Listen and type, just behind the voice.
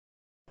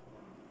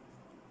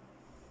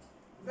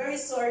Very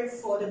sorry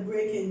for the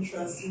break in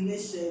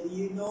transmission.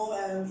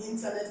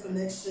 Internet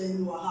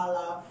connection,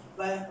 wahala.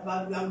 But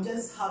I'm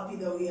just happy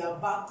that we are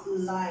back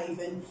live.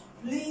 And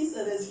please,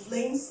 there's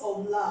flames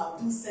of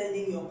love. Do send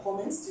in your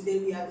comments. Today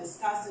we are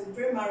discussing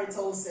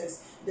premarital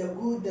sex, the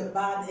good, the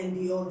bad, and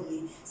the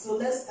ugly. So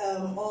let's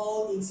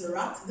all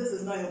interact. This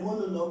is not a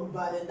monologue,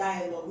 but a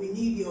dialogue. We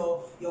need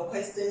your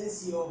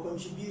questions, your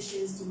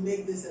contributions to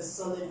make this a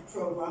solid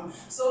program.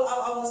 So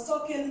I was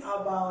talking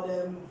about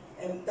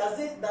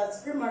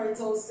does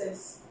premarital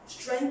sex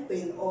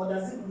strengthen or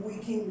does it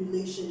weaken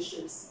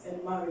relationships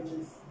and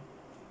marriages?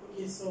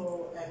 Okay,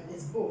 so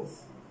it's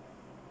both.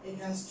 It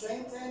can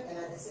strengthen and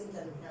at the same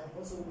time it can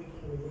also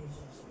weaken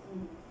relationship.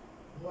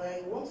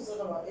 When we want to talk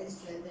about a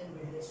strengthened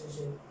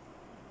relationship,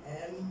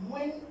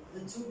 when the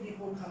two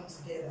people come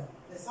together,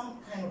 there's some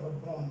kind of a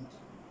bond.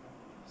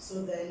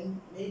 So then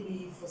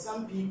maybe for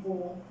some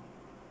people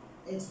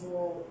it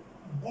will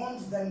bond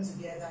them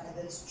together and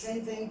then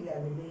strengthen their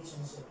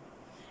relationship.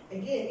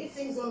 Again, if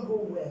things don't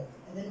go well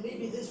and then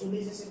maybe this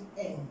relationship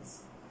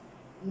ends,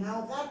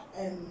 now that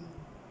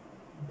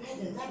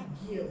burden, that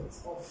guilt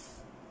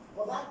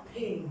or that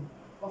pain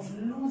of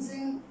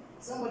losing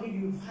somebody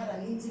you've had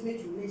an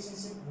intimate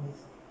relationship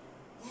with,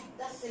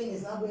 that thing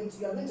is now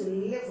you are going to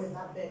live with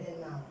that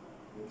burden now.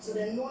 So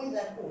then knowing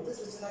that, oh, this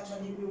person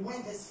actually, we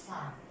went this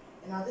far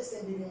and now this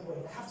thing didn't work,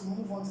 I have to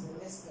move on to the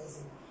next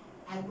person.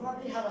 I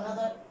probably have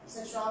another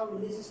sexual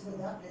relationship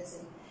with that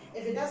person.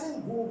 If it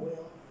doesn't go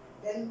well,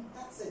 then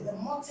that's it, the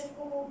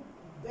multiple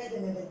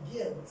burden and the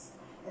guilt.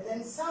 And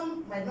then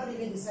some might not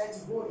even decide to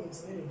go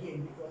into it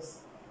again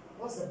because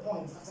what's the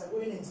point? After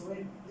going into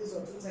it this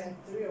or 2 times,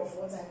 3 or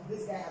 4 times,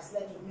 this guy has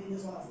slept with me,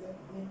 this one has slept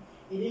with me,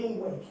 it didn't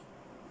work.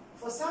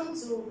 For some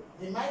too,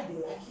 they might be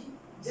lucky,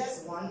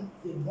 just one,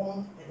 they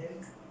bond and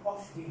then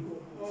off they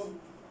go.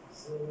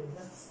 So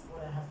that's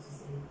what I have to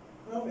say.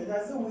 Prophet,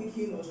 does it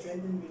weaken or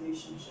strengthen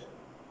relationship?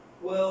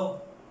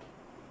 Well,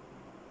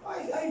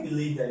 I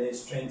believe that it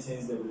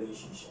strengthens the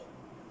relationship.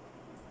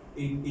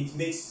 It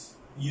makes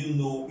you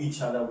know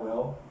each other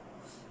well.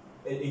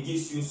 It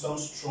gives you some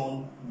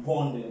strong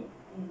bonding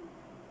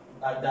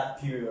at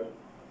that period.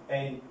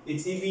 And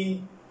it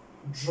even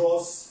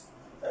draws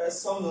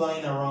some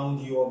line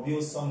around you or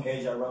builds some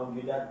hedge around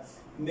you that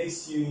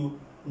makes you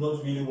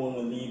not really want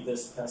to leave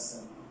this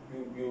person.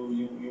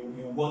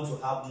 You want to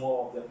have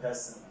more of the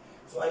person.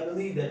 So I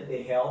believe that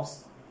it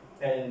helps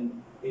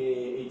and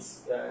it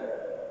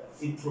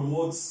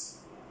promotes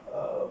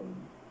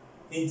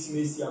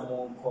intimacy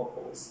among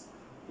couples.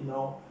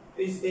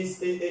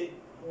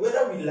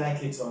 Whether we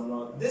like it or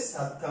not, this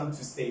has come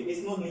to stay.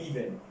 It's not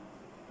leaving.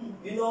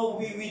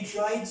 We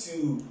try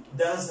to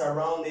dance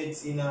around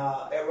it in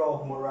our era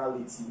of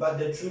morality, but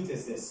the truth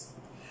is this: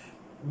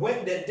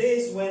 when the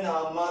days when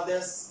our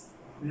mothers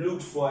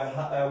looked for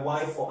a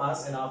wife for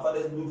us and our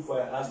fathers looked for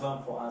a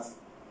husband for us,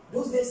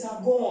 those days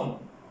are gone.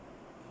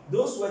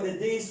 Those were the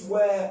days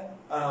where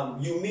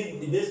you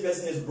meet, this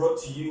person is brought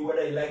to you,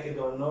 whether you like it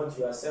or not,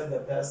 you accept the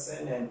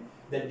person, and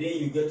the day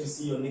you get to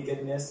see your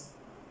nakedness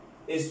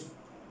is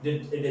the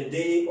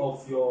day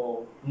of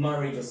your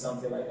marriage or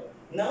something like that.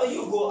 Now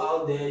you go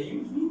out there,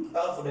 you look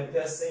out for the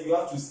person, you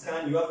have to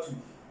scan, you have to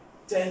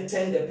tend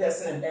the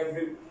person in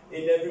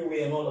every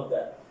way and all of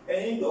that. And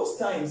in those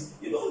times,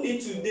 you don't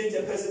need to date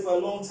a person for a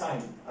long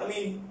time. I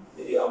mean,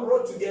 you are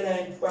brought together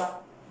and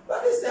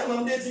but this time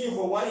I'm dating you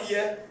for 1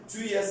 year,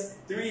 2 years,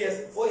 3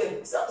 years, 4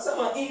 years. Some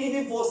are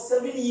even for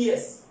 7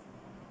 years.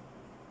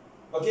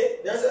 Okay,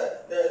 there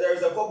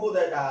is a couple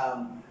that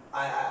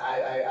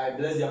I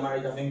blessed their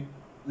marriage, I think,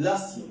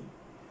 last year.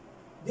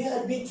 They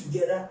had been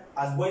together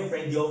as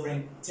boyfriend,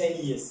 girlfriend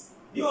 10 years.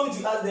 You want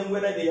me to ask them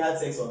whether they had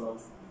sex or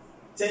not?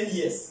 10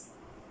 years.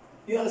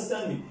 You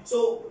understand me?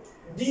 So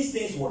these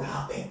things will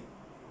happen.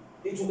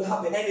 It will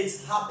happen, and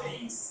it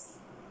happens.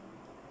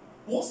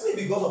 Mostly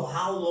because of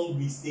how long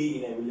we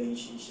stay in a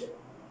relationship.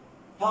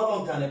 How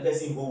long can a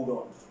person hold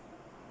on?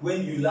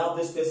 When you love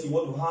this person, you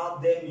want to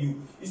have them.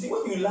 You see,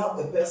 when you love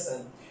the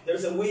person,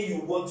 there's a way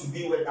you want to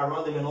be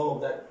around them and all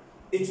of that.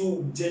 It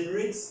will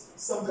generate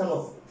some kind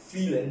of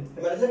feeling.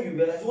 And by the time you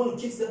realize you want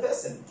to kiss the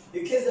person,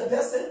 you kiss the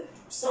person,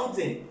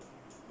 something.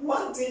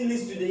 One thing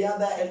leads to the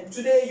other, and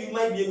today you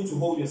might be able to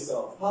hold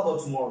yourself. How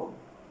about tomorrow?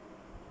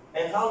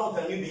 And how long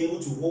can you be able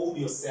to hold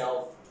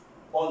yourself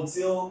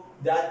until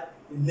that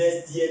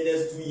next year,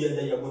 next 2 years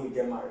that you're going to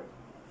get married?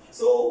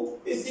 So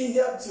it's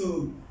easier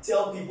to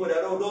tell people that,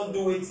 oh, don't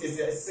do it, it's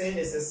a sin,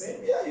 it's a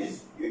sin. Yeah,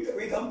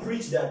 we can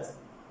preach that.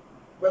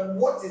 But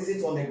what is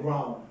it on the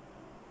ground?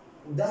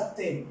 That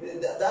thing,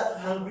 that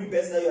hungry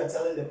person that you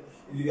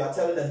are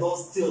telling them, don't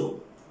steal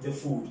the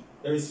food.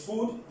 There is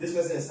food, this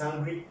person is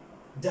hungry,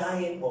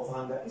 dying of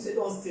hunger. You say,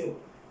 don't steal.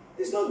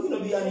 It's not going to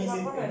be an easy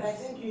thing. I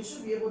think you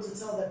should be able to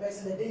tell the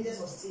person the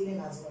dangers of stealing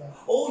as well.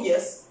 Oh,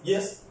 yes.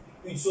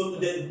 So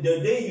the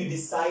day you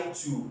decide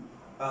to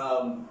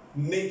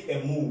make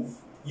a move,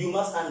 you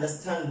must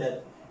understand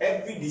that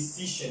every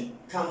decision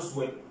comes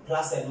with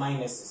plus and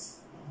minuses.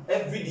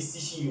 Every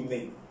decision you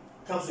make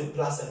comes with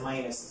plus and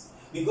minuses.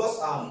 because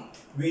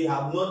we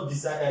have not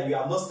decided, we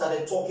have not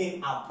started talking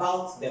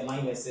about the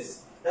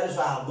minuses. That is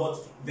why I have not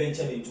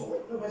ventured into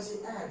it. No, but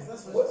she asked.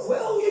 That's what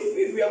Well,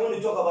 if we are going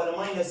to talk about the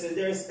minuses,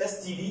 there is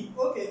STD.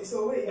 Okay,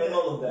 so wait. And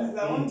all of that.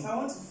 I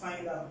want to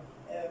find out.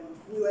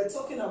 We were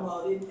talking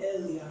about it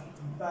earlier,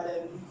 but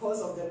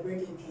because of the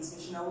break in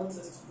transmission, I want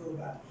us to go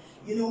back.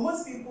 You know,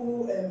 most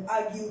people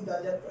argue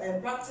that the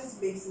practice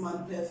makes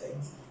man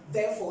perfect.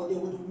 Therefore, they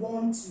would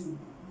want to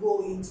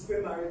go into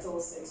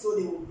premarital sex, so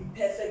they will be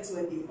perfect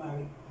when they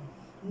marry.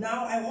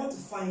 Now, I want to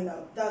find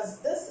out, does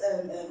this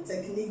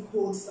technique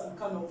hold some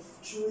kind of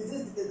true? Is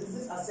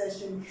this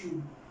assertion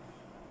true?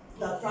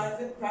 That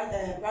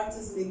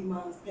practice makes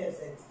man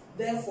perfect.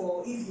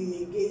 Therefore, if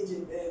you engage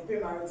in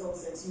premarital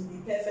sex, you'll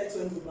be perfect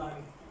when you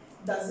marry.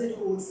 Does it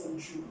hold some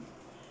truth?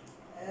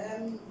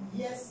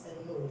 Yes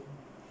and no.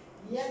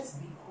 Yes,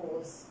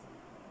 because,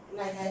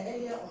 like I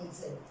earlier on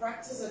said,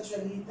 practice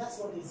actually, that's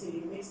what they say,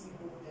 it makes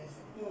people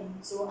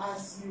perfect. So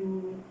as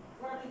you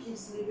probably keep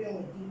sleeping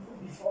with people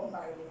before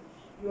marriage,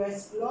 you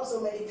explore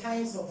so many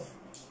kinds of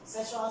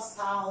sexual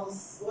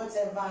styles,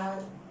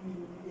 whatever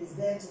is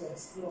there to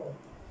explore.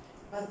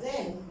 But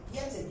then,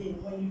 yet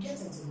again, when you get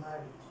into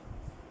marriage,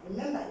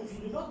 remember, if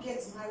you do not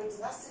get married to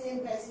that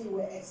same person you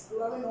were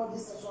exploring all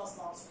these sexual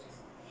styles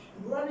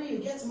with, probably you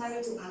get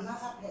married to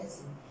another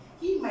person,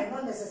 he might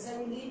not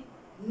necessarily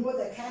know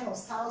the kind of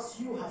styles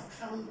you have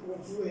come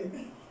with.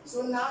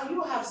 So now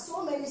you have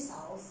so many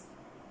styles.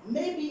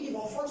 Maybe if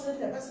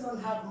unfortunately the person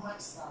don't have much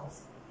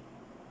styles,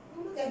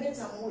 you look a bit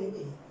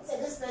way. So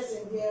this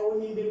person there will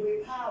need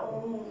the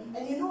power.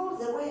 And you know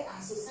the way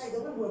our society,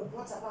 the way we're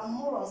brought up, our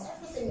morals,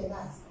 everything in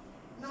us.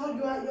 Now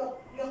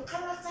your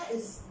character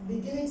is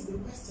beginning to be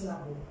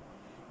questionable.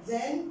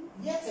 Then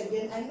yet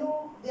again, I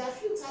know there are a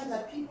few times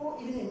that people,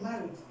 even in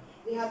marriage,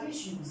 they have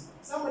issues.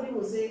 Somebody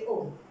will say,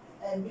 oh,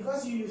 and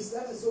because you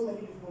slept with so many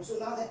people, so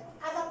now the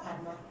other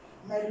partner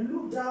might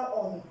look down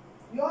on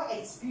your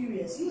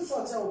experience. You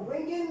thought, oh,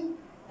 bringing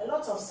a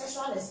lot of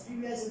sexual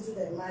experience into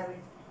the marriage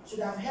should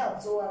have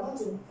helped. So I want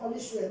to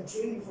polish you and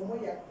train you from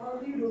where you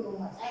probably you don't know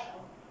much. I have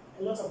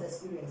a lot of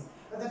experience.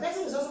 But the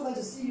person is also going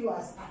to see you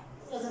as,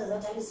 this person is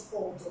actually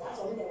spoiled. So that's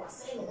what they were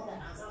saying,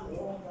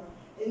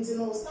 into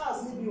no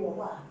stars, maybe or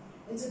what.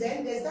 And so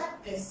then there's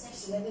that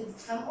perception, and it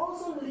can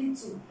also lead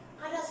to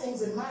other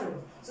things in marriage.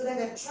 So then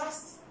the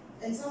trust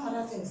and some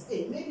other things.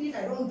 Hey, maybe if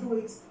I don't do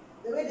it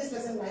the way this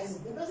person likes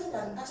it, the person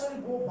can actually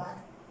go back.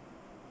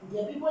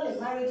 There are people in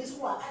marriages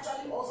who are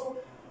actually also,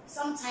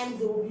 sometimes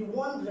they will be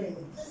wondering,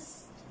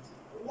 this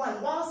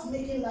one, whilst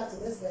making love to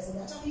this person,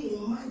 they're actually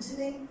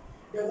imagining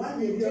the one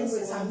they did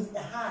with some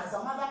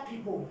other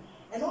people.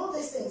 And all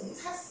these things, it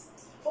has,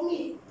 for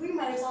me,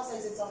 premarital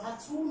sex itself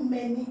has too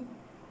many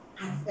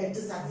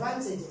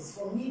disadvantages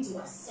for me to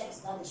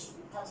accept that it should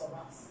be part of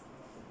us.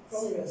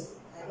 Seriously.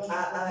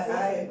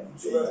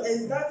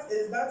 Is that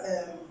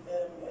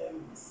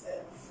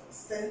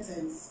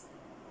sentence,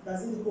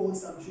 does it hold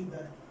some truth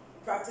that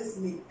practice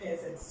make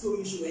perfect, so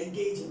you should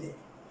engage in it?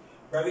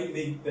 Private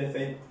make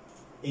perfect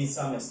in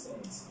some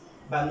extent,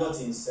 but not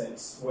in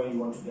sex when you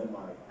want to get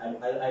married.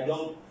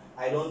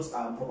 I don't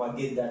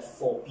propagate that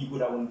for people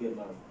that want to get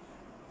married.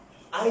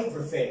 I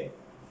prefer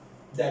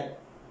that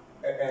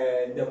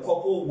the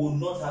couple will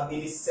not have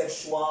any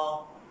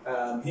sexual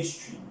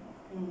history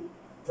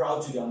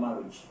prior to their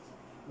marriage.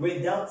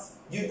 Without,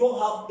 you don't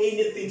have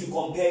anything to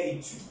compare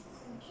it to.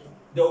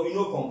 There will be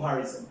no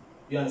comparison.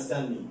 You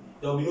understand me?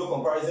 There will be no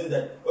comparison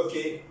that,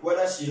 okay,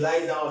 whether she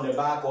lies down on the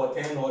back or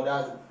 10 or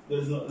that,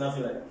 there's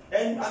nothing like that.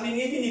 And I mean,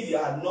 even if you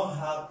had not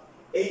had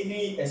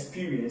any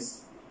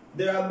experience,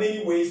 there are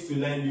many ways to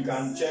learn. You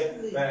can check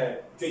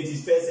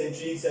 21st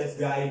century sex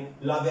guide,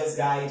 lover's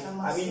guide.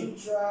 I mean,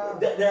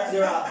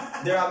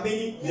 there are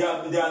many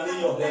of them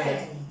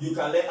that you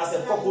can learn as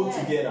a couple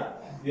together.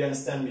 You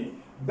understand me?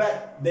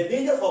 But the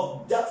danger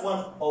of that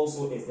one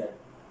also is that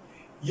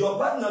your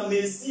partner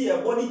may see a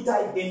body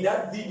type in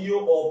that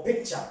video or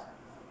picture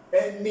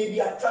and may be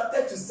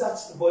attracted to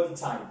such body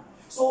type.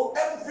 So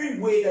every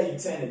way that you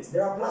turn it,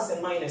 there are plus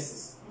and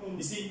minuses.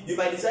 You see, you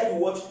might decide to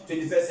watch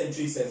 21st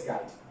century sex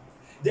guide.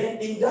 Then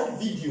in that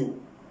video,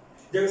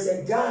 there is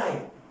a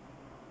guy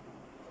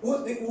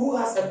who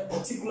has a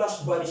particular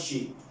body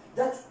shape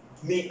that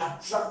may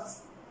attract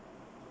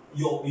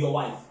your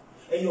wife.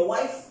 And your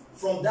wife,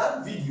 from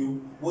that video,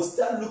 will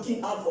start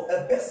looking out for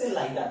a person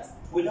like that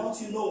without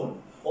you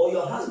knowing. Or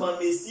your husband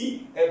may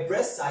see a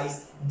breast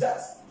size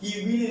that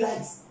he really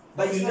likes,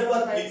 but you never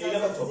talk. It's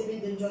even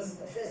dangerous in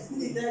the first.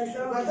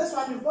 But this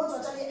one, you've got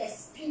to actually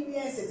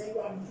experience it and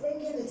you are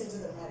bringing it into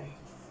the marriage.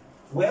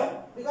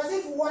 Well, because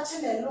if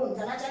watching alone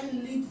can actually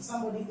lead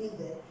somebody in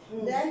there,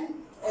 then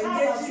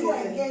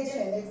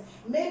engaging in it,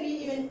 maybe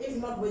even if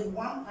not with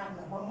one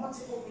partner, but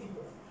multiple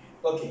people.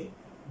 Okay,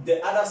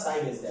 the other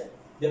side is that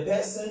the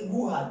person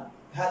who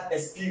had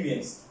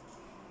experience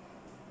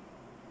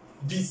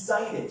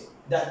decided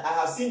that I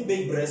have seen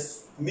big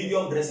breasts,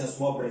 medium breasts, and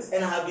small breasts,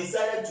 and I have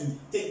decided to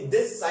take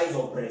this size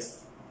of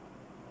breast.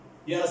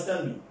 You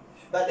understand me?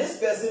 But this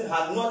person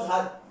had not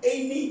had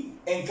any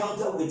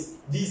encounter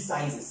with these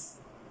sizes.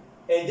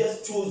 and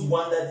just chose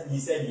one that he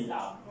said he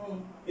loved.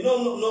 You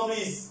know, normally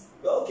it's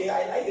okay,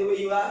 I like the way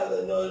you are,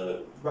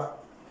 no.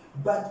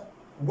 But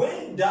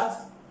when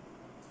that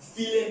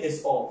feeling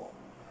is off,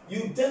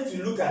 you tend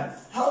to look at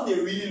how they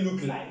really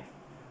look like.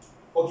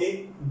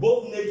 Okay,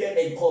 both naked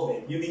and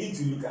covered. You begin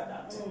to look at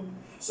that.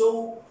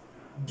 So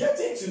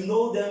getting to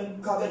know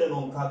them covered and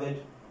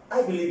uncovered,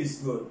 I believe is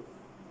good.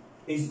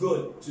 It's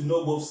good to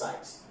know both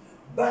sides.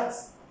 But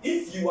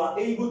if you are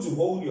able to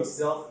hold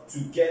yourself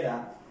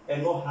together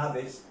and not have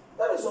it,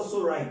 that is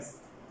also right.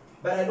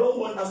 But I don't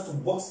want us to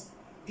box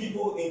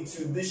people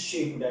into this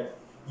shape that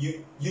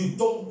you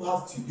don't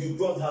have to, you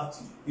don't have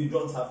to, you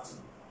don't have to.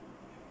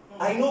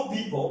 I know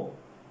people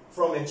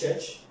from a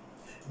church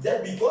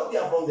that because they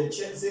are from the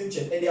church, same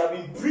church, and they have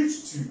been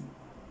preached to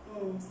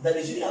that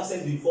they shouldn't have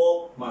sex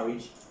before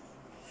marriage.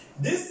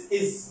 This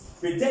is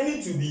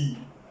pretending to be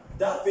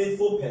that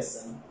faithful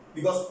person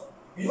because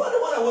you are the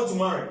one I want to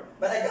marry,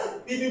 but I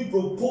can't even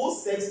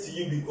propose sex to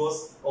you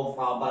because of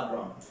our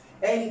background.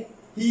 And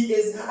he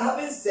is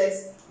having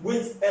sex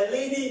with a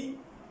lady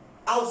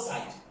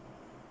outside.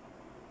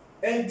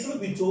 And truth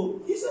be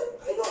told, he said,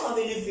 I don't have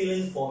any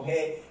feelings for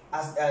her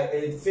as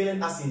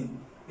feeling as in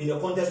the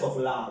context of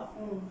love.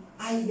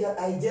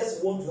 I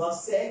just want to have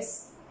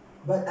sex,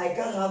 but I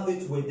can't have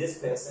it with this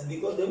person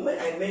because the moment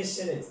I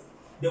mention it,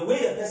 the way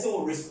the person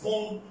will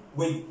respond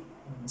with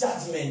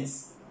judgment,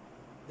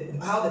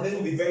 how the person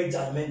will be very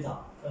judgmental.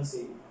 I can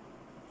say,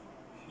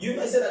 you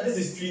may say that this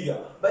is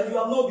trivial, but you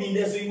have not been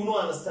there, so you will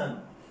not understand.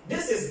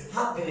 This is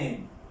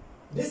happening.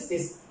 This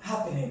is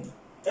happening,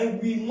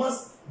 and we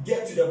must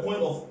get to the point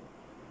of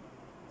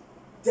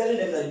telling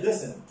them that,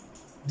 listen,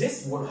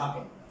 this will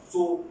happen.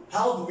 So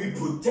how do we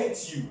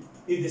protect you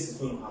if this is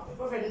going to happen?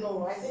 Prophet,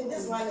 no, I think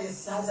this one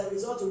is as a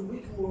result of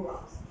weak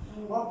morals.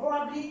 Or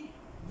probably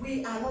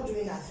we are not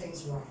doing our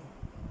things right.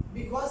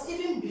 Because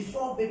even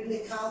before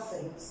biblical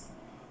things,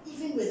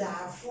 even with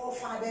our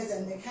forefathers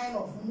and the kind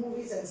of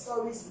movies and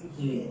stories we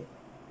hear,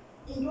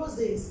 in those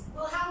days,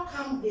 well, how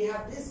come they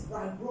have this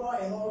background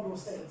and all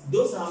those things?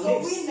 Those are so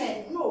myths.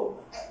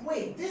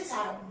 Wait, these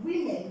are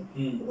women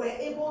were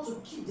able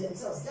to keep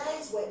themselves.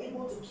 Guys were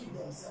able to keep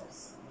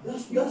themselves.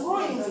 You go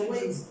into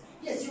it.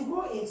 Yes, you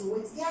go into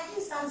it. There are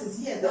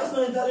instances here. That's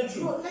not entirely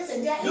true. No,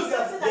 listen, there are look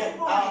instances at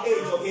our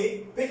age,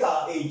 okay? Pick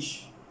our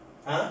age.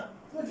 Huh?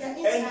 No, there are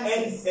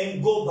instances.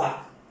 And go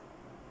back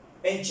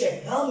and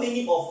check how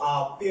many of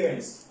our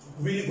parents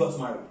really got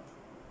married.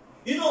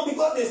 You know,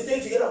 because they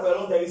stayed together for a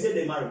long time, you say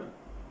they married.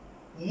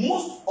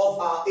 Most of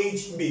our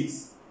age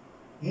mates,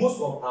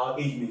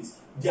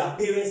 their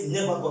parents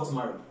never got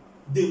married.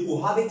 They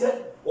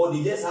cohabited or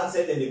they just had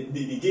sex and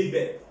they gave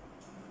birth.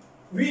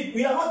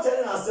 We are not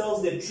telling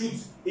ourselves the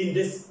truth in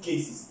these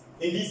cases.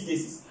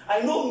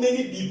 I know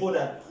many people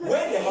that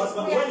when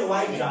the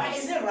wife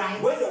dies,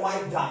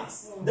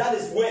 that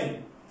is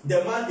when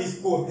the man is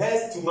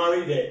coerced to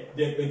marry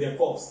the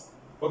corpse.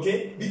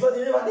 Okay? Because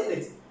they never did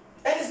it.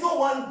 And it's not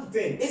one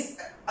thing.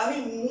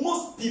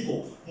 Most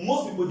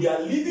people, they are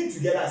living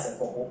together as a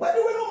couple, but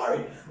they were not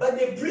married. But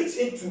they preach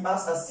it to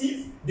us as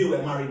if they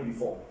were married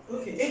before.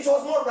 Okay. It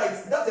was not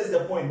right. That is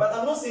the point. But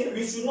I'm not saying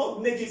we should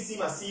not make it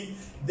seem as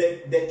if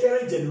the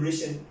current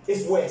generation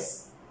is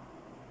worse.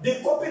 They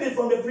copied it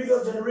from the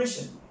previous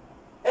generation.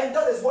 And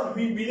that is what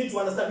we need to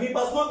understand. We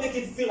must not make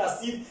it feel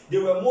as if they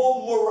were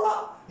more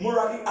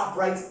morally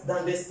upright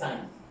than this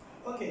time.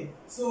 Okay,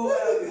 so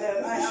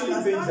I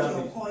understand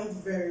your point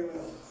very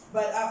well.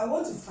 But I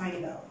want to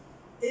find out,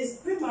 is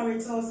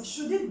premarital,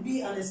 should it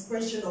be an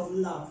expression of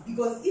love?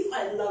 Because if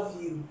I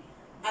love you,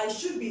 I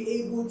should be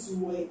able to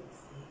wait.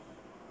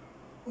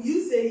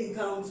 You say you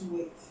can't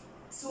wait.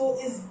 So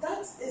is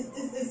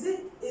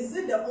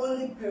it the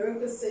only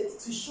prerequisite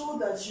to show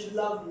that you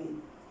love me?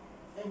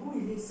 And who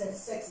even said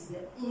sex is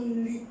the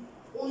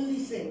only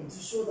thing to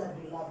show that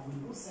we love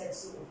you? Who said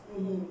so?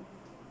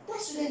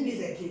 That shouldn't be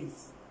the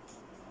case.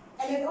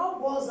 And it all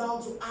boils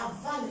down to our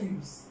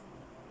values.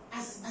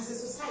 As a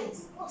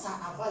society, what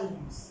are our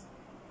values?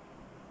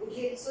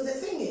 Okay, so the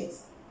thing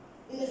is,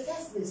 in the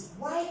first place,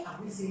 why are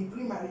we saying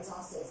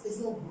premarital sex? It's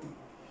not good.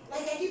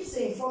 Like I keep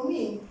saying, for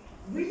me,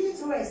 reading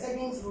through and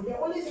studying through, the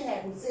only thing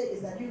I could say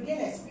is that you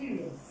gain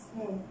experience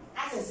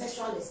as a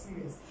sexual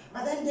experience.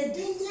 But then the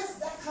dangers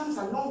that comes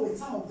along with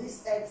some of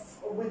this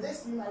with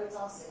this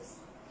premarital sex,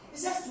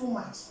 it's just too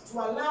much to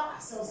allow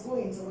ourselves go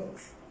into it.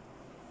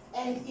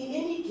 And in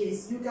any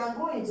case, you can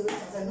go into it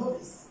as a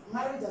novice,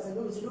 married as a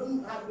novice. You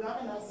haven't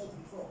had sex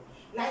before.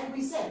 Like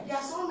we said, there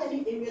are so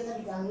many areas that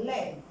you can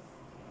learn,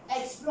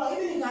 explore.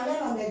 Even you can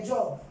learn on the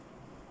job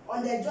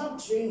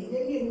training.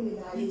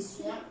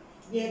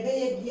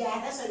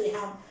 That's why they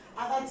have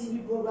other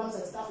TV programs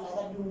and stuff like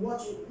that. You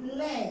watch, you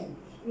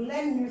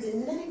learn music.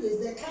 In any case,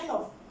 the kind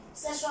of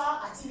sexual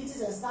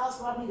activities and styles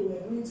probably they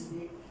were doing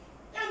today.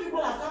 Young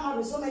people have come up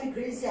with so many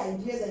crazy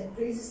ideas and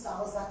crazy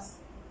styles that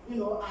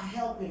are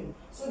helping.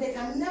 So there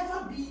can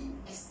never be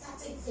a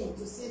static thing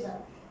to say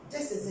that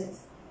this is it.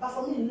 But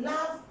for me,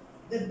 love,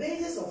 the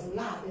basis of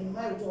love in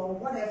marriage or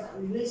whatever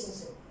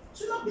relationship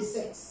should not be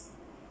sex.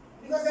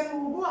 Because then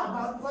we will go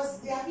about,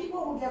 because there are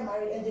people who get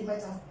married and they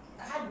might have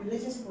I had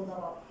relationship with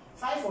about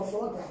 5 or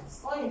 4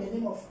 guys, all in the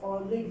name of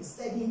all ladies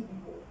studying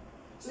people.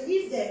 So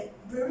if the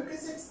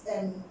prerequisite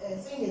thing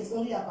is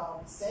only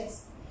about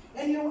sex,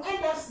 then you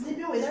end up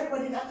sleeping with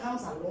everybody that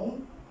comes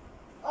along,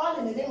 all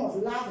in the name of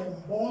love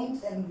and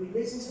bond and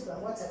relationship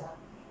and whatever.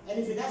 And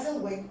if it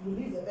doesn't work, you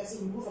leave the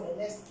person, you go for the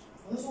next.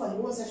 And also when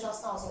you want sexual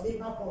styles or they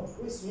back on,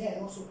 waste me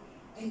and also.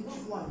 And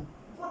that one,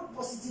 what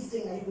positive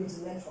thing are you going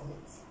to learn from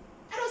it?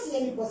 I don't see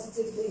any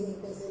positive thing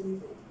in this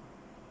anything.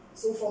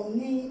 So for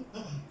me,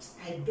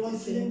 I don't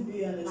think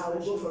I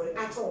will go for it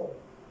at all.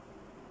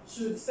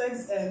 Should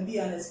sex be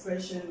an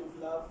expression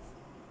of love?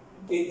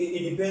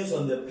 It depends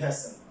on the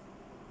person.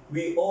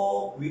 We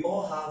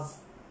all have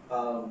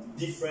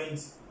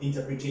different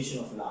interpretation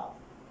of love.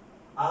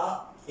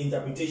 Our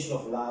interpretation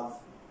of love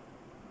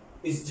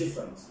is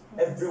different.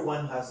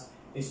 Everyone has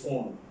his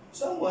own.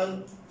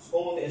 Someone's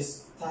own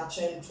is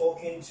touching,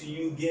 talking to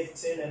you,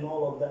 gifting, and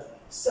all of that.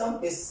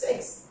 Some is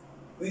sex.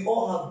 We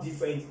all have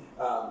different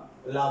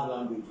love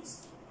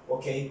languages.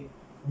 Okay?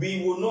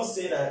 We will not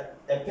say that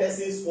a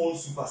person's own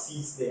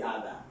supersedes the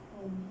other.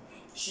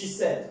 She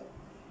said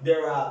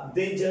there are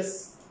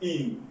dangers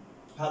in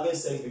having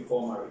sex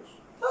before marriage.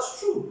 That's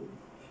true.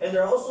 And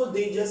there are also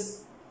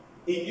dangers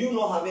in you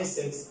not having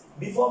sex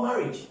before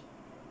marriage.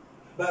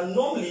 But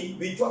normally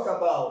we talk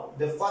about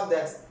the fact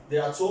that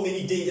there are so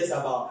many dangers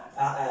about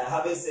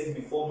having sex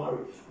before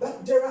marriage.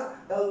 But there are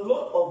a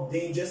lot of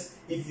dangers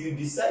if you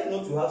decide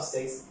not to have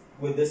sex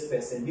with this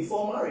person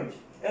before marriage.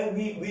 And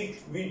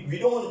we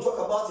don't want to talk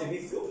about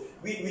it.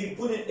 We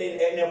put it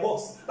in a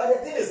box. But the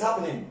thing is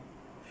happening.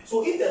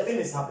 So if the thing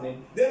is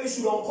happening, then we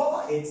should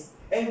uncover it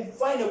and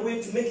find a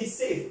way to make it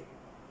safe.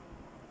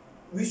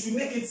 We should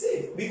make it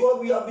safe. Because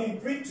we have been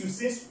preached to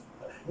since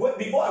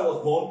before I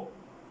was born,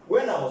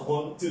 when I was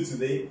born till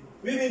today,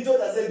 we've been told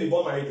that sex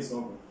before marriage is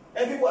not good.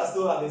 And people are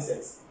still having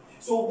sex.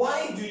 So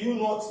why do you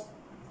not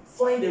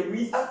find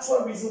the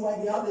actual reason why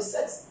they have the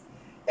sex?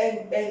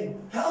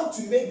 And how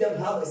to make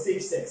them have a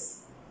safe sex?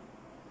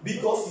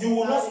 Because you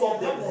will not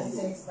stop them from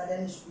sex, but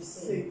then it should be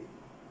safe.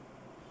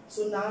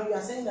 So now you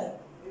are saying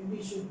that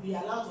we should be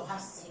allowed to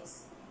have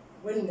sex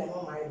when we are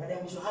not married, but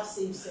then we should have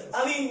safe sex.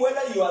 I mean,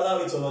 whether you allow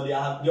it or not,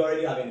 they're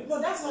already having it. No,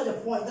 that's not the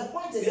point. The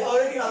point is they're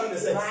already having the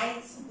sex.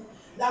 Right?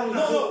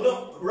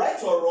 No.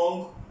 Right or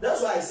wrong.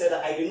 That's why I said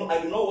that I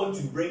do not want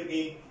to bring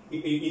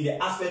in the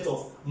aspect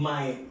of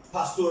my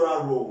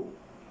pastoral role.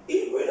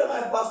 In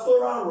my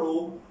pastoral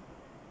role,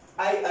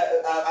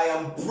 I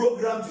am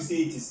programmed to say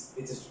it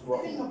is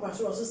wrong. Even not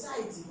pastoral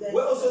society.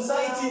 Well,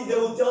 society, they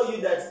will tell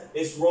you that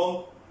it's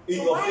wrong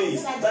in your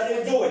face, but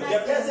they do it.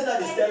 The person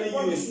that is telling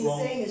you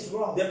is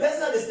wrong. The person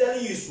that is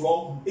telling you is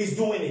wrong is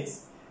doing it.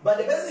 But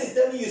the person is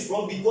telling you it's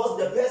wrong because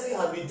the person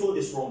has been told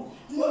it's wrong.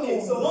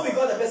 Okay, so not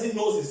because the person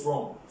knows it's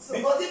wrong. So,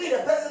 because even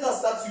the person that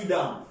starts you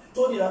down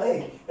told you that,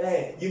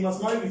 hey, you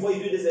must marry before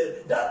you do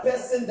this. That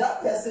person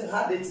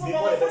had it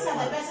before the person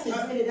had it. The person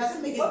is doing it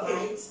doesn't make it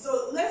right.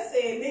 So let's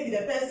say maybe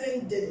the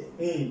person did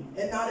it,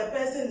 and now the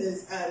person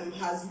is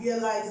has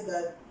realized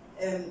that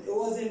it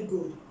wasn't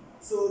good.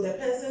 So the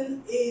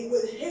person,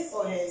 with his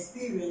or her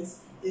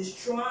experience, is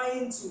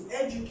trying to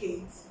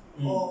educate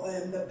or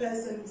the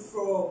person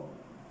from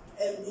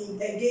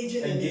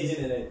engaging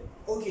in it.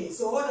 Okay,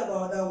 so what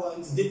about that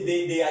one?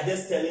 They are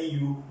just telling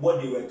you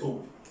what they were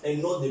told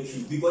and not the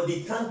truth, because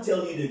they can't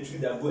tell you the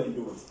truth that go and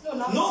do it. No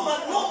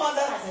mother,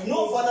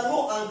 no father,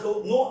 no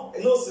uncle,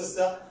 no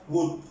sister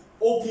would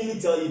openly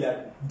tell you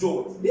that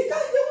do it. They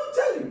won't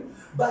tell you.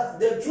 But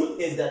the truth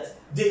is that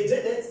they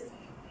did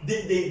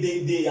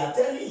it. They are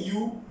telling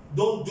you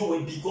don't do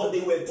it because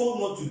they were told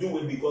not to do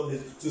it because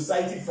the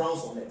society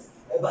frowns on it,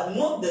 but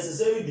not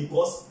necessarily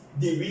because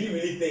they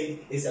really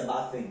think it's a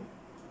bad thing.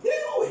 They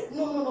know it.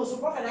 No. So,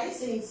 Prophet, are you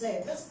saying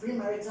this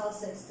premarital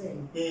sex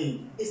thing?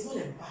 It's not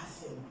a bad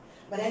thing,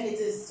 but then it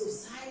is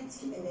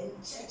society and then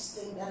church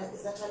thing that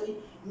is actually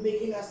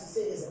making us to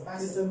say it's a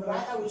bad thing.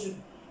 Rather, we should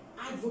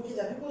advocate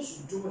that people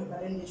should do it, but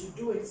then they should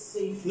do it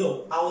safely.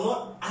 No, I will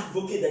not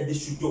advocate that they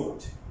should do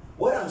it.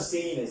 What I'm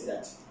saying is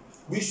that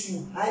we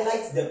should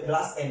highlight the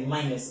plus and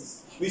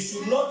minuses. We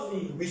should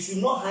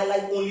not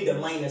highlight only the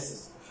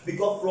minuses,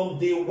 because from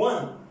day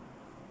one,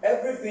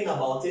 everything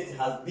about it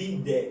has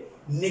been the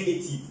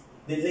negative.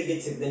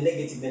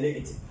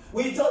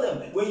 We tell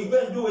them when you go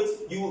and do it,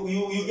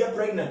 you get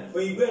pregnant.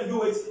 When you go and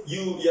do it,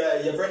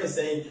 your friend is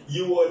saying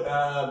you would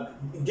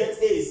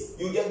get AIDS,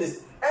 you get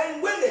this.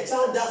 And when the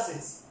child does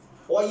it,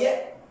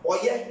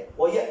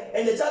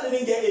 and the child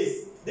didn't get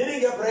AIDS, they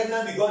didn't get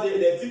pregnant because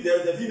there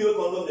is a female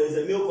condom, there is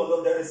a male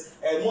condom, there is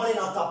a morning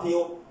after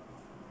pill,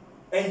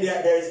 and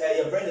there is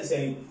your friend is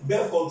saying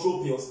birth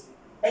control pills,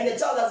 and the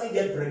child doesn't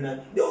get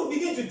pregnant, they will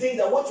begin to think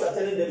that what you are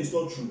telling them is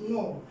not true.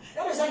 No,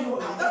 that is how you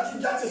are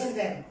educating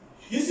them.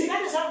 You see,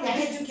 that is how we are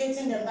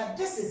educating them that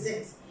this is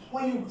it.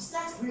 When you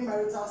start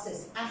premarital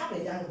sex, I have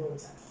a young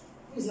daughter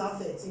who is now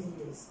 13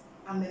 years.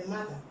 I'm a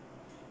mother.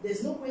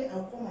 There's no way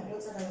I'll call my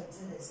daughter and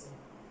tell her,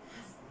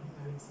 have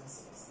premarital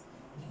sex.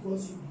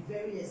 Because you'll be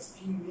very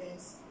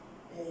experienced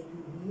and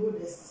you know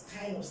this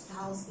kind of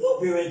styles. No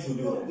parent will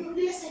do that. You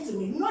listen to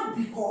me, not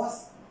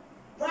because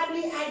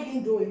Probably I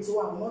didn't do it, so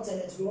I will not tell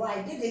it to you.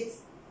 I did it,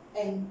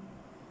 and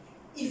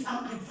if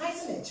I'm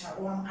advising a child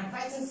or I'm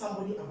advising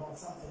somebody about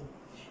something,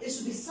 it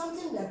should be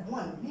something that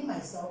one, me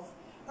myself,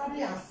 probably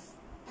have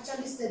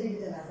actually studied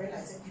it and I've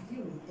realized that I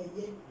deal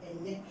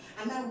with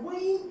and I'm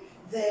weighing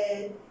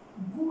the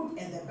good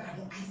and the bad.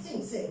 I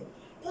think say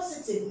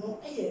positive, no,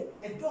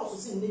 a dose also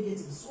say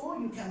negative, so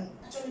you can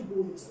actually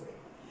go into it.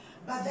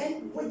 But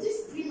then with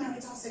this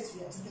premarital sex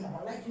we are talking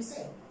about, like you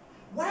said,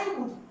 why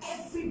would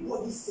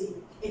everybody say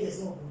it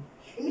is not good?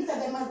 It means that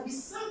there must be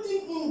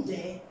something in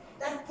there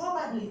that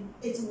probably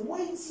it's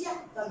weightier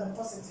than the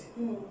positive.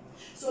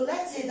 So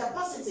let's say the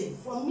positive,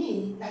 for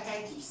me, like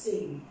I keep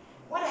saying,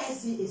 what I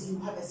see is you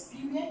have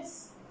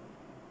experience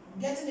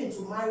getting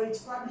into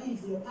marriage, probably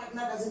if your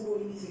partner doesn't know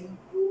anything,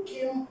 who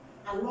came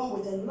along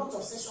with a lot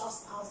of sexual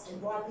styles and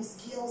probably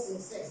skills in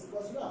sex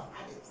because you have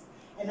had it.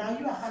 And now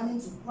you are coming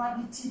to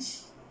probably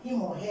teach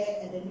him or her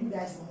and then you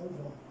guys will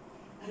move on.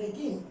 And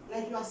again,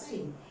 like you are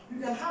saying, you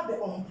can have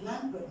the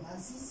unplanned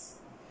pregnancies,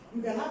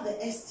 you can have the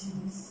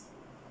STDs.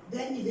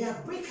 Then if there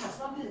are breakups,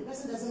 probably the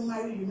person doesn't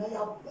marry you, now you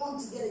are born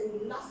together,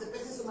 you love the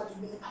person so much,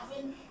 you've been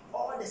having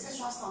all the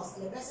sexual styles,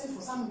 and the person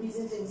for some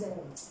reason thinks,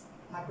 oh,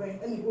 my breath,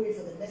 let me go in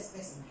for the next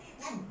person.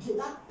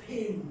 That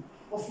pain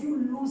of you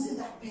losing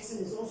that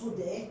person is also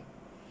there.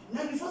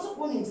 Now you've also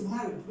gone into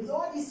marriage with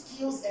all these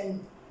skills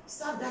and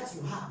stuff that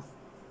you have.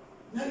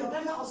 Now your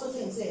partner also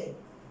thinks, hey,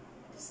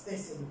 this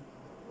person,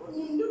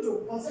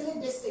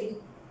 concerning this thing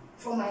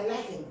for my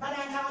liking, but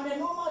I can on the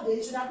normal day,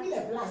 it should have been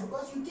a blast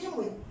because you came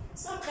with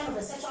some kind of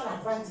a sexual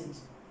advantage.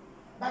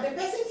 But the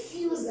person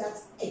feels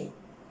that, hey,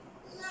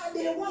 now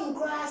they want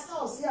class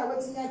house here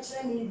waiting at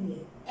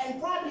training. And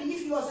probably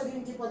if you also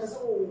didn't keep on, say,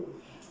 oh,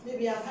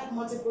 maybe I've had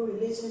multiple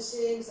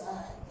relationships,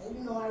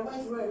 you know, I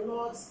went through a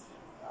lot,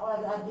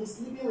 or I've been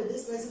sleeping with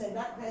this person and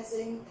that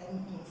person,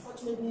 and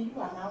unfortunately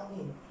you are now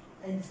in,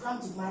 and you've come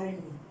to marry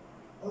me.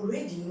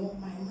 Already, you know,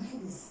 my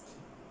mind is,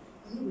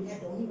 only we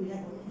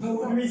had. But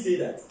why do we say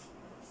that?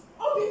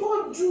 Oh,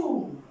 people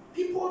do.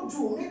 People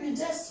do. Maybe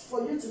just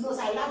for you to know,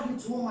 so I love you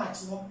too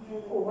much, you know.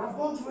 Oh, I've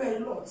gone through a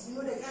lot. You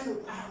know, the kind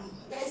of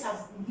guys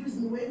have used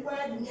me. You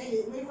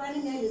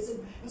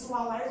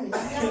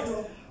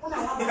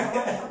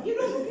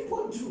don't know,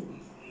 people do.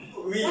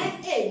 Really?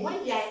 Like, hey,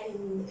 when they are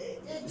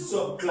in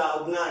so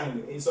cloud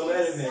nine in some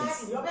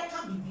elements.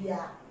 Exactly.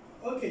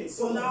 Okay,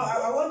 so now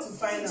I want to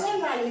find out.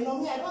 Generally, you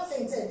know, me, I don't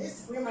think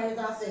this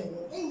premarital thing,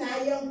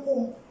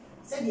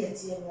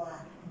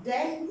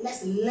 then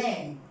let's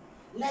learn,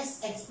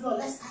 let's explore,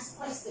 let's ask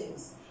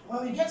questions.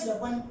 When we get to the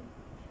point,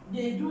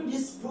 they do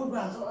these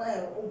programs,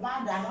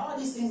 and all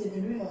these things they've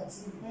been doing on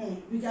TV.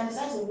 We can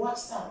decide to watch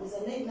some. It's a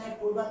late night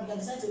program. We can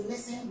decide to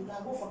listen. We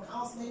can go for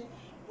counseling,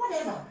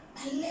 whatever.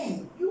 And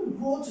learn. You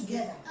grow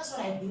together. That's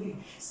what I believe.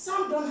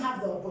 Some don't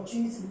have the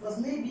opportunity because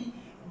maybe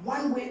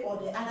one way or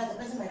the other, the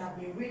person might have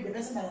been raped, the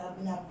person might have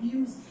been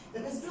abused, the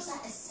person, those are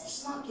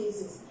exceptional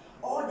cases.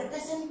 Or the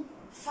person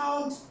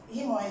found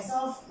him or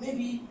herself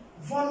maybe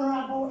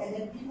vulnerable and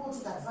then people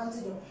took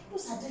advantage of.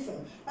 Those are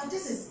different. But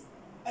this is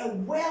a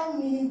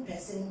well-meaning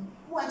person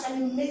who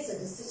actually makes a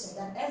decision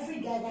that every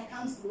guy that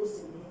comes close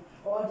to me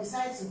or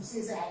decides to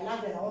say, I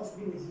love you and I want to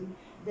be with you,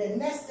 the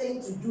next thing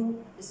to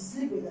do is to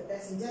sleep with the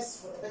person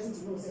just for the person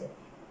to know, say,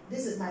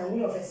 this is my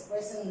way of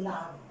expressing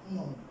love.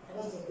 No, I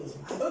don't think it's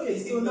okay,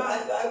 so now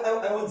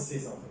I want to say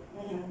something.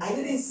 I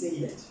didn't say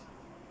that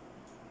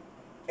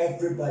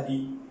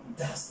everybody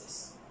does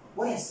this.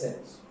 What I said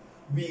is,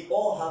 we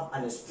all have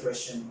an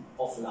expression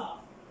of love.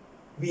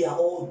 We are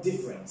all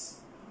different.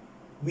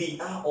 We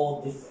are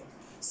all different.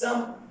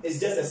 Some is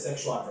just a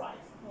sexual drive.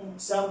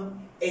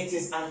 Some it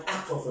is an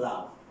act of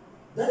love.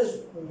 That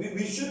is,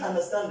 we should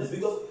understand this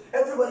because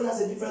everybody has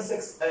a different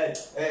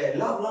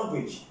love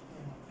language.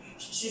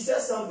 She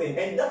says something,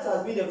 and that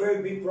has been a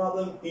very big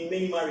problem in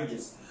many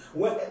marriages.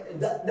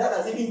 That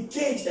has even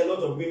caged a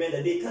lot of women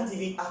that they can't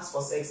even ask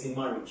for sex in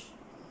marriage.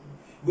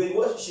 With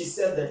what she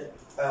said that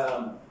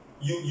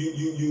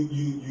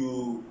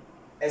you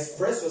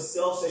express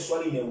yourself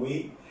sexually in a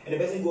way, and the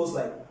person goes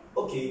like,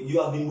 okay, you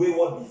have been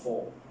wayward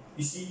before.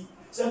 You see,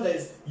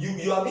 sometimes you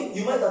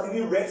might have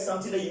even read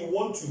something that you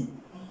want to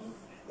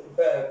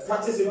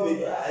practice it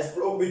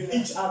with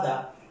each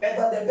other,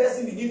 but the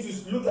person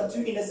begins to look at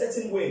you in a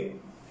certain way.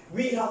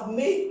 We have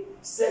made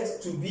sex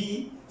to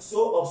be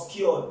so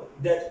obscure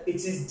that it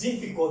is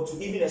difficult to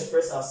even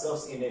express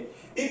ourselves in it.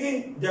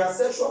 Even there are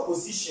sexual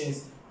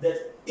positions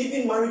that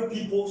even married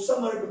people,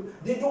 some married people,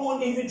 they don't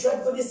want to even try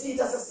because they see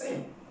it as a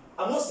sin.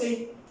 I'm not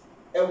saying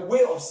a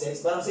way of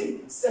sex, but I'm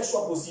saying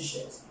sexual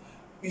positions.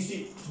 You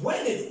see,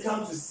 when it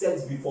comes to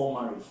sex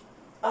before marriage,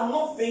 I'm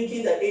not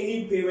thinking that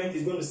any parent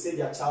is going to sit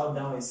their child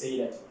down and say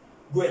that,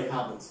 go and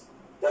have it.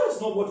 That is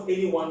not what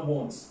anyone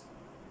wants.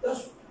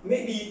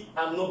 Maybe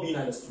I'm not being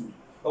understood.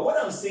 But what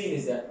I'm saying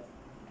is that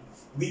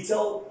we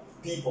tell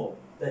people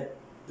that,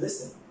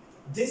 listen,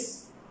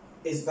 this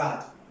is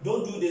bad.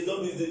 Don't do this,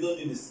 don't do this, don't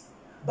do this.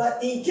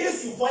 But in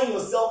case you find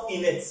yourself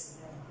in it,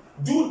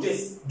 do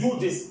this, do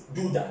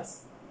that.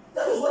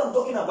 That is what I'm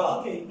talking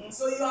about. Okay,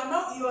 so you are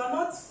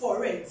not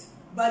for it,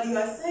 But you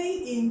are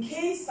saying in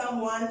case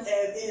someone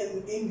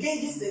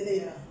engages in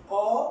it,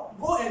 or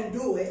go and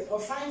do it, or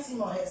finds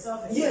him or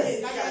herself.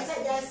 Yes. Like I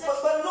said, there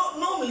are but not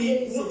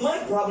normally. My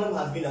problem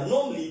has been that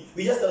normally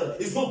we just tell them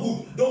it's not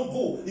good, don't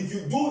go. If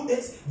you do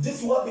it,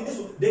 this will happen. This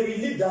will. Then we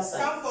leave that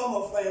side. Some form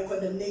of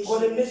condemnation.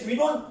 Condemnation.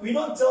 We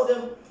don't tell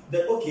them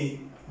that okay,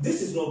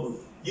 this is not good.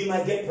 You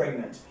might get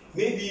pregnant.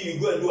 Maybe you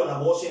go and do an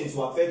abortion, it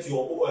will affect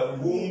your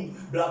womb,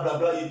 blah blah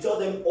blah. You tell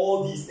them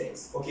all these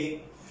things,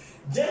 okay?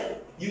 Then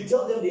you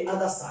tell them the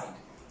other side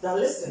that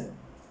listen,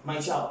 my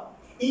child,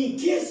 in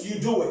case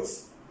you do it,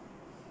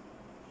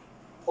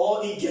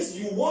 or in case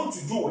you want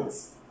to do it,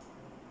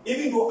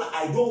 even though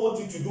I don't want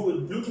you to do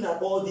it, looking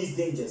at all these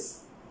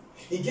dangers,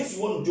 in case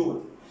you want to do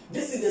it,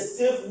 this is the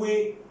safe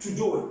way to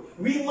do it.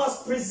 We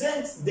must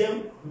present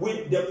them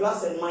with the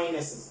plus and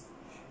minuses.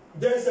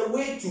 There is a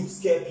way to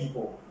scare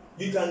people.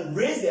 You can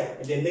raise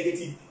the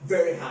negative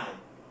very high.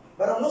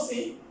 But I'm not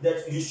saying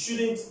that you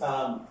shouldn't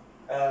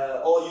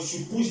or you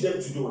should push them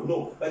to do it.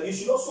 No, but you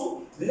should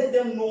also let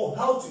them know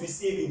how to be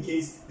safe in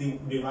case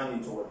they run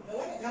into it. But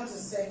when it comes to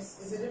sex,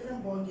 it's a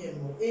different ball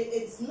game.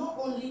 It's not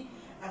only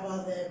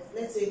about the,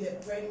 let's say, the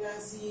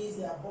pregnancies,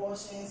 the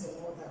abortions, and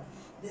all that.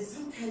 There's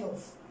some kind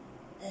of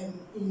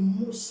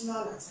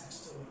emotional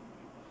attached to it.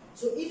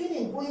 So even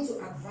in going to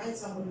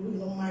advise somebody who is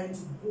not married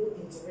to go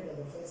into it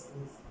in the first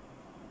place,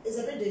 it's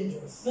a bit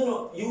dangerous.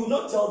 No, you will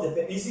not tell the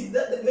person. You see,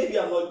 that maybe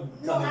I'm not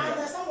coming. No, I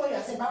understand what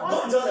you're saying, but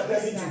don't tell the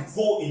person to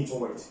go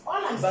into it. All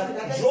I'm but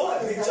saying is draw a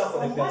picture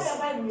for the person.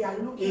 Whatever we are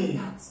looking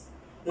at,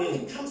 when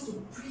it comes to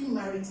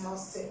premarital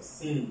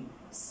sex,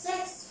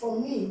 sex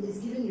for me is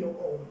giving your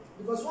all.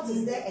 Because what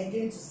is there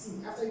again to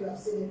see after you have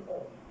seen it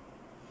all?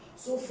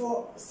 So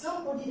for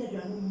somebody that you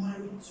are not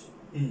married to,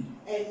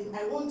 and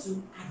I want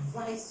to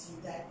advise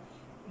you that,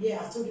 yeah,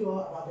 I've told you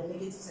all about the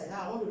negative side.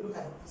 Now I want to look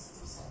at the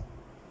positive side.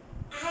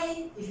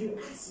 If you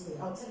ask me,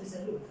 I'll tell you,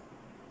 say, look,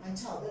 my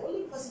child, the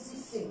only positive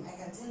thing I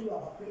can tell you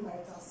about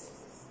premarital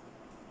sex is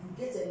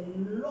you get a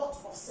lot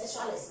of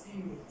sexual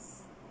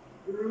experience,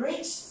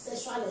 rich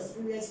sexual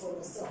experience for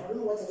yourself. I don't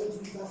know what you're going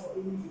to use that for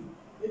any.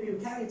 Maybe you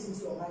carry it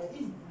into your marriage.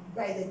 If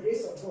by the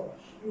grace of God,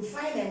 you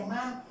find a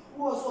man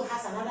who also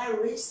has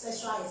another rich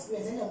sexual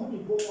experience, and then you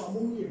go for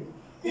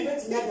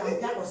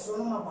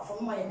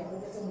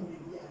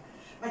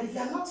but if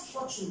you are not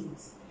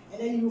fortunate, and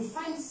then you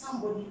find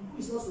somebody who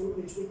is not so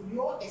rich with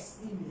your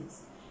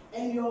experience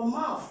and your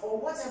mouth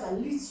or whatever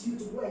leads you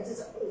to go and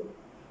say, oh,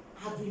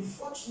 I've been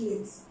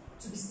fortunate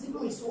to be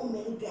sleeping with so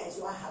many guys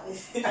who I have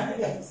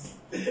experience.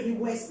 You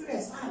were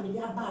experienced from day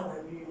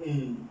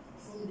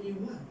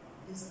one.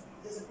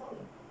 There's a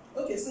problem.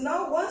 Okay, so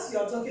now once you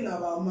are talking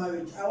about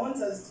marriage, I want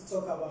us to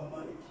talk about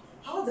marriage.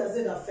 How does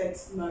it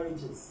affect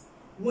marriages?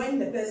 When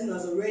the person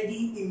has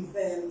already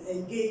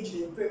engaged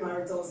in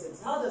premarital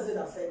sex, how does it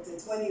affect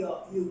it when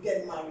you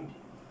get married?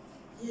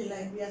 Yeah,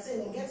 like we are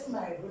saying, in getting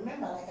married,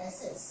 remember, like I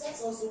said,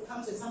 sex also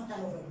comes with some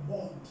kind of a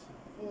bond.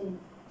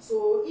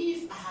 So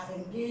if I have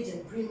engaged in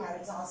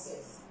premarital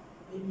sex,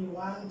 maybe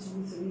 1, 2,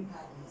 3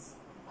 partners,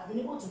 I've been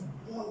able to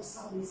bond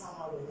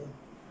somehow with them.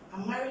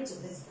 I'm married to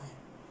this guy.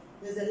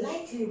 There's a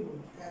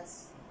likelihood that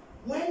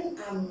when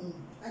I'm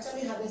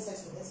actually having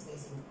sex with this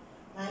person,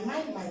 my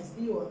mind might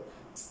be on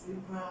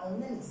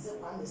and then it's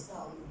a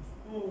understand.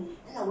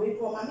 And I wake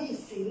up, I mean,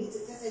 feel it.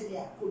 It's just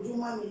a could you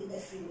mammy a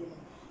feeling?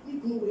 You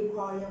can wake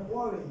up, you're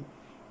boring.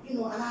 You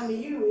know, and I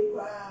mean, you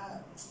wake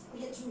up,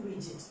 we're too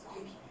rigid.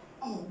 Like,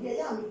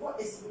 yeah, we got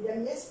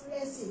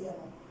experience, you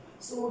know.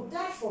 So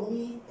that for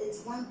me,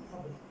 it's one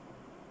problem.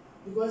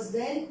 Because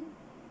then,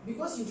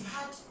 because you've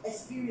had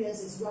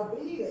experiences, you are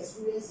bringing your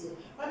experience here.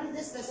 But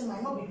this person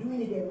might not be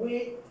doing it the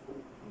way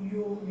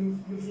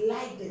you've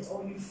liked it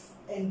or you've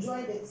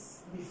enjoyed it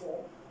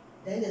before.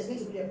 Then there's going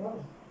to be a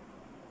problem.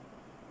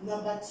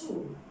 Number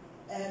 2,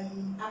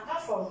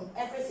 apart from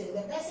everything,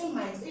 the person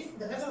might, if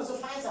the person also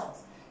finds out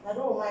that,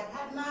 oh, my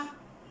partner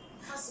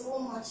has so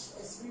much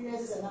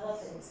experiences and other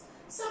things,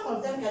 some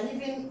of them can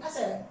even, as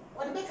a,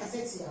 what the baker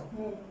said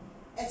here,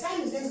 a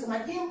time is going to come,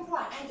 I didn't put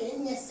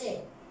and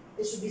say,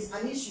 there should be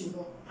an issue,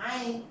 no,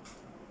 I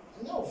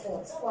know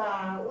for so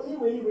only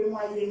when you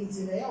my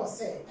into the house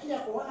say, and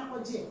therefore one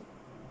up jail.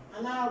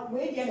 And now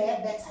we get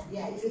a better,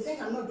 yeah. If you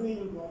think I'm not doing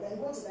it well, then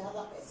go to the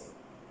other person.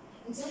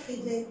 Until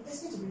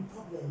there's going to be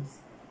problems.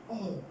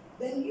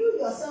 Then you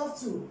yourself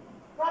too.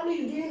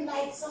 Probably you didn't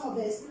like some of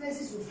the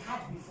experiences you've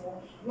had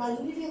before. You are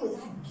living with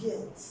that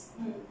guilt,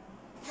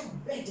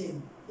 that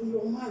burden in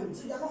your marriage.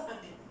 So you are not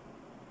happy.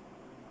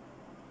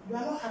 You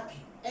are not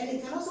happy. And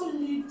it can also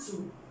lead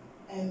to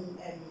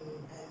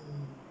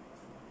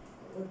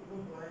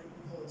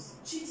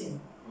cheating.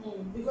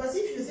 Because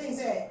if you think,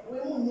 say, we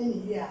won't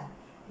need here,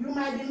 you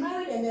might be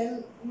married and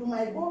then you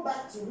might go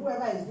back to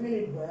whoever is doing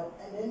it well,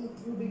 and then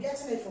you'll be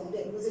getting it from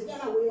there. Because again,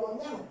 away on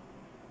them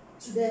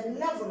to the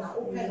level are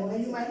open,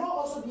 and you might not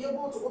also be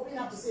able to open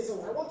up to say,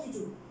 so I want you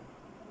to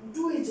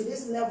do it to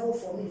this level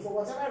for me for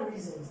whatever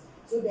reasons.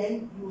 So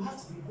then you have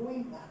to be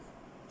going back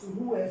to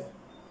whoever.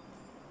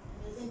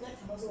 And I think that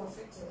can also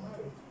affect your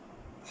marriage.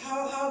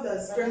 How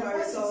does But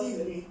premarital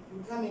positively,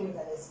 you come in with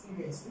an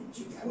experience which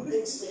you can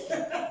make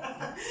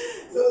share.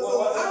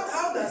 so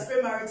how does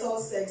premarital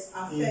sex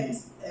affect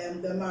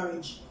the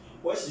marriage?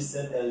 What she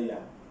said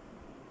earlier,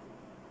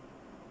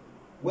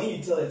 when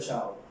you tell a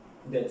child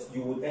that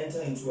you will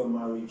enter into a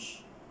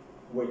marriage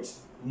with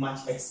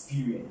much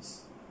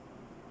experience,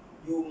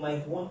 you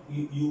might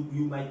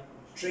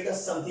trigger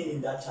something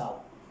in that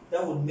child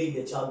that would make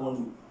the child want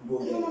to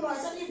go there. No. I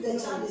said if the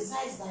child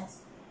decides that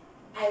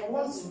I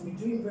want to be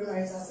doing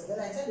premarital sex, then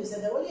I tell you,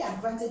 the only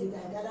advantage you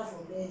can gather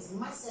from there is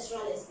much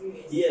sexual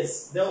experience.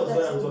 Yes, that was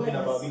what I'm talking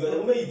about. Because the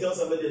moment you tell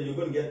somebody that you're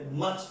going to get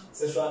much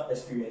sexual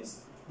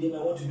experience, they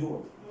might want to do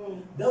it.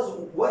 That's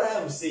what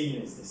I am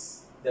saying is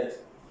this: that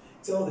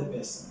tell the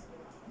person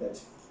that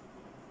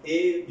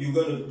if you're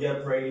going to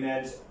get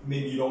pregnant,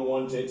 maybe you don't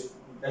want it,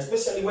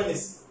 especially when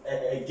it's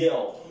a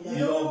girl.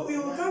 Yeah. We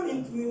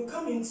will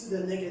come into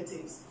the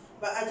negatives,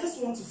 but I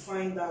just want to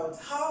find out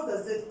how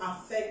does it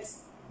affect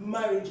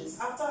marriages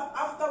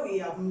after we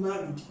have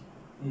married.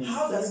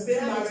 How does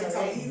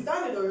premarital? You've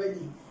done it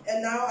already,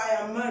 and now I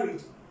am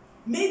married.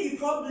 Maybe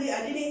probably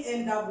I didn't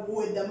end up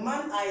with the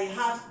man I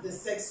had the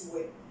sex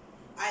with.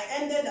 I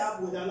ended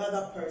up with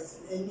another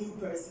person, a new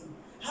person.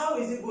 How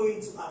is it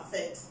going to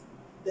affect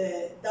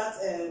that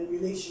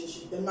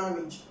relationship, the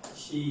marriage?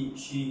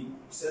 She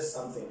says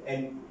something,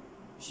 and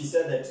she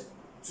said that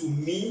to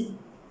me,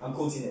 I'm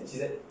quoting it. She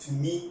said, "To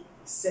me,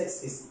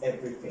 sex is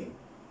everything."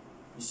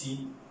 You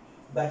see,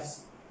 but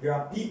there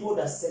are people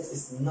that sex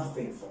is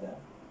nothing for them.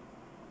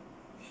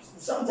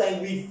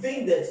 Sometimes we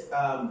think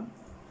that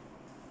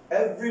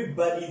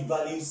everybody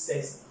values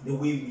sex the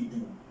way we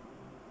do.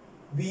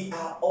 We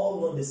are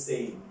all not the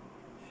same.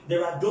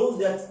 There are those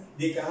that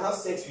they can have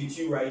sex with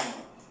you right now.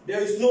 There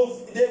is no,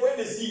 when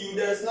they see you,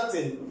 there is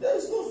nothing. There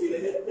is no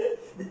feeling,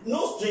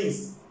 no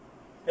strings.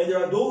 And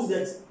there are those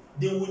that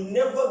they will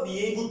never be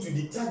able to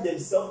detach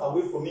themselves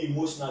away from you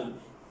emotionally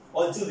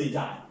until they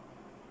die.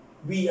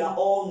 We are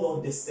all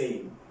not the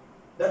same.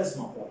 That is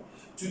my point.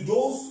 To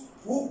those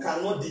who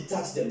cannot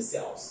detach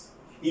themselves,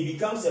 it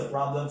becomes a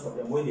problem for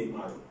them when they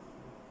marry.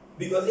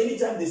 Because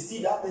anytime they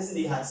see that person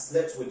they had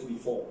slept with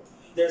before,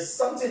 there's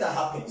something that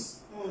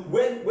happens.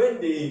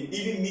 When they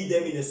even meet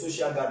them in a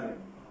social gathering,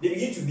 they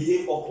begin to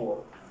behave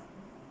awkward.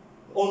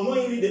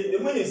 Unknowingly,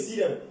 when they see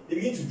them, they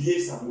begin to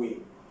behave some way.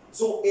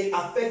 So it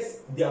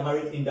affects their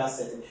marriage in that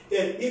setting.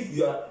 And if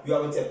you are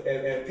with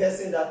a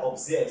person that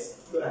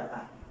observes, you're like,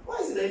 why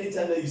is it that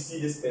anytime that you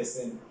see this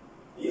person,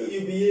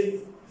 you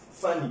behave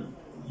funny?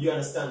 You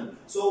understand?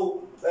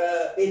 So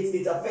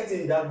it affects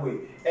in that way.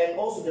 And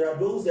also there are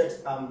those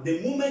that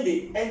the moment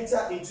they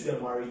enter into the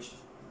marriage,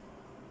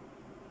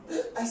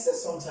 I said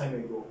some time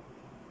ago,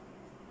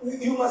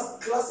 you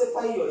must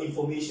classify your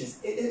information.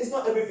 It's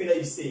not everything that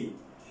you say.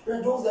 There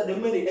are those that the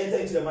moment they enter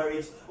into the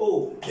marriage,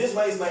 oh, this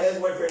one is my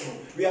ex-boyfriend.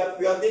 We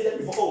have dated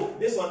before. Oh,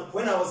 this one,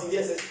 when I was in the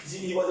SS,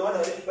 he was the one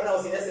when I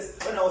was in SS,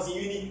 when I was in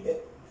uni.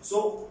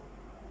 So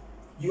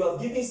you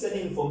have given certain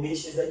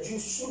information that you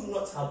should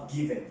not have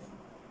given.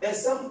 And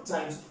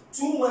sometimes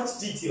too much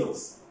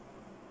details.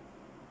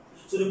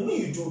 So the moment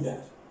you do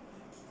that,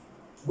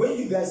 when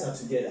you guys are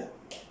together,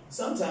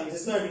 sometimes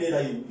it's not every day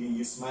that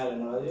you smile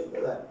and all.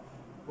 You're like,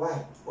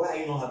 why are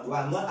you not happy?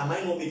 Am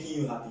I not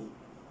making you happy?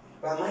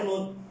 Why am I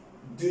not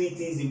doing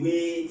things the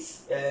way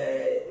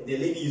the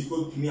lady you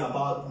spoke to me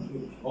about,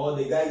 or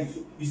the guy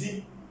you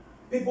see,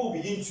 people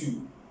begin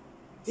to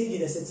think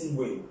in a certain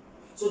way.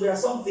 So there are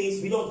some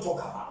things we don't talk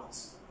about.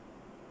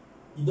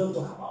 You don't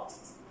talk about it.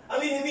 I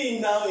mean,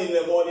 even now in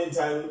the morning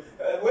time,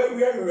 when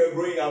we were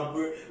growing up,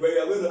 when we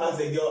are going to ask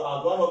a girl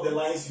out, one of the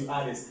lines you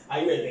add is, "Are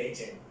you a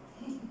virgin?"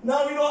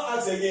 Now we don't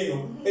ask again.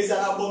 No. It's an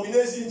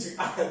abomination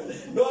to ask.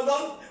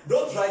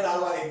 Don't try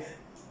that line.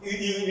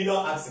 You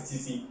don't ask it. You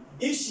see,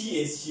 if she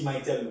is, she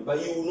might tell you,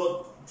 but you will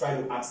not try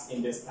to ask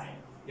in this time.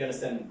 You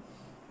understand me?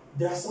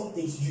 There are some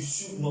things you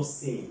should not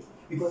say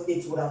because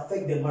it would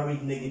affect the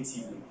marriage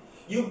negatively.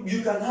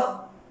 You can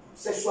have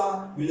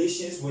sexual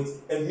relations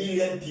with 1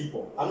 million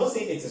people. I'm not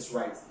saying it is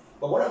right,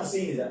 but what I'm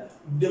saying is that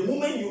the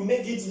moment you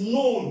make it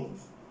known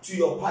to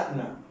your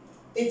partner,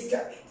 it's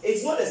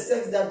not the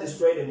sex that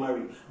destroyed the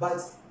marriage,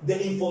 but the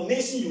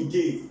information you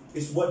gave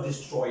is what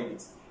destroyed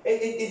it.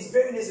 It's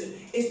very necessary.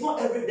 It's not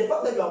the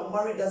fact that you are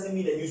married doesn't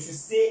mean that you should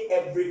say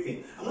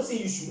everything. I'm not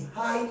saying you should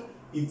hide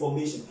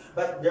information,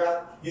 but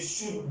you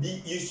should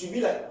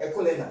be like a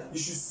collector. You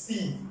should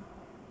see,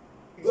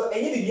 because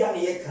your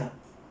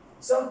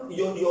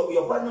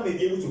partner may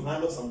be able to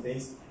handle some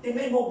things. They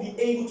may not be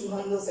able to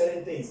handle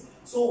certain things.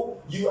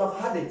 So you have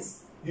had it.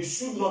 You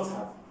should not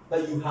have,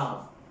 but you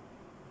have.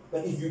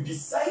 But if you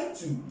decide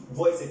to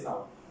voice it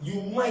out,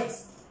 you might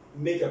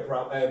make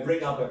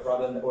bring up a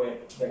problem where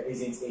there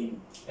isn't any.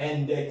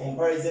 And the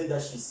comparison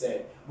that she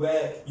said,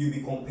 where you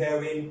be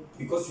comparing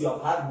because you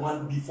have had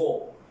one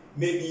before,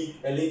 maybe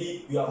a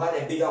lady you have had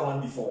a bigger one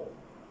before,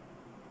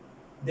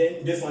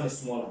 then this one is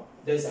smaller.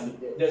 There's a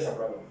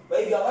problem.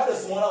 But if you have had a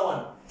smaller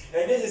one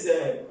and this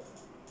is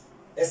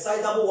a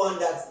sizable one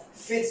that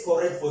fits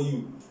correct for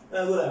you,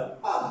 and go like,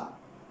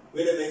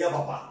 wait a minute,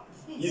 papa.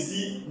 You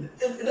see,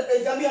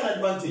 it can be an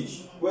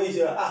advantage where you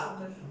say,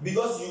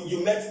 because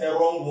you met a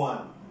wrong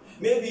one.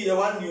 Maybe the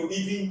one you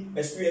even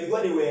experienced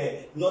because they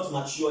were not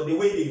mature, the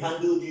way they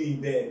handled you in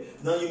bed.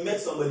 Now you met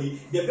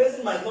somebody, the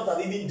person might not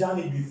have even done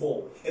it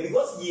before. And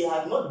because he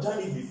had not done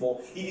it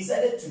before, he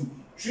decided to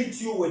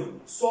treat you with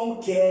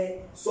some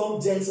care,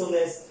 some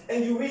gentleness,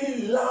 and you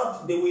really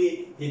loved the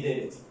way he did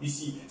it. You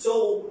see,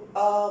 so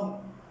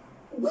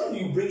when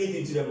you bring it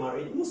into the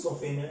marriage, most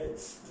often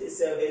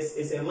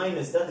it's a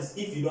minus. That is,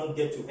 if you don't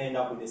get to end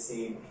up with the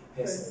same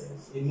person,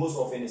 it most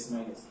often is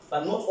minus.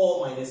 But not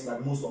all minus,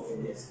 but most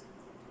often yes.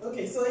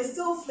 Okay, so it's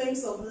still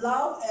Flames of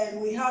Love,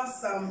 and we have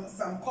some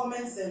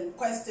comments and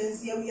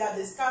questions here. We are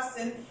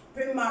discussing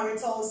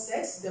premarital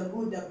sex, the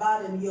good, the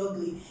bad, and the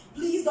ugly.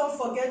 Please don't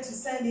forget to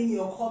send in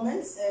your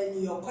comments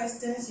and your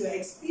questions, your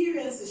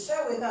experiences,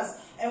 share with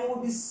us, and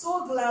we'll be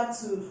so glad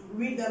to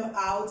read them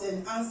out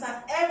and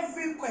answer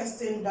every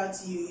question that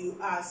you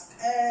ask.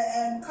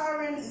 And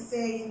Karen is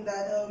saying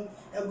that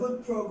a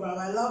good program.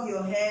 I love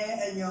your hair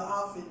and your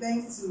outfit.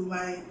 Thanks to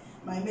my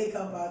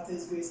makeup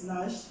artist, Grace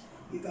Nash.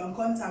 You can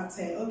contact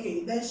her.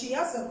 Okay, then she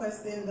asked a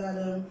question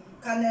that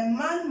can a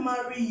man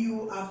marry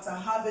you after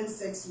having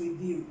sex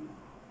with you?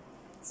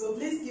 So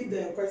please keep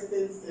the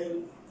questions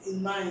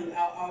in mind.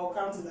 I'll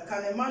come to that.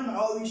 Can a man,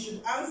 or we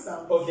should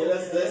answer? Okay,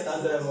 let's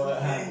answer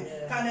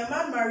them. Can a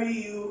man marry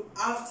you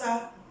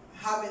after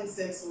having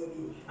sex with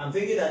you? I'm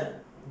thinking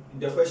that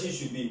the question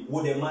should be,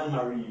 would a man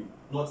marry you?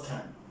 Not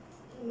can.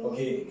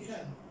 Okay.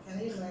 Can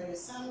he marry?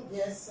 Some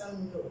yes,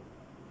 some no.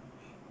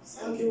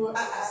 Some people,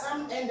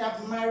 some end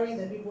up marrying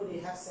the people they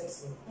have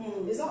sex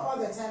with. It's not all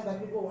the time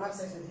that people will have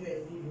sex with you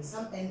and leave you.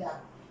 Some end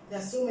up, there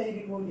are so many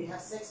people they have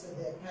sex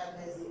with their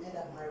partners, they end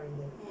up marrying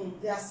them.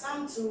 There are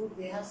some too,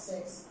 they have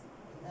sex,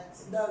 and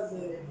that's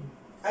it.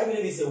 I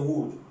believe it's a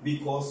would,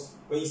 because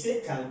when you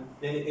say can,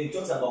 then it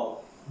talks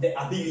about the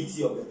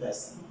ability of the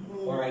person.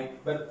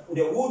 Alright? But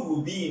the would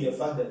will be in the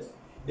fact that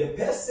the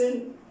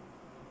person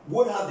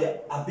would have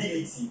the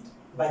ability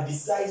but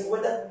decides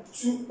whether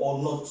to or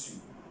not to.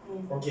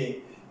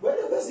 Okay? When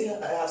the person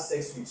has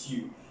sex with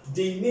you,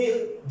 they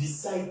may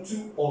decide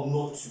to or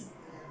not to.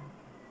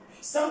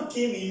 Some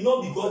came in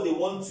not because they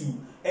want to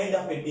end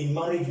up in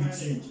marriage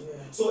with you.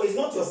 So it's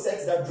not your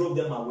sex that drove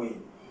them away.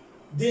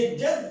 They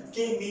just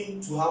came in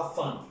to have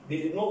fun.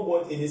 They did not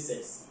want any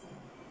sex.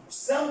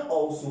 Some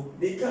also,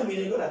 they come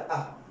in and go like,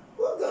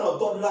 what kind of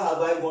toddler have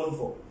I gone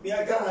for?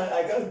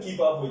 I can't keep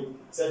up with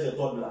such a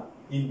toddler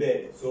in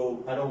bed.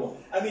 So I don't want.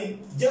 I mean,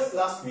 just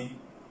last week,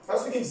 I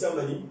was speaking to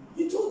somebody,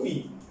 he told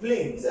me,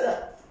 plain, he said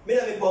that, you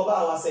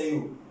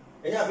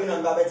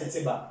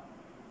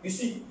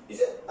see, he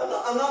said,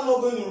 I'm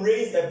not going to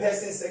raise the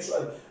person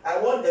sexually. I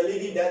want the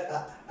lady that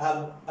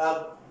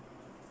have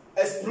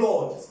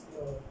explored.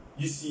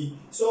 You see,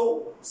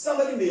 so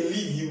somebody may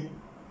leave you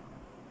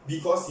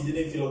because he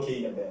didn't feel okay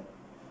in the bed.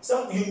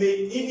 You may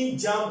even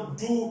jump,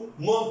 do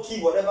monkey,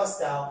 whatever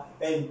style,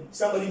 and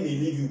somebody may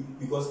leave you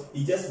because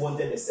he just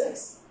wanted the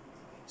sex.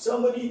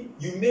 Somebody,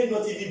 you may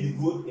not even be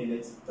good in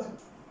it, but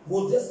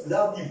will just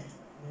love you.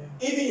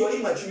 Even your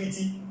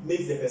immaturity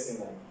makes the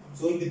person like.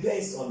 So it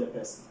depends on the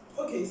person.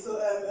 Okay,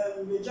 so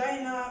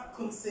Regina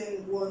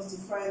Kumsin wants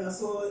to find out.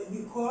 So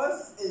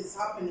because it's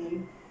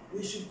happening,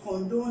 we should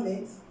condone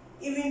it,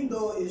 even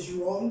though it's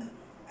wrong.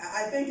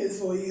 I think it's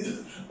for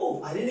you.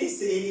 Oh, I didn't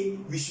say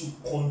we should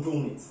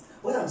condone it.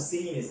 What I'm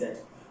saying is that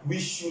we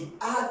should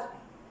add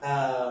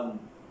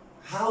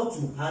how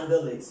to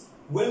handle it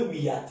when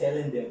we are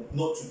telling them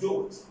not to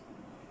do it.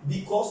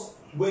 Because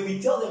when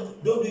we tell them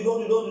don't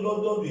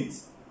do it,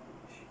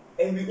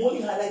 and we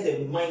only highlight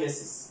the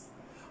minuses.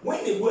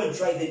 When they go and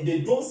try,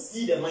 they don't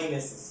see the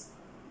minuses.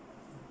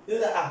 They're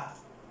like,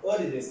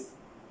 what is this?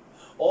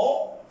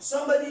 Or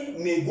somebody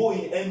may go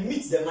in and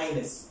meet the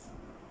minus.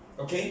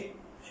 Okay?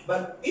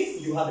 But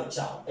if you have a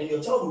child and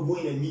your child will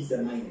go in and meet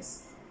the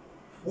minus,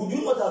 would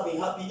you not have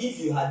been happy if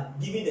you had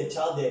given the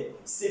child the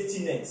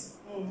safety net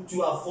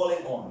to have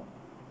fallen on?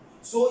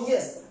 So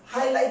yes,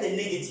 highlight the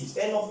negatives.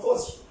 And of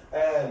course,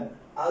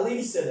 our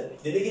lady said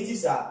that the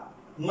negatives are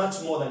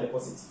much more than the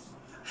positives.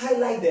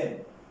 Highlight them.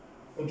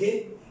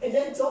 Okay? And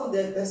then tell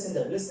the person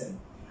that, listen,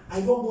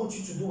 I don't want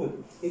you to do it.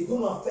 It's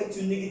going to affect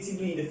you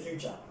negatively in the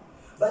future.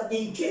 But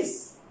in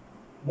case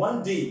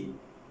one day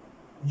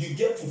you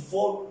get to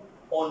fall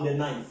on the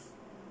knife,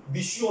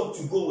 be sure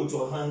to go with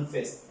your hand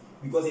first.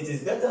 Because it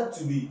is better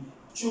to be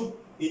chewed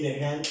in the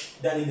hand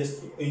than in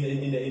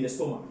the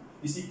stomach.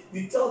 You see,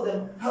 you tell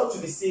them how to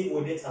be safe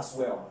with it as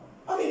well.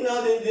 I mean,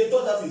 now they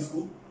taught us in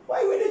school.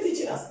 Why were they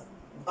teaching us?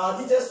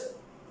 Our teachers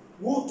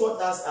who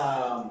taught us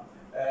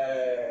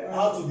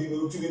how to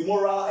be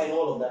moral and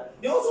all of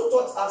that. They also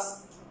taught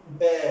us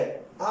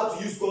how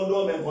to use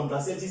condom and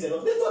contraceptives and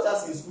all. They taught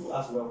us in school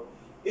as well.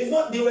 It's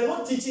not, they were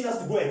not teaching us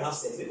to go and have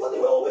sex, because they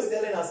were always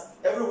telling us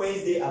every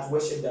Wednesday at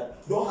worship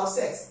that don't have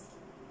sex.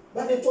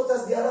 But they taught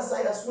us the other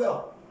side as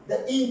well,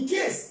 that in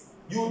case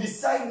you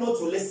decide not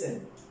to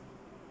listen,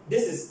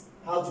 this is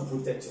how to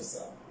protect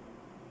yourself.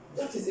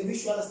 That is, we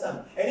should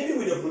understand. And even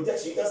with the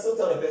protection, you can still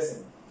tell the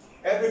person,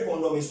 every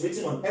condom is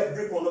written on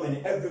every condom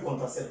and every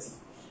contraceptive.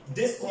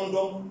 This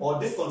condom or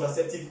this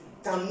contraceptive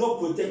cannot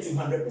protect you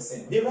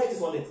 100%. They write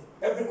it on it.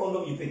 Every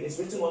condom you pick, it's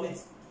written on it.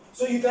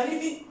 So you can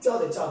even tell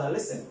the child that,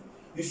 listen,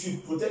 you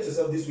should protect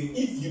yourself this way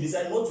if you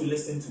decide not to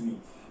listen to me.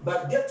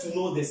 But get to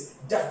know this,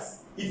 that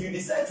if you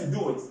decide to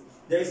do it,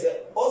 there is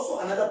also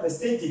another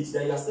percentage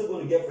that you are still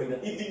going to get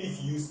pregnant even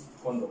if you use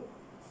condom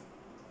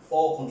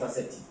or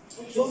contraceptive.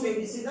 Okay, so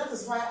you see, that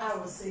is why I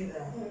would say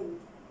that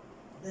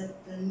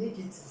the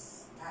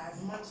negatives are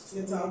much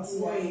too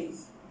outweigh.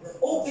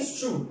 Oh, it's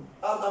true.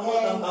 I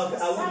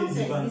wouldn't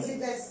debate. You see,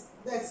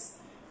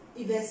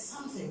 if there's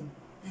something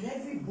that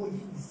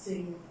everybody is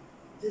saying,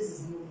 this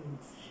is no new,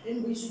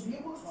 then we should be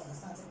able to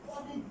understand that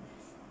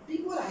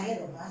people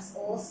ahead of us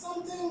or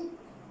something,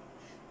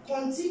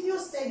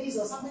 continuous studies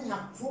or something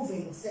have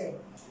proven, say,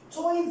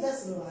 towing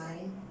this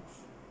line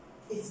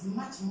is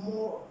much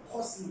more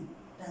costly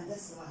than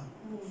this line.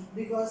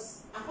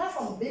 Because apart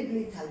from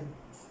biblically,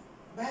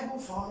 Bible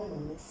founding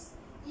on it,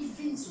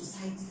 even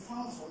society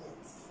founds on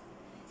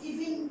it,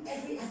 even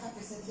every other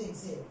person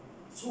thinks here,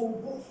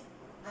 so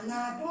and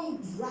I don't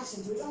rush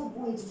into it, don't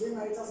go into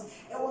premarital.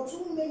 There were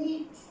too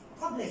many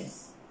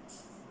problems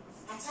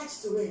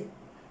attached to it.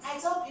 I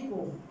tell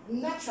people,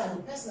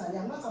 naturally, personally,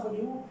 I'm not somebody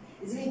who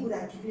is even good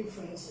at keeping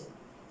friendship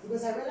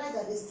because I realize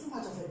that it's too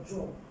much of a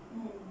job.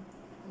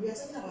 We are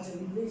talking about a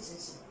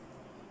relationship.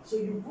 So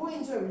you go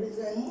into a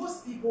relationship, and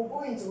most people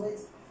go into it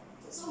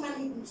so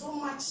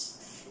much.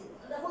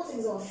 The whole thing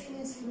is about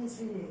feelings.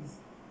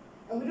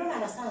 And we don't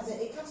understand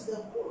that it comes with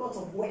a whole lot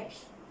of work.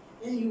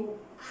 Then you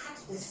add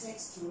the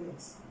sex to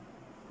it,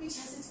 which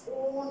has its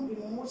own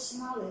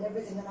emotional and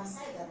everything. And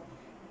aside that,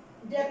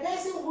 the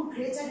person who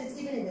created it,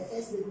 even in the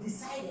first place,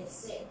 decided,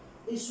 say,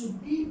 it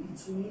should be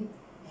between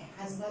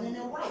a husband and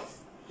a wife.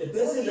 The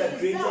person that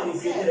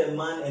created a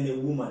man and a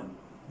woman.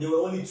 They were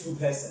only two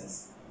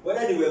persons.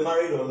 Whether they were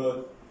married or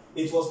not,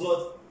 it was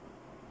not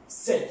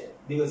said.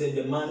 They were said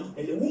the man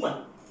and the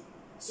woman.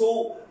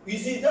 So you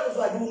see, that is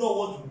why I do not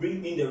want to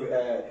bring in the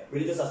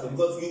religious aspect,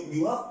 because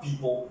you have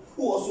people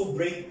who also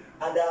bring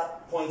other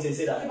points and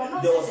say that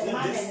there was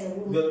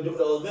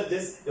not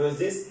this, there was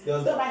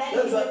that.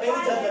 That is why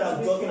anytime that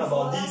I'm talking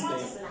about these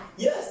things,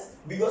 yes,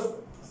 because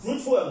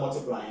fruitful and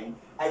multiplying,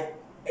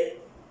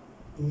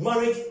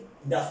 marriage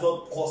does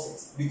not cause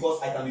it,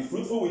 because I can be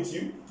fruitful with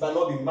you but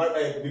not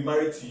be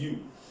married to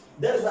you.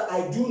 That is why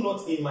I do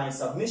not in my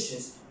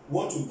submissions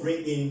want to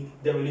bring in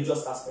the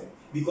religious aspect,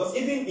 because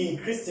even in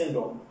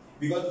Christendom,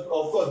 because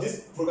of course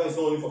this program is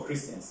not only for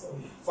Christians,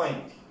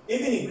 fine,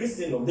 even in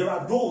Christendom there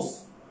are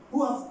those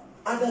who have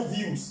other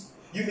views.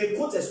 You may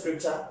quote a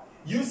scripture,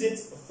 use it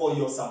for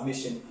your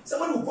submission.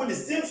 Someone will quote the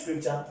same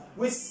scripture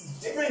with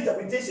different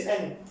interpretation,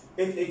 and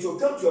it will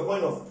come to a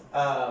point of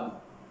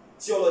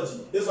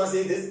theology. This one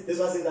says this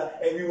one says that,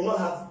 and we will not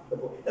have the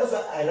point. That's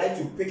why I like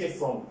to pick it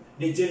from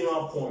the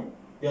general point.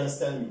 You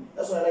understand me?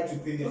 That's why I like to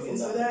pick it from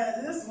so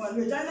that. This one,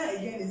 Regina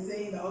again is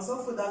saying that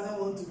Osofo doesn't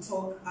want to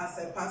talk as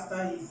a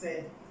pastor. He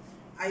said,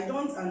 I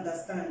don't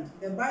understand.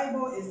 The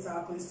Bible is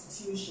our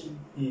constitution.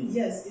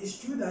 Yes, it's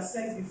true that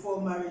sex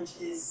before marriage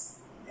is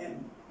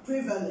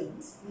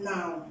prevalent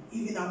now,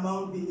 even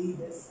among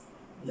believers.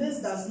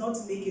 This does not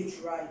make it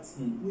right.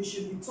 We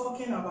should be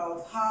talking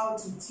about how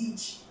to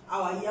teach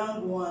our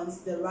young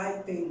ones the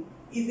right thing,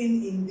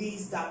 even in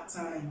these dark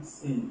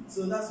times.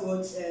 So that's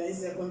what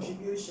is a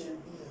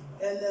contribution.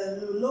 And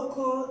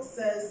Loco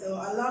says,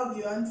 I love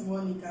you, Auntie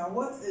Monica.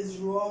 What is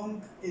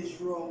wrong is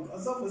wrong.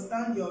 Also,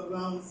 stand your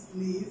grounds,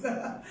 please.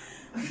 Okay,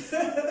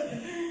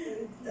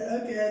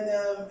 and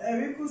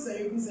Eriku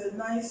says,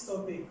 nice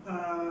topic.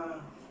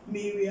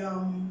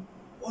 Miriam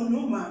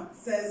Onuma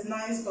says,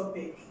 nice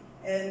topic.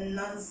 And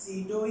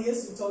Nancy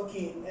Doyesu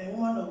talking, and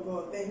woman of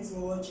God, thanks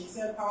for watching.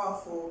 Said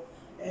powerful.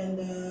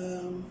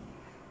 And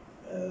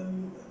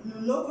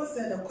Loco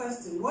said a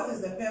question: what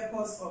is the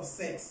purpose of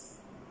sex?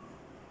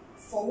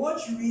 For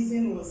what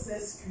reason was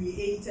sex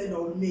created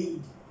or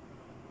made?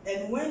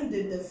 And when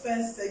did the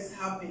first sex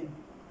happen?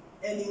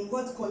 And in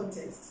what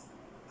context?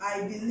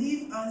 I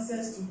believe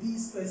answers to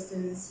these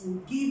questions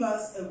will give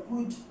us a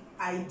good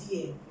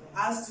idea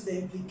as to the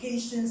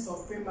implications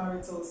of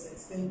premarital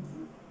sex. Thank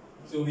you.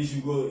 So we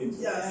should go into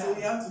so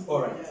we have to go.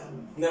 All right.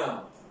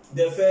 Now,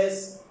 the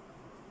first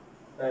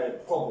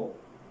couple,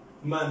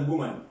 man,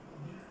 woman.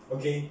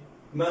 Okay?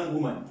 Man,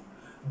 woman.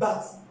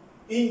 But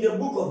in the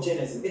book of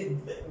Genesis,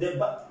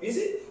 you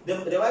see,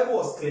 the Bible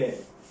was clear.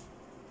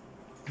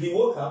 He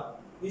woke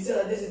up, he said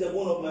that this is the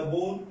bone of my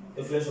bone,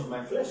 the flesh of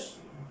my flesh.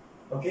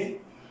 Okay?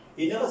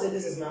 He never said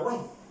this is my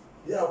wife.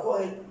 He said, I'll call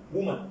her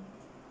woman.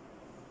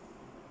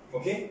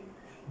 Okay?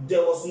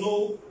 There was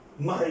no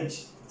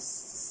marriage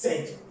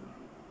said.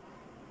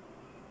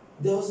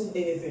 There wasn't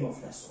anything of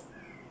that sort.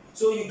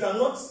 So you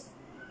cannot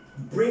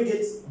bring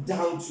it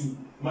down to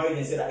marriage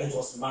and say that it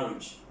was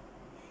marriage.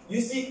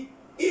 You see,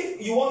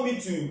 if you want me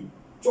to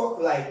talk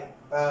like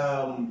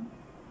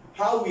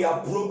how we are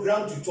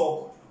programmed to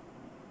talk,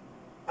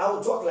 I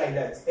will talk like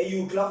that, and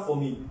you will clap for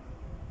me.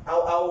 I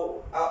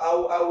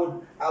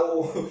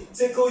will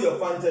tickle your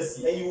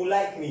fantasy, and you will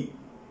like me.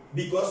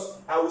 because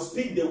I will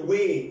speak the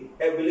way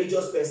a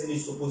religious person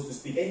is supposed to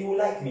speak, and you will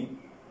like me.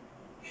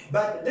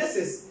 But this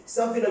is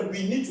something that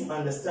we need to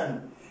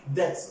understand,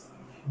 that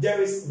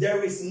there is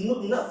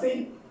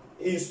nothing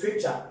in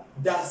Scripture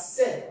that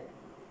said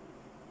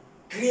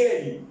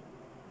clearly,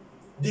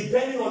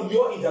 depending on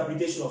your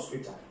interpretation of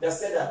Scripture, that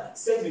said that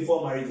sex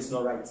before marriage is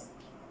not right.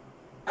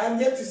 I'm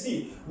yet to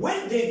see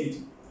when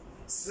David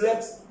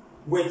slept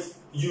with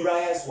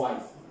Uriah's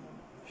wife.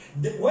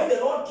 When the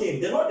Lord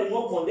came, the Lord did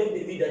not condemn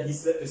David that he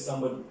slept with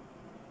somebody.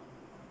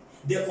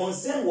 The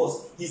concern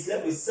was he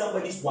slept with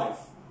somebody's wife.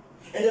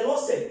 And the Lord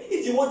said,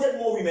 if you wanted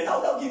more women, I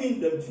would have given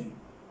them to you.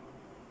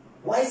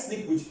 Why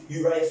sleep with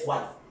Uriah's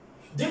wife?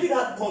 David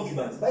had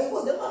concubines, but he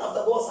was the man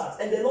after God's heart,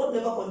 and the Lord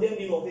never condemned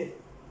him of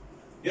it.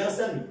 You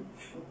understand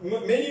me?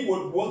 Many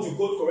would want to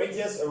quote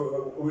Corinthians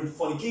with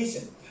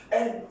fornication.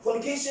 And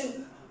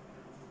fornication,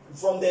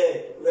 from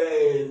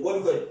the what do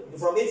you call it?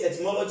 From its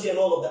etymology and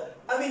all of that.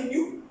 I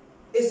mean,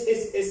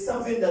 it's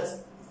something that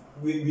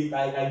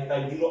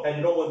I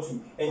do not want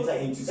to enter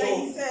into. So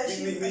he said,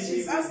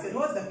 she's asking,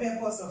 what's the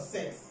purpose of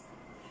sex?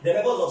 The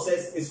purpose of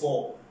sex is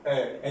for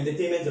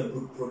entertainment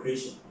and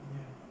procreation.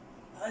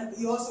 Yeah. And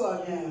you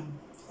also agree. Yeah.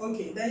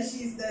 Okay. Then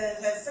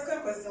her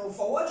second question: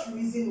 for what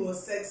reason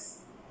was sex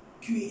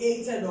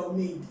created or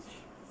made?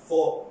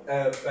 For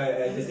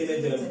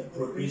entertainment and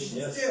procreation.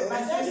 Yes. Still, but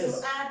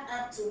just to add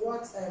up to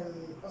what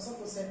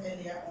Osofo said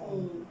earlier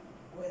on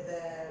with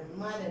the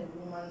man and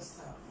woman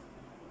stuff.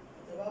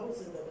 The Bible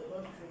says that the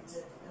Lord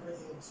created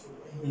everything too,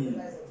 and he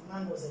realized that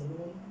man was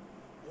alone,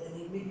 and then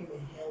he made him a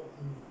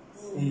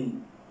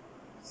helpmate.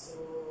 So,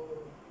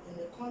 in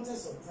the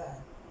context of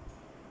that,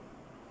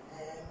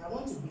 I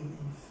want to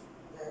believe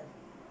that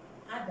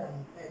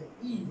Adam and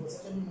Eve was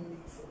actually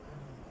made for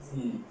Adam as a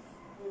Eve.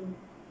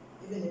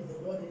 Even if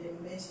the Lord didn't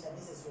mention that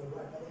this is your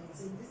wife, but then he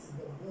said, this is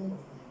the bone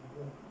of my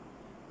bone,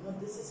 not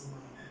this is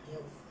my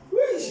girlfriend.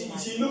 Well,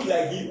 she looked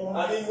like him.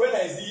 I mean, when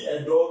I see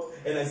a dog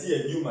and I see a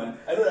human,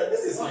 I know that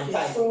this is my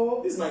kind.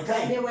 So, this is my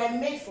kind. They were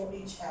made for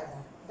each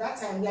other. That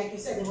time, like you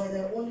said, they were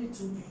the only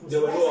two people.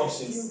 There were no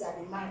options. That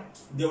they married.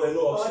 There were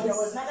no options. Or there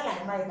was nothing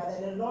like marriage, but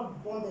then the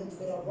Lord bond them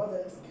together, brought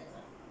them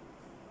together.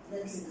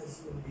 Let's see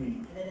this way.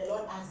 And then the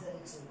Lord asked them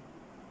to,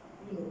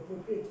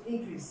 procreate,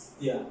 increase.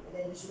 Yeah. And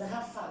then they should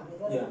have fun with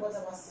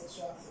whatever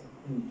sexual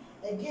thing.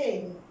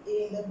 Again,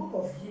 in the book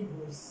of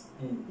Hebrews,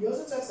 he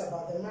also talks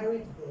about the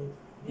married bed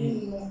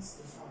being not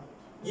defiled.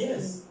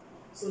 Yes.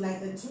 So like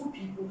the two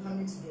people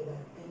coming together,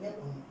 and then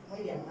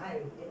when they are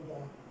married and they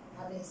are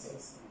having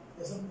sex,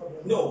 there's no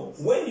problem. No,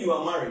 when you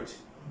are married,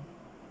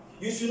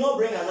 you should not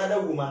bring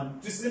another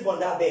woman to sleep on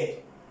that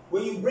bed.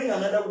 When you bring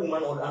another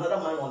woman or another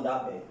man on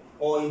that bed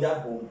or in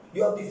that home,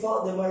 you have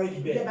defiled the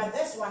marriage bed. Yeah, but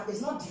that's one.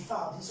 It's not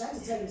defiled. He's trying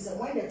to tell you that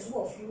when the two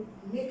of you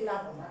make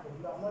love on that bed,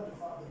 you have not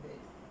defiled the bed.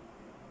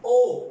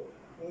 Oh,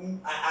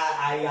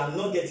 I am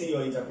not getting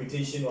your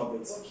interpretation of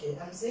it. Okay,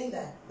 I'm saying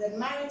that the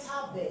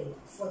marital bed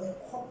for the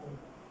couple,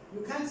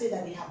 you can't say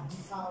that they have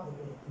defiled the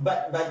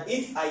bed. But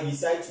if I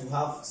decide to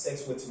have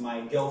sex with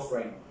my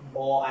girlfriend,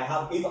 or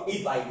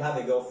if I have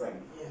a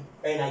girlfriend,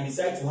 and I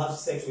decide to have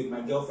sex with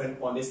my girlfriend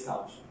on this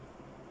couch,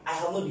 I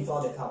have not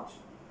defiled the couch,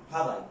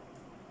 have I?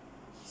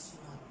 Yes, you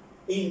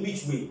have. In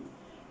which way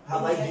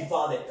have I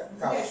defiled the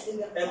couch? Yes,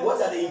 and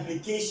what are the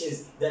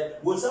implications?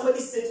 That will somebody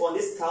sit on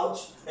this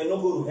couch and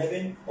not go to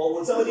heaven, or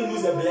will somebody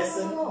lose a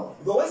blessing? No.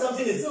 Because when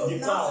something is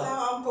defiled,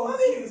 now I'm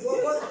confused.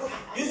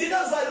 You see,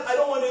 that's why I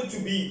don't want it to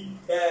be.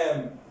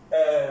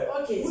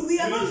 Okay. We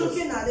are not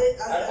looking at it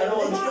as I don't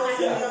religious. want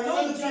to- We are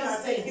not looking religious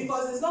at it thing.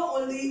 because it's not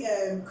only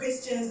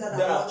Christians that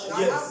There are are- watching.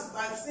 yes.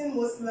 I've seen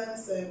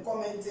Muslims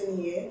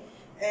commenting here,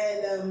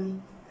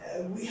 and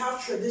we have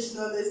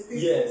traditionalist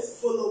people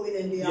following,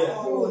 and they are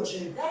all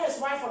watching. That is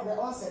why from the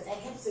onset I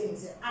kept saying,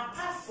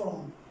 apart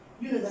from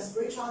the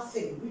spiritual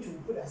thing which we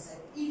put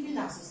aside, even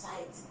our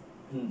society,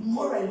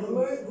 morally,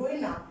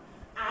 growing up,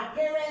 our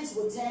parents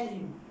will tell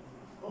you,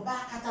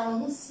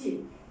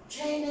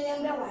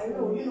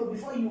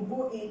 before you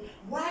go in.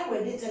 Why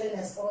were they telling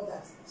us all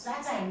that? So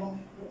that time,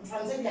 they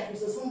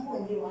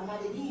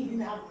didn't even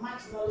have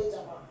much knowledge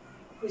about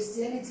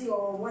Christianity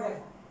or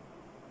whatever.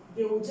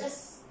 They will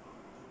just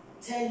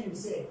tell you,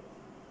 say,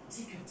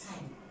 take your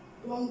time.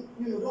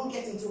 Don't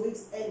get into it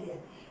earlier.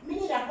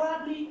 Meaning that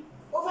probably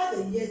over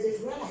the years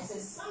they've realized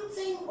there's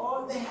something,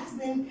 or there has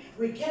been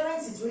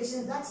recurrent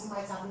situations that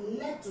might have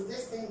led to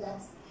this thing,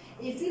 that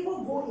if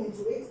people go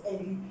into it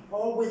early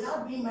or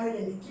without being married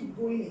and they keep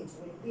going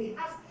into it, they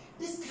have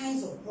these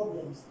kinds of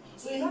problems.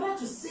 So in order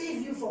to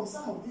save you from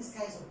some of these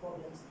kinds of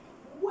problems,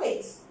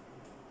 wait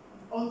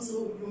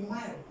until you're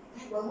married.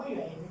 Like when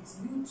you're in it,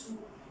 you two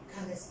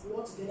can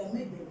explore together,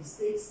 make the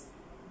mistakes,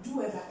 do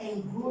whatever,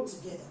 and grow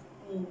together.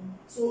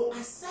 So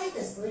aside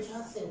the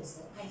spiritual things,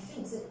 I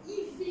think that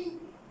even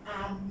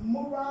our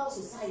moral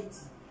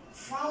society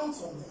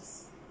frowns on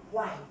this.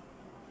 Why?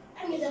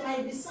 I mean, there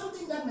might be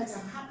something that might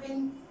have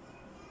happened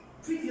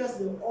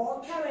previously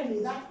or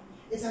currently that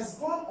it has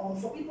gone on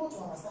for people to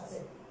understand.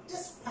 Say,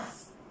 this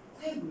path,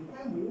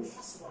 when we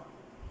first one,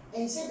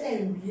 and say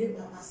then we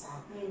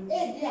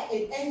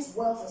it ends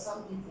well for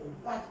some people,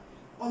 but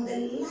on the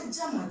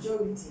larger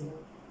majority,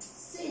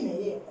 say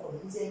me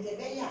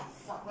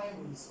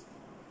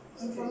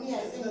so for me, I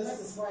think that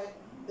is why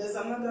there's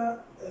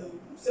another.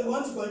 So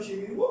want to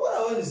contribute? What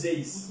I want to say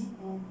is,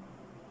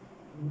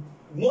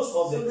 most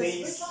of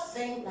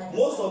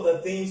the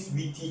things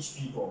we teach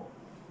people,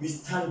 we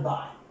stand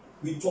by,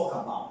 we talk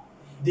about.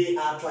 They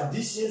are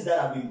traditions that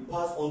have been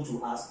passed on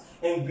to us,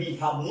 and we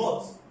have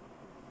not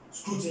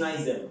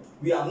scrutinized them.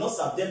 We have not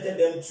subjected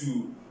them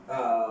to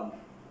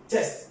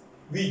test.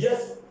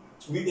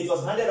 It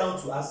was handed down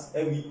to us,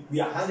 and we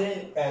are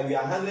handling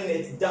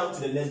it down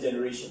to the next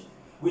generation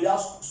without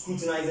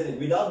scrutinizing it,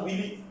 without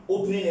really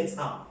opening it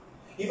up.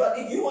 In fact,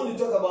 if you want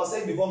to talk about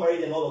sex before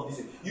marriage and all of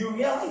this, you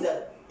realize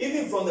that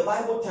even from the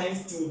Bible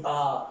times to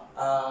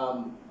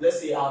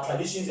let's say our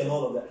traditions and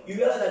all of that, you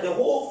realize that the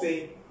whole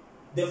thing,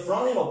 the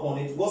frowning upon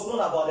it, was not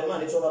about the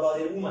man, it was about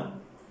the woman.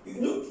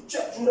 You look,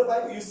 check through the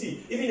Bible, you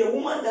see, even the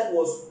woman that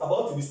was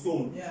about to be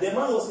stoned, the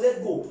man was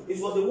let go. It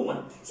was the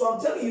woman. So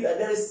I'm telling you that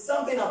there is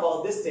something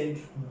about this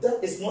thing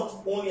that is not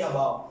only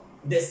about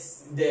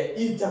the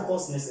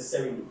intercourse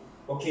necessarily.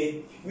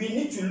 Okay, we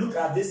need to look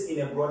at this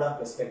in a broader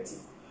perspective.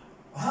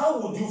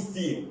 How would you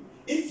feel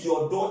if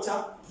your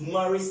daughter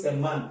marries a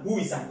man who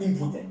is an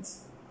impotent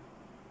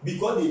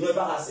because they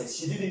never had sex?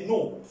 She didn't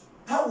know.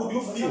 How would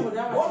you feel?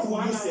 What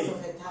would you say?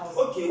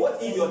 Okay,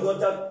 what if your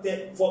daughter,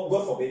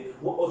 God forbid,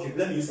 okay,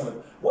 let me use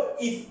something. What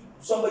if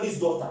somebody's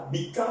daughter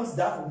becomes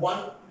that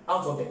 1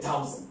 out of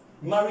 1,000,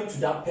 married to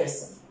that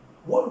person?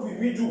 What will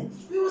we do?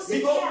 We will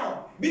seek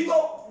help.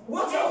 Because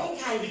what else? I'm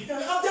telling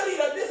you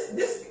that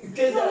this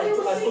case that I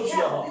spoke to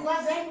you about.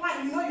 Because then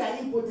one, you know you are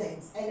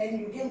impotent, and then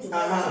you came to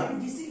marriage. You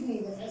deceived me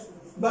in the first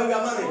place. But we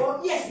are married.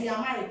 So, yes, we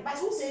are married. But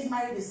who says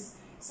marriage is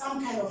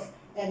some kind of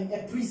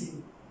a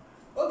prison?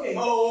 Okay.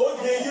 Oh,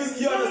 okay.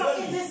 You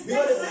understand me?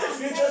 Because the same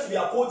scriptures we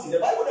are quoting, the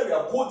Bible that we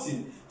are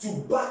quoting to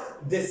back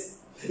this,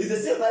 is the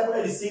same Bible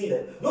that is saying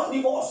that don't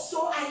divorce.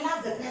 So I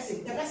love the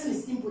person. The person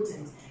is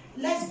impotent.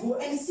 Let's go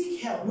and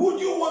seek help. Would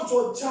you want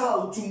your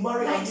child to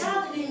marry? My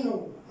child didn't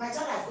know. My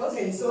child has got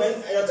it. So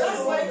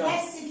that's why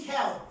let's seek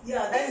help.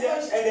 Yeah.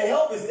 And the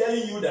help is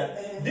telling you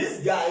that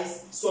this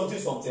guy's something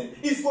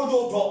is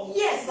Kojo talk.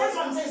 Yes, that's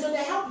what I'm saying. So the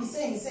help is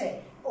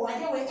saying, oh, I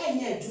don't want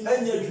any so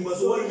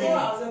what do you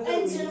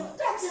mean?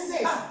 That is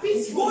it.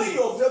 Peaceful. Going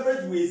your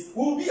favorite ways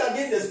will be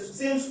against the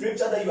same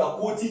scripture that you are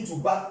quoting to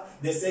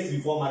back the sex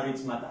before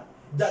marriage matter.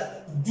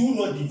 That do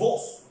not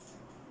divorce.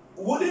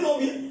 Would it not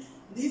be?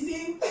 Do you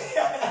think?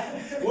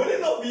 Would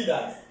it not be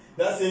that?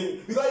 That's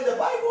it. Because it's the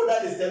Bible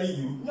that is telling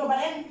you. No, but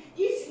then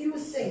if you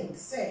think,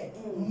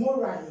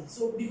 morally,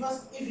 so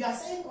because if you are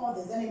saying all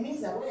this, then it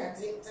means that what you are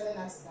telling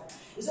us is that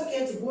it's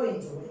okay to go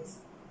into it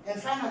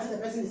and find out if the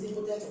person is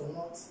impotent or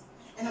not.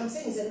 And I'm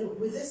saying, look,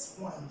 with this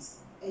point,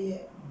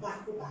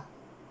 back,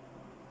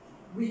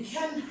 we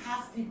can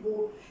have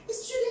people, it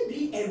shouldn't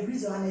be a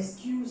reason, an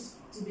excuse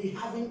to be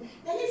having,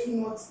 then if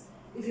not,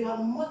 if you have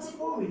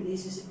multiple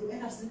relationships, you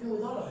end up sleeping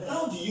with all of them.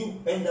 How do you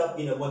end up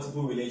in a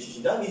multiple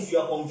relationship? That means you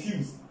are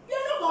confused.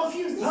 You're not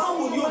confused. How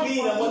would you be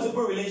in a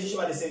multiple relationship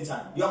at the same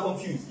time? You are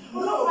confused.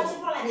 No,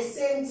 multiple at the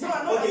same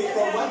time. Okay,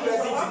 from one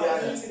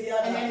person to the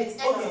other. And then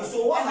it's okay,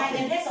 so what happened?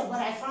 And by the grace of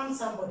God, I found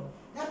somebody.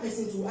 That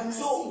person too, and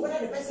see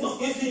whether the person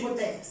is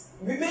impotent.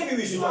 Maybe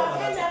we should so talk I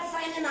about end up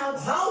finding out.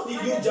 How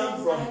did you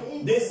jump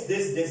from this?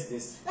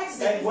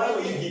 And why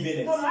were you giving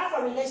it? No, not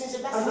for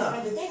relationship. That's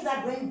different. The things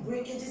that bring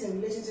breakages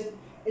in relationship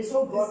is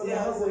so broad. We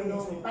are not going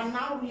into it. But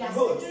now we are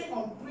centering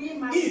on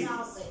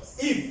premarital sex.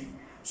 If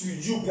to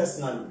you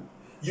personally,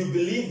 you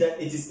believe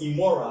that it is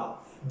immoral,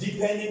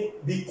 depending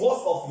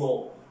because of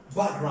your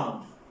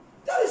background,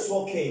 that is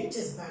okay. Which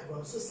is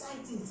background?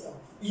 Society itself.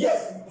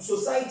 Yes,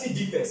 society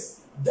differs.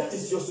 That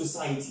is your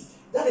society.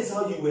 That is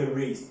how you were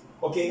raised.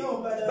 Okay?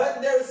 No,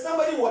 but there is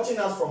somebody watching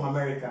us from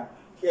America,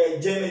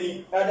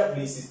 Germany, other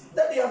places,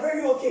 that they are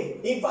very okay.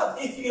 In fact,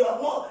 if you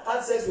have not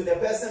had sex with a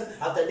person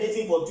after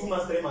dating for 2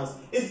 months, 3 months,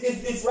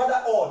 it's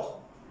rather odd.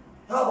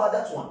 How about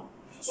that one?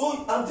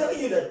 So I'm telling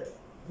you that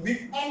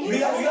in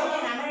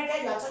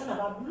America, you are talking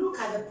about, look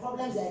at the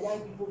problems that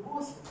young people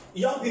go through.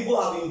 Young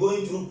people have been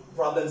going through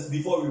problems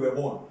before we were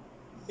born.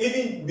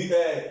 Even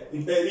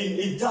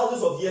in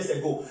thousands of years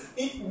ago.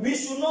 We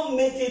should not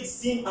make it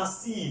seem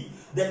as if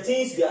the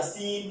things we are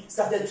seeing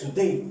started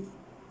today.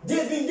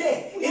 They've been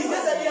there. It's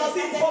just that they are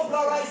being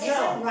popularized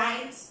now.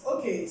 Right.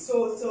 Okay,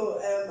 so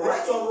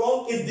right or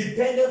wrong is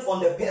dependent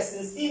on the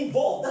persons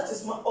involved. That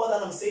is all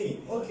that I'm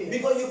saying. Okay.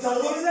 Because you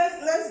cannot. So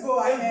let's go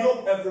ahead.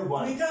 Envelope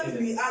everyone. We can't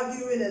be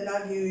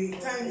arguing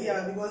time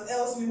here because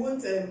else we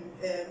won't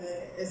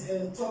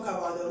talk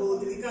about the whole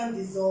thing. We can't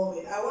dissolve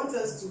it. I want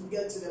us to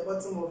get to the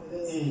bottom of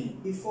this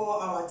before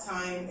our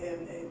time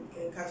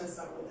catches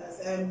up with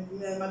us.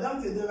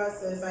 Madame Theodora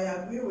says, I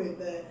agree with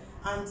the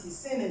auntie.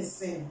 Sin is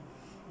sin.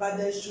 But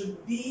there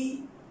should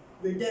be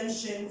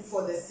redemption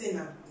for the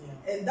sinner.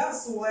 Yeah. And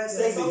that's where the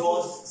sex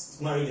before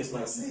marriage is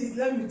my sin. Please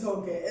let me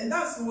talk. And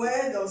that's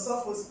where the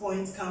Sopho's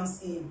point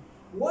comes in.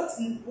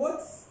 What's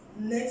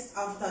next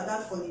after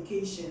that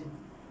fornication?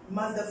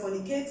 Must the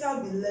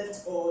fornicator be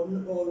left or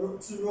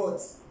to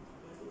rot?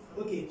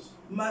 Okay.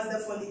 Must the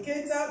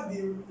fornicator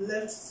be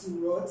left to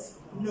rot?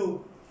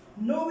 No.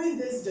 Knowing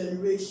this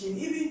generation,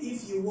 even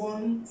if you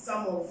want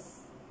some of,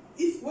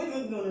 if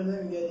wait, no,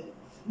 let me get it.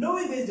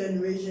 Knowing this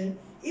generation,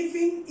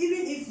 even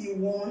if you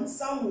want,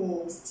 some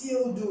will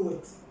still do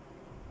it.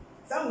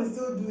 Some will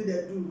still do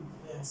the do.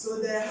 Yeah. So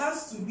there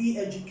has to be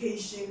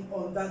education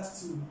on that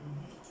too.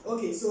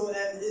 Okay, so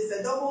it's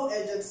a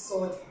double-edged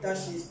sword that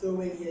she's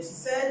throwing here. She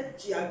said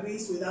she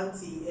agrees with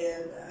Auntie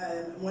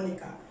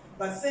Monica,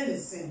 but sin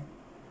is sin,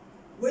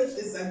 which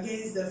is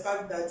against the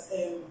fact that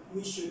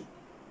we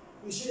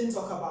shouldn't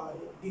talk about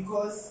it,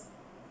 because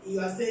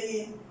you are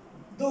saying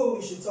though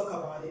we should talk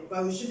about it,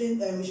 but we shouldn't.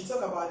 We should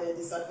talk about the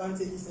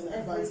disadvantages and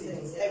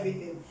advantages,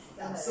 everything.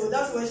 So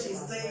that's why she's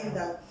saying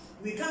that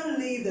we can't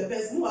leave the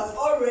person who has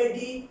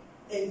already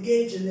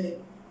engaged in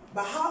it.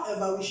 But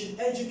however, we should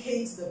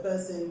educate the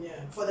person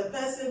for the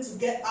person to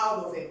get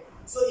out of it.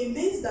 So it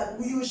means that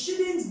we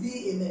shouldn't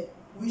be in it.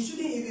 We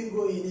shouldn't even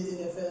go in it in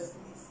the first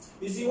place.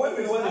 You see, when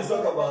we want to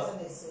talk about,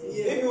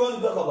 if we want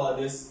to talk about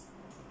this,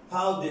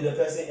 how did the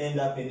person end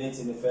up in it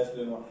in the first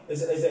place?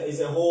 It's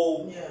a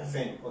whole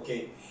thing,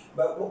 okay?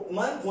 But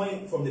my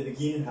point from the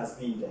beginning has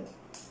been that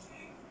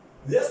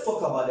let's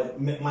talk about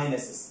the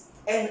minuses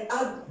and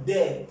add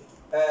the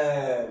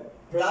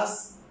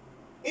plus.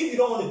 If you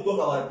don't want to talk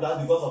about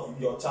plus because of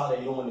your child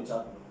and you don't want the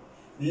child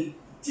to know,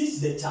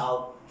 teach the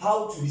child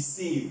how to be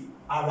safe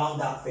around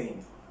that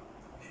thing.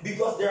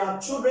 Because there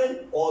are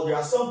children or there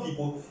are some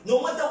people,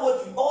 no matter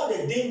what, all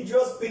the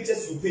dangerous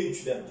pictures you paint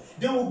to them,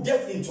 they will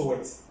get into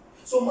it.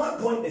 So my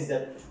point is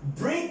that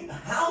bring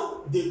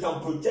how they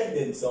can protect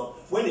themselves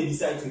when they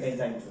decide to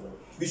enter into it.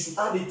 We should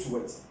add it to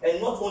it.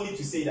 And not only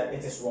to say that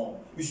it is wrong.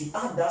 We should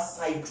add that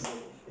side to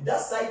it. That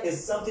side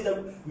is something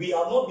that we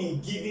have not been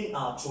giving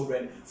our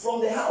children from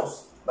the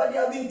house, but they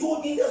have been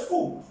told in the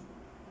school.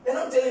 And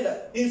I'm telling you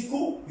that in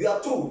school, we are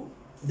told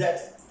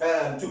that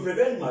to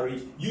prevent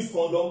marriage, use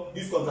condom,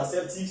 use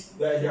contraceptives,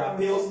 there are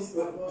pills,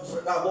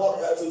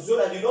 so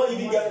that you don't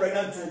even get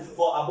pregnant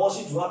for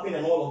abortion to happen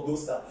and all of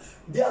those stuff.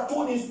 They are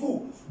told in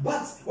school.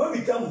 But when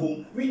we come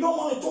home, we don't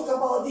want to talk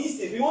about these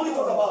things. We only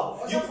talk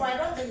about... I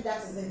don't think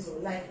that is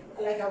it.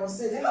 Like I was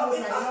saying, let me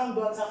use my young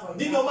daughter for you.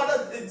 Did your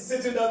mother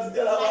sit you down to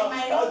tell her like about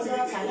my young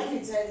daughter, let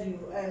me tell you,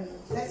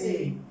 let's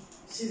say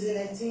she's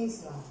in her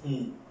teens now.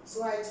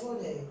 So I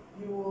told her,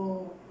 you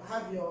will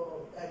have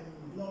your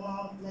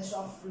normal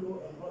menstrual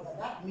flow and all that.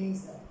 That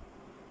means that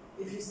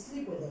if you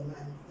sleep with a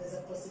man, there's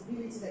a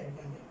possibility that you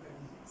can get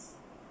pregnant.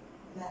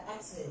 And I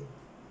asked her,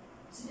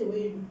 see the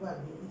way people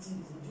have been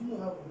eating this, do you know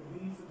how we're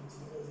bringing food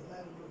to the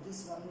man? No,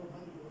 this one, no,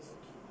 man, no, it's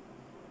okay.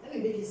 Let me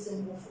make it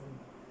simple for you.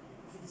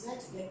 If you decide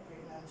to get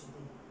pregnant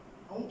today,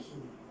 I won't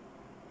kill you.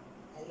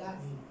 I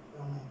love you, you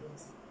are my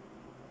daughter.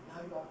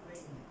 Now you are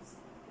pregnant.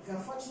 If you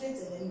are fortunate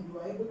and then you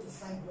are able to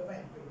find whoever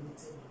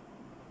impregnated you,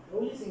 the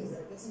only thing is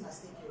that the person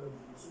must take care of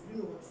you. So you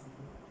know what to do.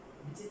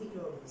 You'll be taking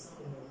care of yourself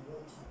and your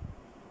own child.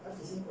 You have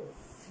to think of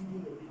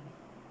feeding the baby,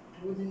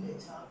 clothing the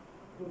child,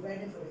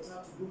 providing for the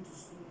child to go to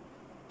school.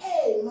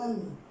 Hey,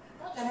 mommy,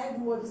 how can I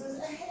do all this?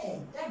 I say,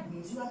 hey, that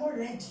means you are not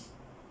ready.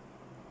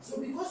 So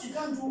because you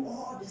can't do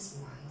all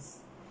this once,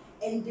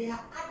 and there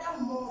are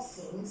other more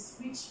things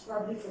which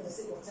probably for the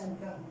sake of time you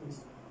can't do it.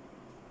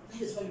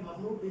 That is why you have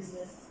no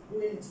business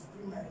going into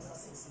premarital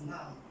sex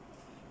now.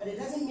 But it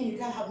doesn't mean you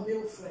can't have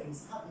male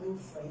friends. Have male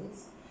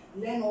friends.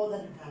 Learn all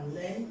that you can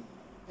learn.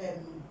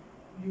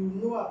 You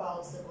know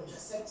about the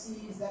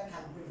contraceptives that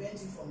can prevent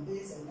you from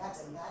this and that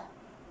and that.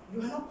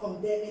 You are not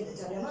condemning the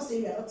child. You are not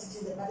saying you are not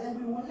teaching them, but then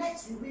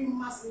we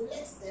must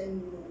let them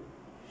know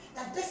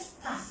that this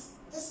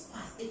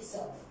path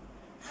itself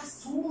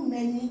has too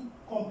many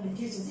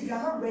complications. If you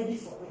are not ready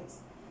for it,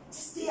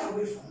 just stay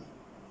away from it.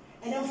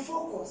 And then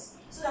focus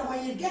so that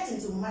when you get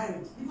into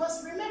marriage,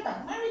 because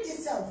remember, marriage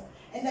itself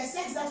and the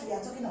sex that we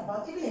are talking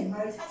about, even in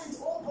marriage, has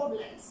its own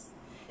problems.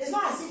 It's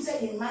not as if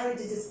say in marriage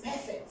it is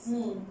perfect.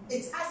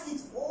 It has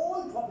its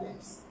own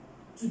problems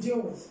to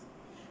deal with.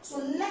 So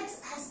let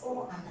us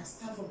all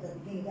understand from the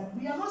beginning that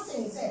we are not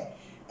saying say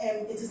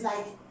it is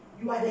like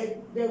you are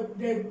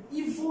the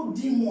evil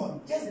demon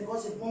just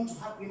because you want to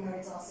have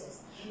premarital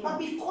sex. But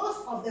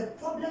because of the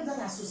problems that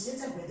are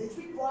associated with it,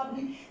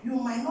 you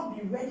might not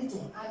be ready to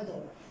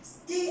handle.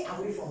 Stay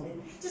away from it.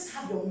 Just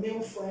have your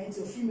male friends,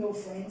 your female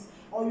friends,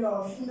 or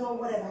your female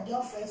whatever,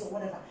 girlfriends or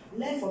whatever.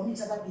 Learn from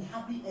each other, be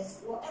happy,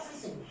 explore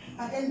everything.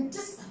 But then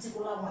this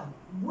particular one,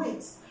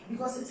 wait,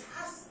 because it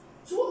has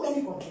too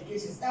many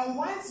complications. And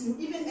once you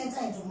even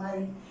enter into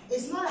marriage,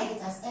 it's not like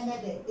it has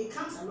ended there. It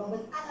comes along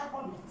with other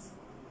problems.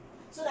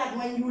 So that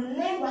when you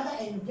learn rather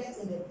and you get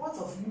in the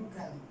both of you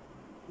can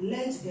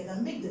learn together,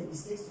 make the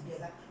mistakes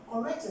together,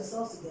 correct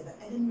yourselves together,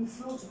 and then you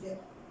flow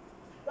together.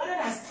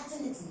 Rather than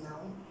starting it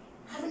now,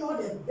 having all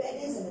the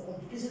burdens and the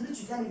complications which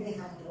you can't even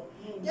handle,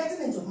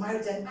 getting into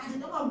marriage and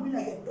adding up will be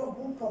like a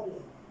double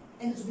problem,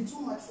 and it will be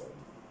too much for you.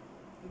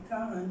 You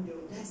can't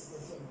handle. That's the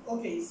thing.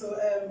 Okay, so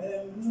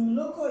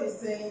Loco is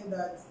saying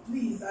that,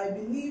 please, I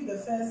believe the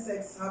first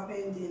sex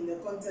happened in the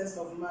context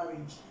of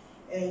marriage,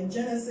 And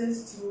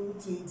Genesis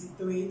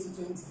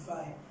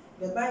 2:23-25.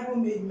 The Bible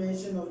made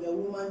mention of the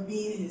woman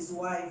being his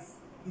wife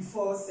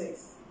before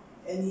sex,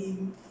 and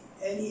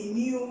he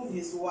knew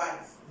his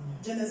wife.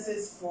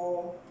 Genesis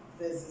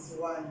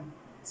 4:1.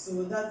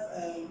 So that's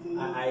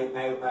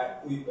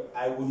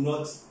I will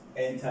not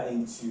enter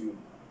into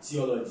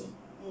theology.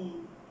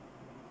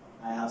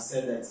 I have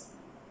said that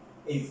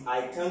if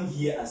I come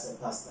here as a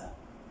pastor,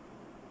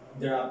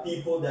 there are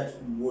people that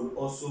would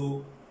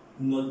also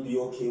not be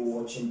okay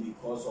watching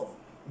because of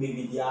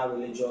maybe their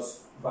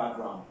religious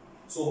background.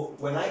 So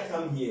when I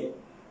come here,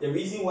 the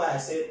reason why I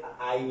said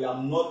I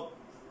am not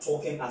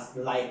talking as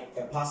like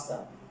a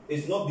pastor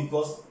is not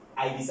because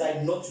I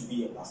decide not to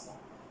be a pastor,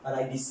 but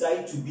I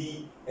decide to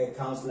be a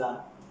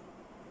counselor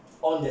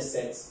on the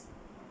set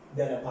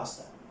than a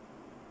pastor.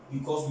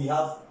 Because we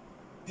have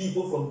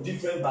people from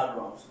different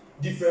backgrounds,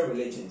 different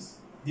religions,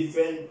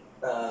 different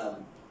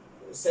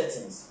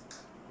settings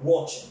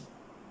watching.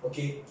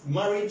 Okay,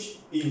 marriage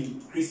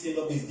in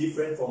Christendom is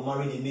different from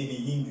marriage in maybe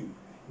Hindu,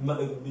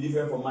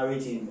 different from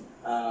marriage in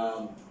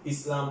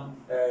Islam,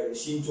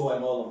 Shinto,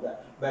 and all of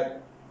that.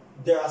 But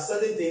there are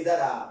certain things that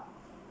are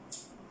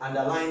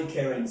underlying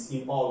currents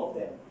in all of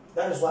them.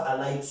 That is why I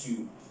like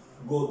to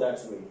go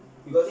that way.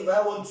 Because if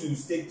I want to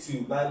stick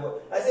to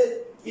Bible, I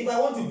said, if I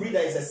want to breathe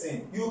that is a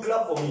sin, you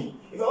clap for me.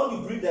 If I want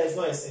to breathe that is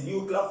not a sin,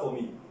 you clap for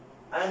me.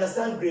 I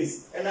understand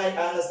grace, and I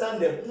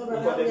understand the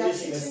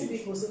condemnation message.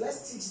 People, so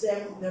let's teach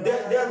them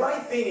the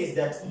right thing is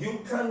that you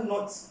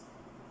cannot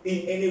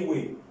in any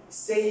way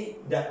say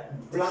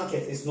that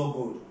blanket is not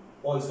good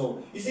or it's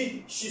not. You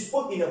see, she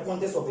spoke in the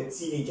context of a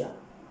teenager.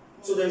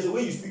 So there's a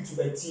way you speak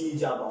to a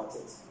teenager about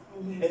it.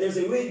 And there's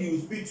a way you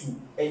speak to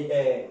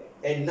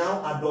a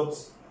now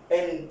adult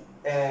and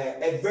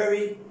a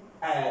very,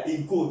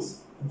 in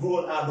quotes,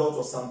 grown adult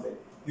or something.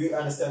 Do you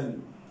understand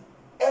me?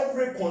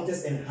 Every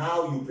context and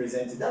how you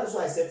present it. That is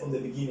why I said from the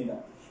beginning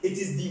that it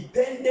is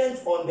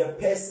dependent on the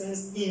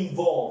persons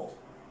involved.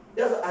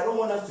 That's why I don't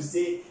want us to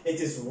say it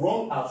is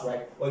wrong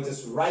outright or it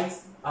is right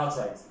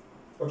outright.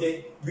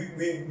 Okay?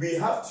 We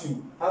have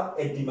to have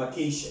a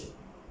demarcation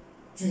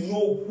to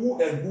know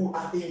who and who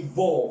are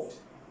involved.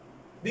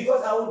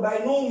 Because I would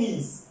by no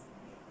means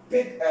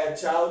pick a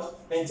child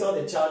and tell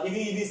the child,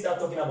 even start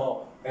talking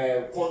about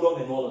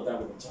condom and all of that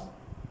with the child.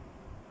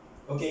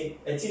 Okay?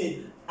 A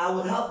teenager, I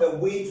would have a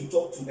way to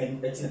talk to a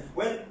teenager.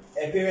 When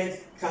a parent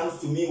comes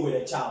to me with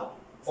a child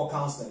for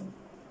counseling,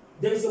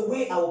 there is a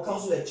way I will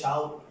counsel a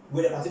child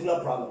with a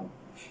particular problem.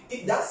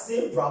 If that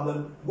same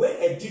problem, when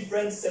a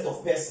different set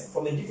of person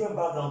from a different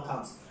background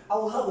comes, I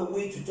will have a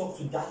way to talk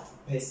to that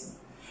person.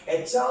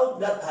 A child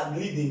that had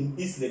lived in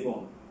East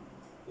Legon,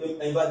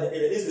 in fact,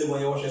 East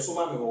Legon, was a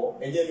Somali war,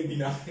 and then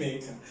we I'm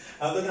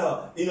talking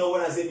about,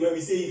 when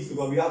we say East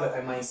Legon, we have a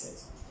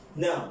mindset.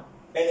 Now,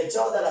 and a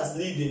child that has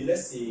lived in,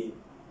 let's say,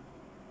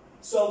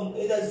 some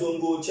either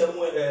Zongo,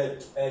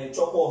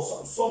 Choco,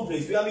 or some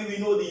place. We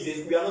know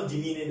these. We are not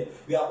demeaning it.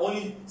 We are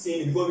only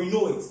saying it because we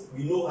know it.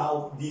 We know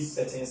how these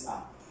settings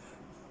are.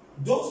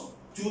 Those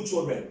two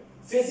children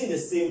facing the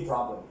same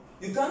problem,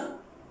 you can't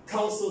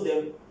counsel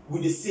them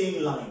with the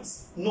same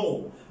lines.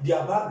 No,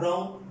 their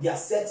background, their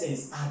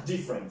settings are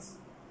different.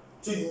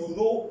 So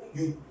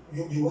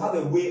you have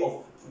a way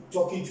of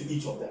talking to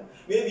each of them.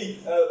 Maybe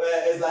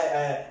it's like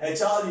a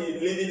child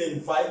living in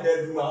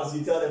 5-bedroom house.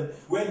 You tell them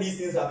when these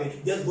things happen,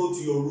 just go to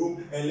your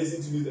room and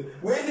listen to music.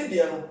 When did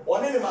they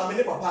or any mama,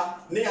 any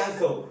papa, any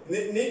uncle,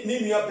 any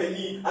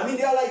penny? I mean,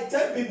 there are like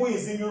 10 people in a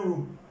single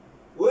room.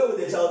 Where would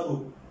the child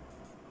go?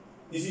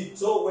 You see,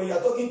 so when you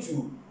are talking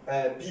to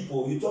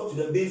people, you talk to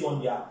them based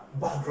on their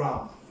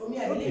background. For me,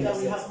 I believe that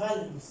we have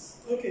values.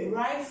 Okay.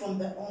 Right from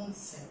the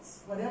onset,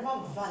 whatever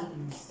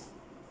values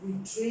we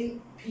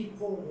train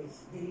people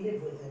with, they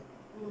live with it.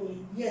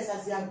 Yes,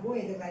 as they are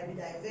going, there might be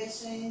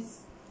diversions,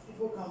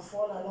 people can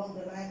fall along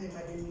the line, there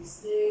might be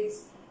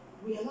mistakes.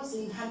 We are not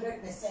saying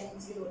 100%,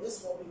 this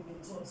is what we've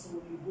been taught, so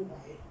we go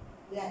by it.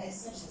 There are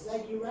exceptions.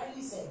 Like you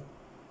rightly said,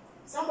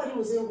 somebody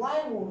will say,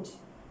 why would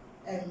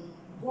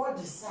God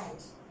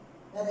decide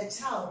that a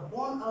child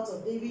born out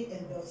of David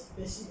and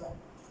Bathsheba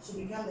should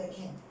become the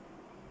king?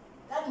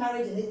 That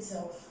marriage in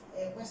itself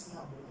is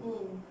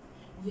questionable.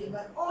 Yeah,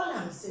 but all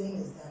I'm saying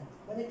is that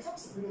when it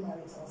comes to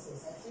premarital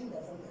sex, I think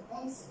that from the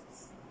onset,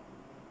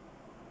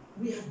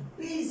 we have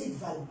basic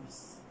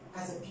values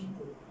as a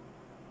people.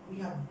 We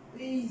have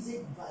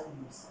basic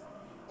values.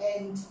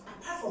 And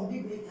apart from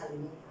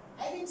biblically,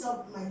 I even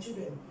tell my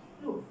children,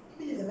 look,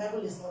 even if the Bible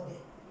is not there,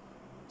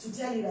 to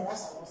tell you that I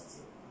shall not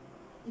steal.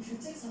 If you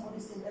take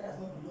somebody's thing that does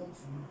not belong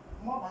to you,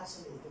 mob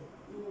action is there.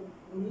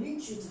 Will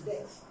lynch you to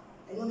death.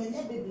 And when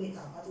they're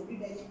biblical, but will be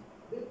very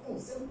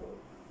simple.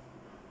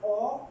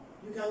 Or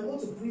you can go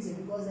to prison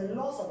because the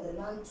laws of the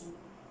land too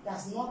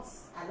does not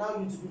allow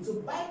you to do. So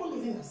Bible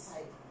even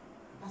aside,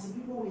 as a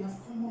people we have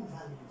common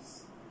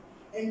values.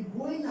 And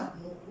growing up,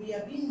 we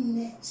are being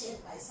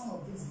nurtured by some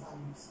of these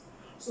values.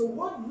 So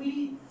what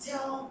we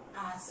tell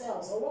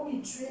ourselves or what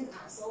we train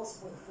ourselves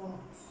with from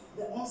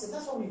the onset,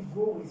 that's what we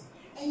go with.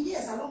 And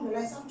yes, along the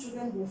line, some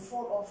children will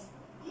fall off.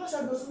 I'm not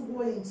sure those who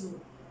go into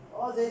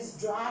all these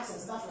drugs and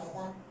stuff like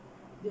that,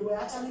 they were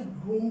actually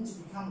groomed to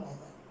become like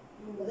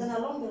that. But then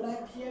along the line,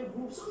 peer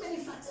group, so many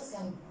factors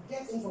can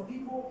get in for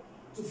people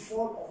to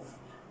fall off.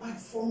 But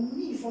for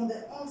me, from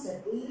the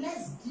onset,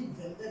 let's give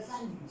them the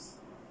values.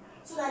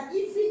 So that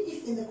even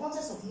if in the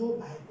context of no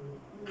Bible,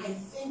 I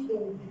think it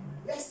would be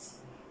best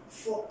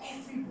for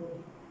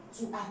everybody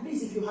to, at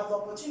least if you have the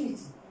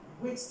opportunity,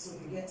 wait till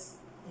you get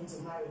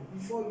into marriage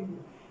before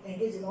you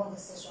engage in all the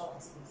sexual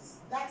activities.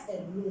 That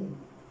alone,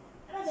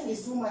 I don't think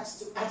it's too much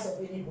to ask of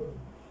anybody.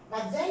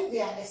 But then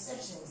there are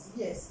exceptions,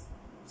 yes.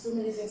 So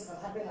many things can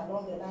happen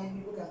along the line.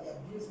 People can be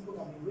abused, people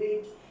can be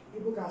raped,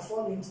 people can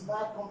fall into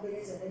bad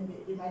companies, and then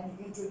they might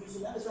be introduced. So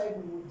that is why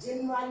we will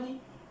generally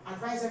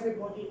advise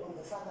everybody on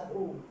the fact that,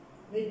 oh,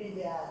 maybe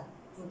there are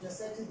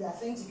contraceptives, there are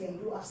things you can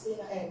do apart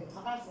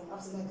from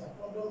abstinence, there are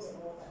condoms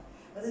and all that.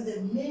 But then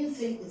the main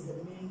thing is the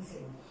main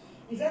thing.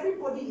 If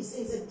everybody is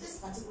saying that this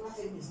particular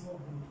thing is not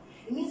good,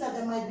 it means that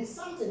there might be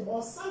something,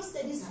 or some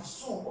studies have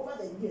shown over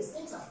the years,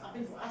 things have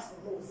happened for us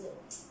to know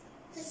that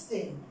this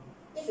thing,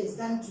 if it's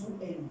done too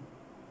early,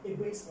 it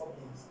brings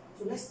problems.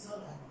 So let's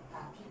tell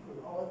our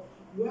people, or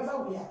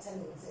whoever we are telling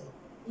them,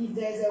 if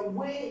there's a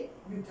way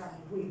you can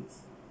wait,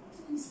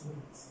 please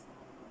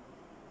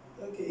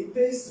wait. Okay, it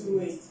pays to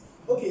wait.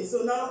 Okay,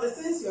 so now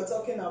since you're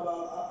talking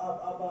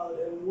about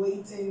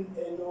waiting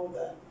and all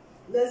that,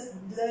 let's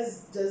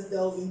just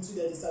delve into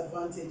the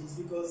disadvantages,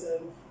 because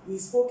we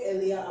spoke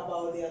earlier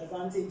about the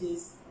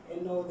advantages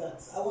and all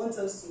that. I want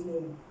us to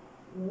know,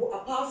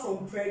 apart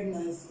from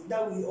pregnancy,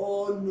 that we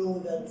all know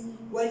that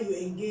when you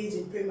engage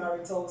in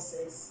premarital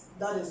sex,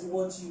 that is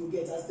what you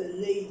get as the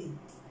lady.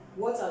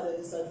 What are the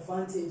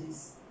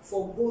disadvantages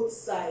for both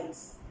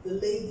sides, the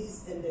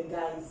ladies and the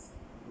guys?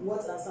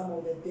 What are some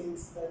of the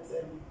things that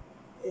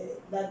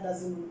that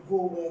doesn't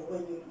go well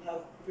when you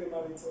have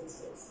premarital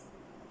sex?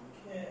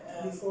 Okay,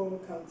 before we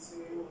come to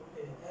you.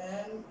 Okay.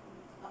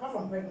 Apart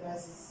from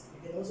pregnancies,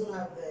 you can also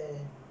have the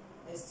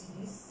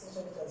STDs,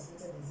 sexually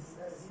transmitted diseases.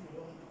 That is if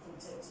you don't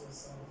protect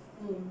yourself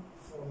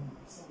from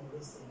some of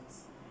those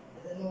things.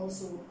 And then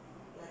also,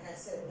 like I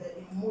said,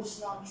 the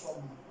emotional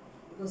trauma,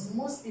 because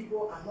most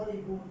people are not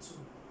able to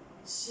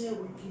share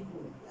with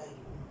people, like,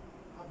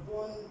 I've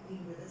gone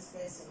in with this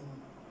person.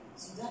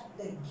 So that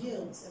the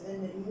guilt and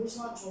then the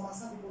emotional trauma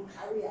some people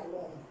carry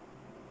along,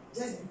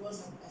 just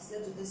because I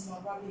slept with this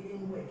one, probably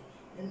didn't work,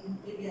 and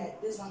maybe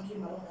this one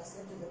came along, I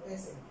slept with the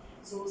person.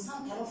 So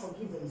some cannot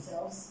forgive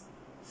themselves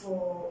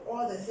for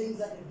all the things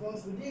that they've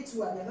gone through. They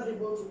too are not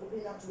able to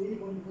open up to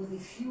anybody because they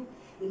feel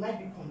they might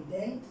be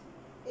condemned.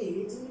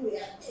 Hey, it's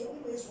anyway,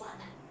 it's one,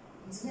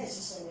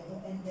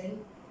 and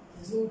then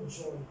there's no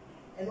joy.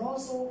 And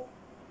also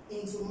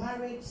into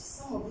marriage,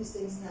 some of these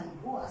things can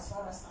go as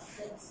far as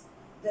affect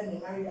them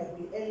in marriage, like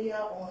we earlier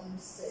on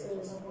said, for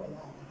example,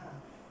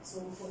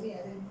 So for me, I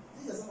think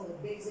these are some of the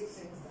basic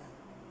things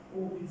that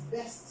will be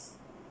best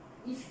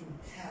if you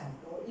can,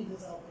 or if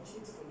there's an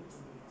opportunity for you to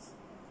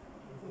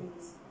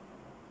wait.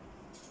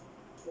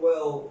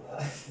 Well,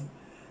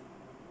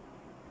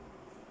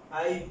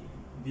 I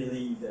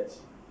believe that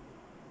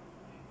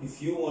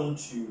if you want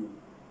to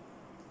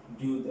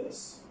do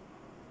this,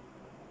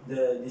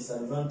 the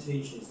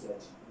disadvantage is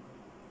that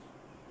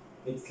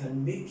it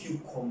can make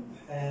you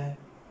compare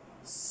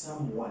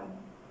someone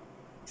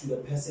to the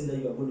person that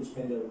you are going to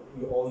spend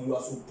or you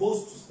are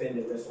supposed to spend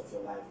the rest of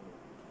your life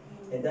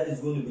with, and that is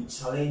going to be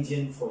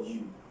challenging for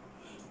you.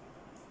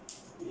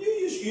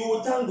 You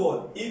will thank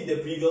God if the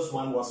previous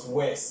one was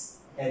worse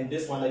and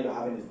this one that you're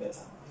having is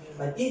better.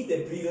 But if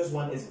the previous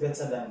one is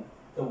better than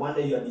the one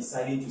that you are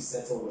deciding to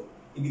settle with,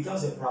 it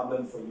becomes a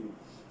problem for you.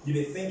 You'll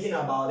be thinking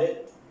about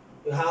it,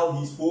 how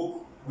he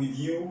spoke with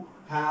you,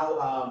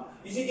 how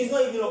you see, it's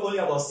not even only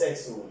about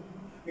sex, so,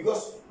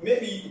 because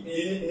maybe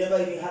you never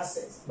even had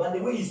sex, but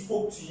the way he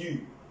spoke to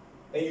you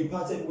and you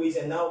parted ways,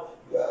 and now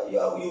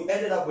you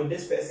ended up with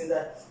this person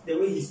that the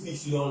way he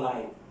speaks you don't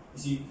like.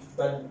 You see,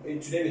 but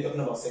today we're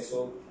talking about sex,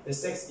 so the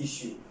sex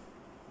issue,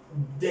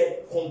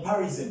 the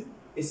comparison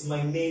is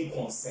my main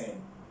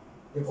concern.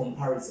 The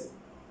comparison,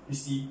 you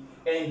see,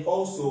 and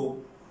also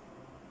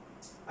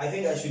I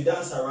think I should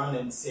dance around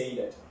and say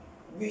that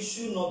we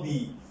should not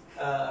be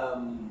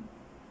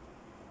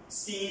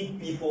seeing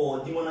people or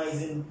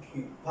demonizing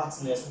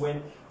partners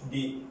when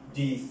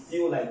they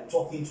feel like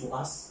talking to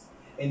us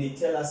and they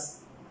tell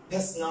us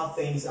personal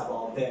things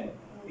about them.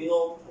 You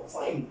know,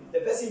 fine, the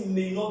person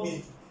may not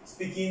be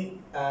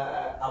speaking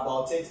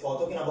about it or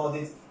talking about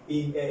it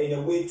in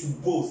a way to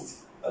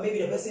boast, or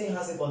maybe the person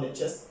has it on the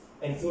chest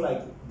and feel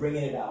like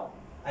bringing it out.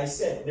 I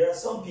said there are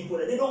some people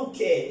that they don't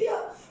care.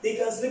 They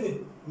can sleep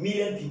with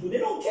million people. They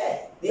don't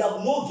care. They have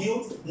no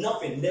guilt,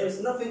 nothing. There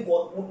is nothing.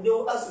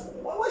 They'll ask,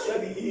 why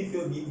should I even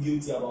feel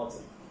guilty about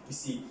it? You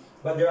see,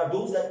 but there are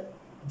those that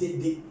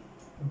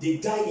they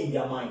die in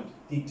their mind.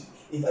 They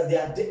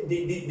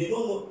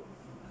don't know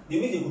the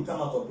way they could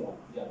come out of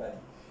their body.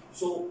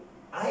 So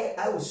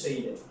I would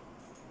say that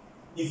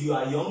if you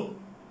are young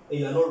and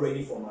you are not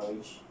ready for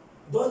marriage,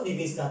 don't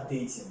even start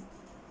dating.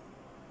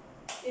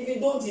 If you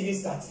don't even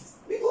start it,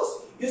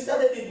 because you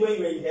started it when you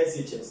were in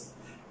SHS.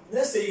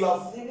 let's say you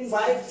have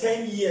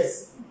 5-10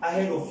 years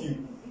ahead of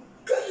you.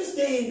 Can you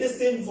stay in this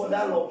thing for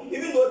that long?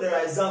 Even though there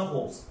are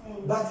examples.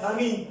 But I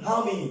mean,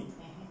 how many?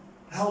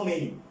 How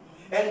many?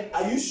 And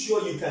are you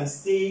sure you can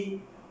stay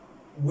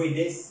with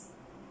this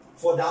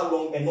for that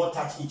long and not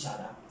touch each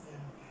other?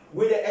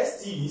 With the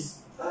STDs,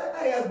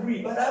 I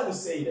agree, but I would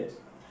say that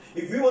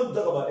if we want to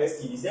talk about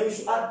STDs, then we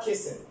should add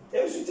kissing.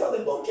 Then we should tell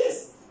them don't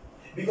kiss.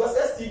 Because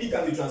STD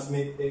can be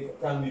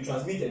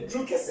transmitted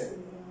through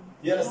kissing.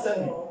 You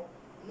understand me?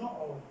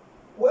 No.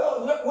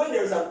 Well, when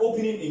there is an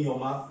opening in your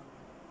mouth,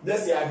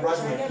 let's say I brush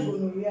my teeth.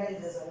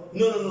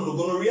 No.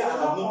 Gonorrhea, I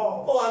have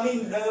no. Oh, I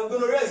mean,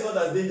 gonorrhea is not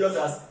as dangerous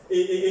as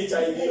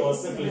HIV or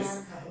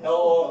syphilis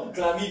or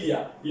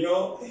chlamydia. You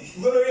know,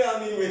 gonorrhea, I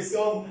mean, with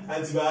some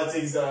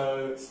antibiotics,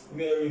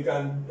 you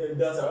can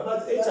that's all.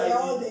 But HIV, they're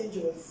all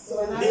dangerous.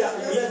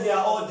 Yes, they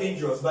are all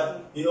dangerous.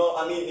 But you know,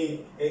 I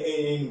mean,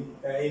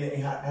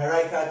 in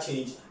hierarchical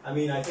change, I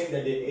mean, I think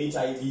that the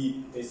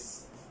HIV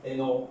is, you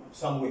know,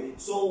 some way.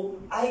 So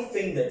I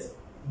think that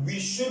we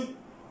should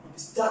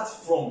start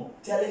from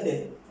telling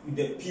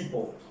the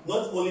people,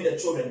 not only the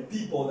children,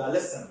 people that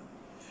listen.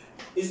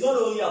 It's not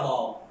only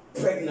about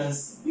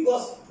pregnancy,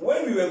 because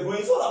when we were growing,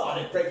 it's all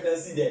about the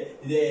pregnancy,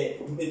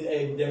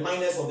 the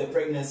minus of the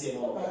pregnancy and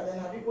all But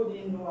that. then people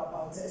didn't know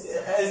about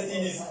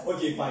STDs.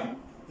 Okay, fine.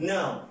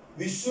 Now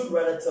we should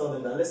rather tell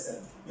them that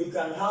listen, you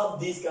can have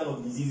these kind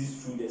of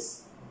diseases through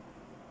this.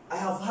 I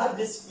have had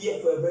this fear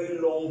for a very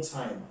long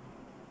time.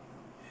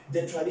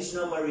 The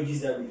traditional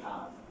marriages that we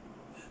have,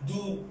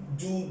 do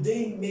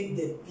they make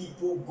the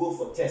people go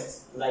for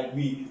tests like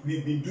we've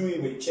been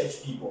doing with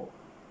church people?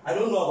 I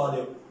don't know about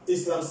the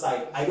Islam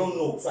side. I don't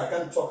know, so I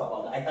can't talk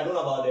about that. I don't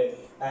know about the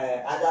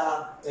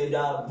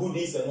other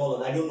Buddhists and all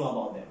that. I don't know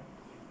about them.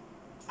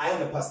 I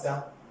am a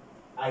pastor.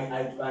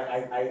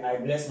 I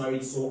bless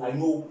marriage, so I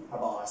know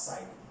about our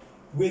side.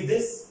 With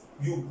this,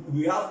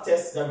 we have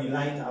tests that we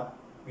line up.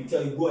 We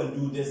tell you go and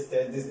do this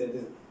test, this.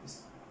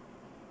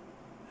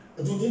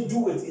 Do they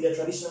do it in a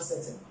traditional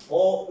setting?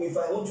 Or if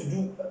I want to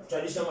do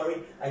traditional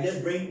marriage, I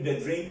just bring the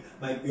drink,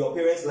 your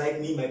parents like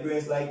me, my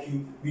parents like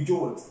you, we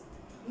do it.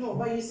 No,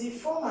 but you see,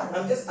 formally.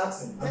 I'm just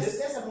asking.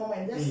 Just a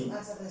moment, just to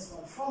answer this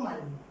one.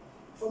 Formally,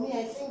 for me,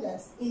 I think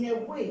that in a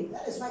way,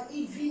 that is why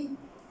even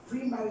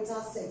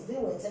premarital sex, they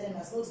were telling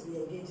us not to be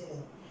engaging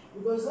in.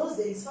 Because those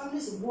days,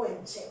 families would go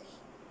and check.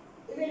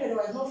 Even though there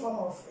was no form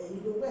of,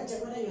 you go and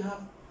check whether you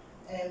have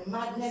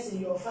madness in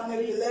your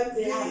family,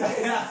 they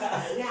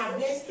have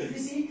this, you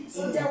see.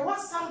 So there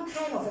was some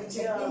kind of a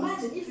check. Yeah.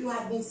 Imagine if you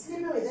had been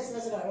sleeping with this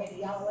person already,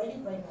 you are already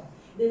pregnant.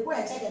 They go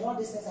and check and all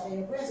these things, and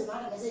your parents will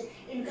not say,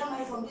 if you come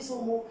marry from this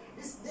home,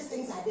 these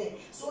things are there.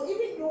 So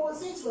even though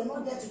things were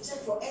not there to check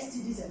for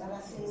STDs and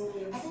other things,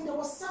 I think there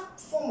was some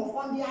form of,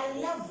 on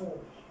their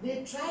level,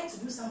 they tried to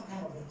do some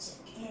kind of a check.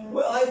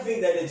 Well, I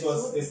think that it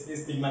was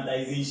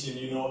stigmatization,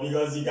 you know,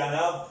 because there can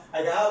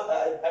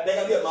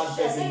be a mad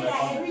person in my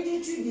family.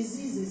 Hereditary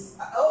diseases.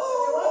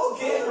 Oh,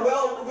 okay.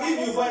 Well,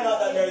 if you find out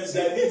that there is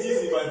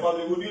diabetes in my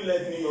family, would you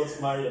let me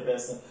not marry a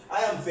person?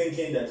 I am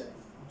thinking that,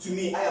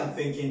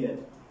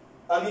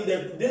 I mean,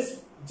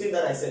 this thing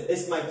that I said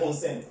is my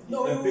concern.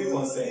 No, big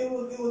concern.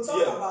 We will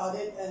talk about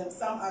it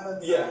some other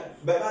time. Yeah,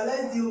 but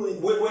let's deal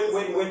with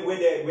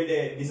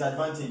the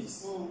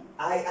disadvantages.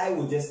 I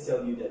will just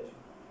tell you that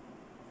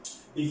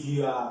if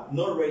you are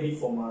not ready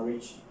for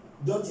marriage,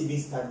 don't even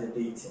start the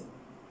dating.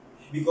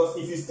 Because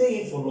if you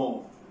stay in for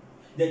long,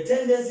 the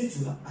tendency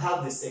to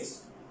have the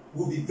sex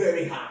will be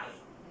very high.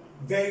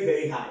 Very,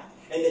 very high.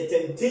 And the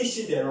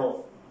temptation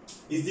thereof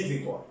is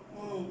difficult.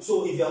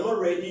 So if you are not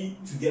ready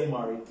to get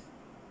married,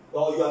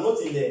 or you are not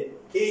in the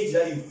age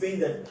that you think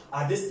that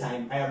at this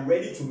time I am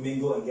ready to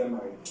mingle and get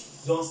married,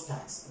 don't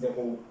start the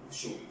whole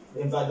show.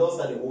 In fact, don't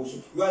start the whole show.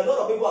 Because a lot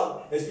of people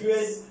have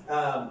experienced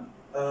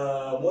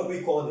what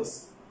we call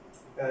this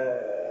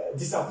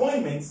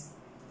disappointments,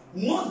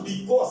 not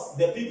because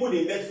the people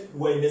they met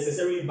were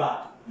necessarily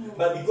bad,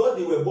 but because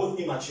they were both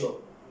immature.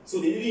 So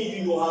they didn't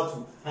even know how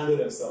to handle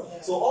themselves.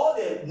 Yeah. So all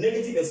the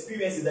negative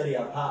experiences that they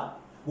have had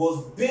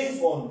was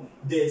based on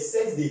the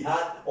sex they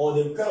had or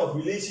the kind of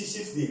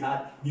relationships they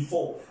had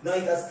before. Now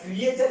it has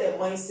created a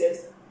mindset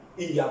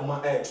in their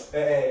mind,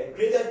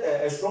 created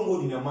a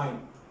stronghold in their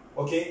mind,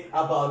 okay,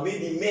 about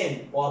maybe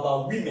men or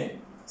about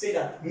women. Say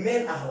that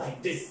men are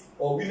like this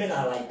or women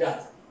are like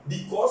that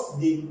because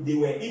they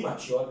were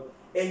immature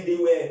and they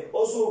were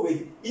also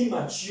with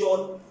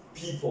immature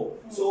people.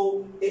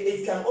 So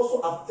it can also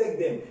affect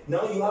them.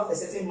 Now you have a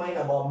certain mind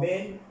about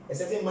men, a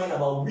certain mind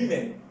about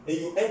women, and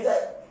you enter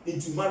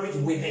into marriage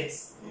with it.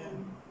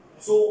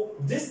 So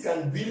this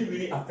can really,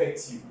 really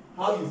affect you.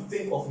 How you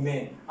think of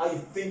men, how you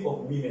think of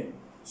women.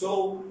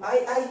 So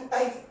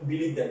I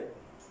believe that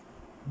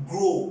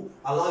grow,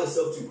 allow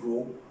yourself to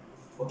grow.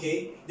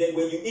 Okay? Then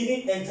when you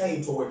even enter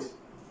into it,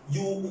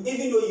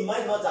 even though you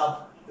might not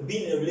have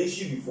been in a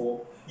relationship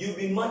before, you'll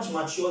be much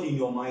matured in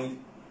your mind.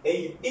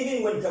 And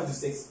even when it comes to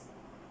sex,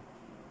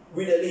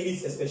 with the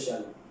ladies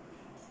especially,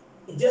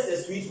 just a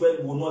sweet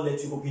word will not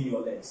let you open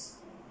your legs.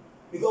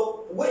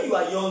 Because when you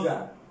are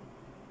younger,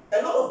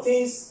 a lot of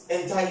things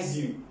entice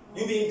you.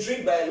 You'll be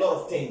intrigued by a lot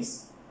of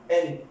things.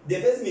 And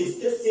the person may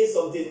just say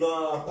something,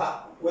 no,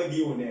 where be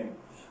your name?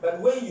 But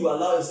when you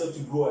allow yourself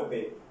to grow a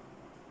bit,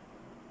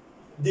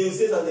 they'll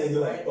say something and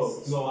you're like,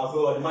 oh, no, I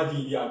feel like my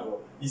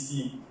you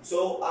see.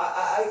 So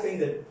I think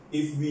that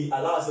if we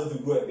allow ourselves to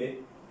grow a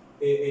bit,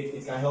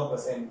 it can help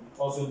us. And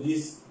also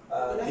this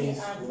things.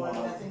 Add one,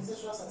 I think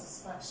sexual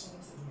satisfaction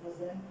too, because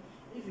then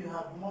if you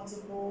have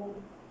multiple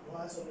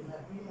ones or you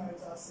have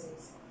premarital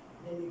sex,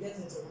 then you get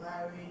into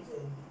marriage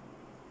and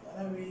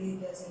you're not really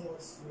getting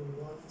what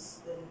you want,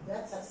 then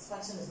that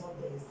satisfaction is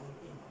not there. It's like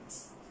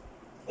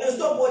and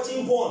stop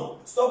watching porn.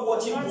 Stop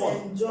watching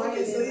porn.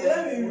 Okay, so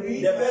let me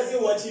read. The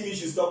person watching you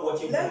should stop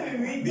watching porn. Let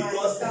me read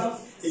because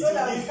stuff so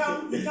that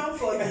we come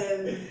for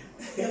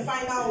the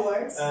final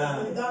words.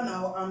 We've done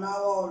an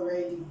hour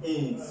already.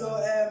 So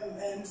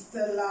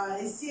Stella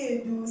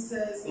Isiedu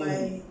says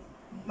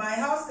my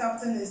house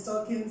captain is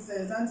talking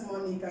sense. Auntie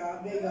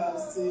Monica, big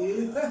ups to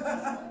you.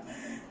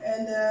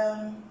 And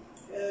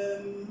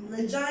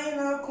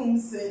Regina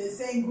Kumsen is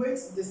saying great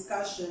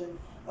discussion.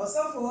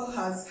 Osofo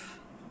has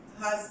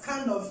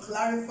kind of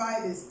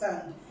clarified his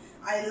stand.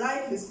 I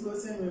like his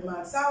closing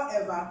remarks.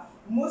 However,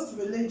 most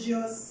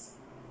religion,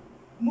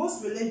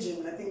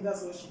 I think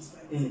that's what she's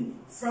trying,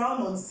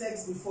 frown on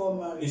sex before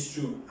marriage. It's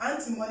true.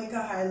 Auntie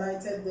Monica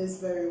highlighted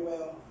this very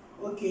well.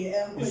 Okay,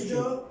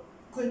 Michael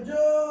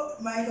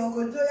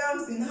Kojo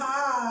Yamsin,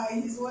 hi,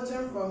 he's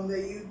watching from the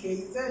UK.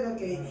 He said,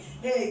 okay,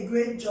 hey,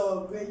 great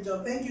job.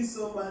 Thank you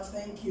so much,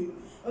 thank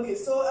you. Okay,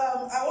 so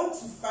I want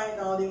to find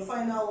out the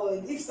final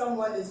word. If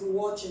someone is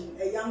watching,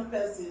 a young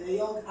person, a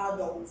young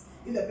adult,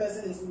 if the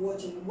person is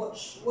watching, what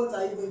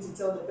are you going to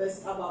tell the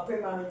person about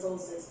premarital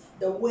sex,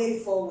 the way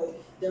forward,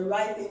 the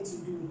right thing to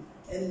do,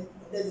 and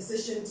the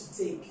decision to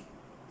take?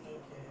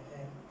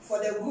 okay. For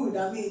the good,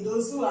 I mean,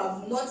 those who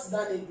have not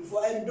done it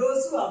before, and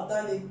those who have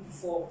done it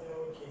before,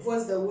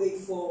 what's the way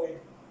forward?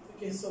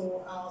 Okay,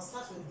 so I'll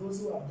start with those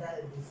who have done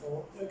it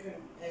before. Okay.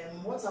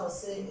 What I'll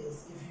say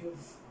is, if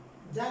you've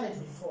done it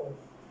before,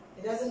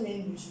 it doesn't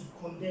mean you should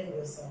condemn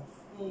yourself.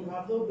 You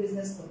have no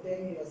business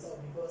condemning yourself,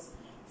 because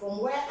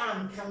from where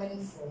I'm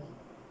coming from,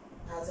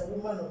 as a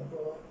woman of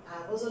God,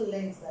 I've also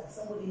learned that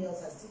somebody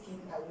else has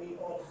taken away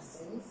all her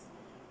sins.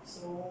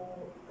 So,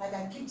 like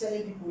I keep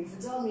telling people, if you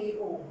tell me,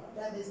 oh, I've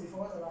done this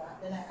before, whatever,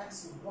 then I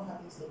ask you, what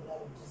happened to the blood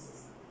of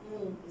Jesus?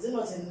 Is it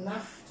not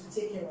enough to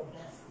take care of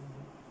that for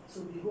you?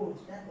 So behold,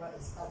 that one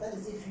is past. That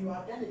is, if you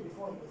have done it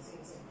before in the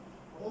same thing,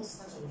 I want to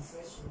start on a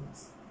fresh note.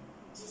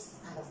 Just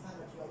understand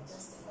that you are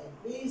justified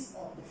based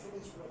on the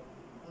finished work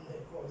on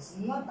the cross,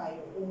 not by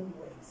your own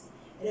works.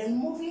 And then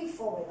moving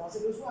forward, I'll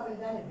say those who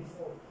haven't done it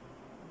before,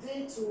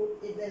 they too,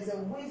 if there's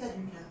a way that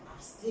you can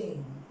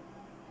abstain.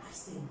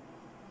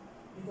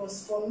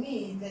 Because for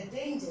me, the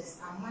dangers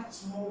are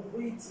much more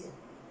weightier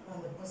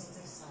on the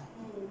positive side.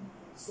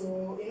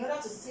 So in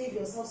order to save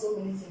yourself so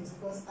many things,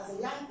 because as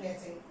a young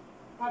person,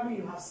 probably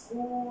you have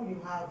school,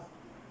 you have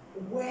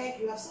work,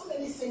 you have so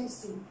many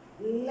things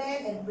to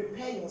learn and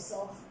prepare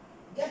yourself,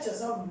 get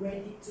yourself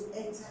ready to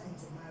enter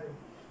into marriage.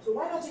 So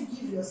why don't you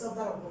give yourself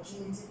that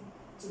opportunity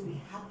to be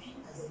happy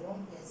as a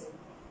young person,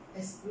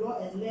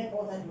 explore and learn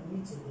all that you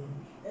need to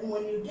learn. And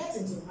when you get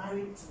into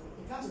marriage,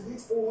 it comes with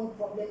its own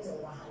problems and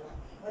wahala.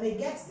 When it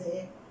gets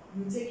there,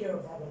 you take care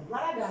of that one.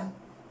 Rather than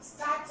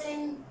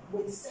starting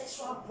with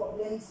sexual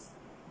problems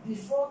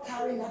before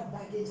carrying that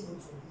baggage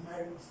into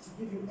marriage to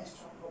give you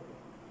extra problems.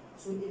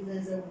 So if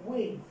there's a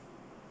way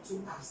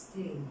to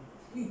abstain,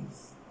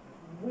 please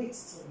wait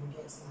till you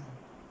get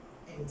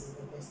married. And it is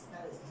the best.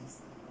 That is my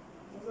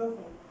stand.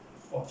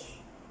 Okay.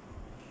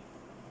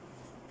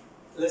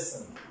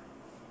 Listen.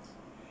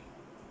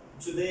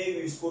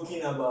 Today we've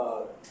spoken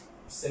about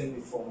sex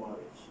before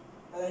marriage.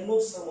 And I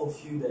know some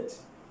of you that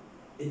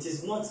it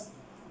is not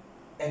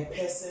a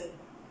person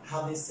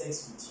having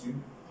sex with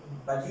you,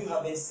 but you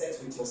having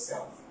sex with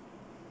yourself.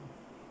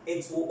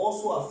 It will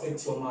also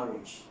affect your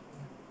marriage.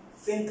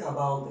 Think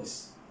about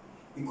this.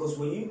 Because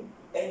when you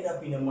end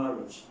up in a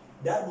marriage,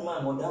 that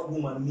man or that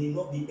woman may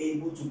not be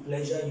able to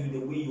pleasure you the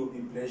way you'll be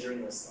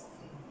pleasuring yourself.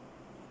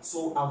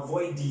 So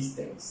avoid these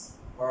things.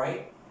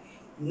 Alright?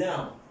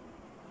 Now,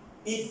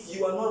 if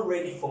you are not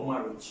ready for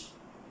marriage,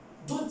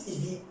 don't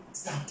even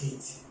start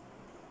dating.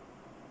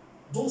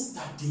 Don't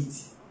start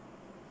dating.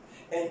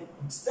 And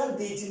start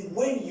dating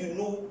when you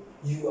know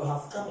you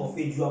have come of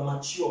age, you are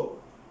mature.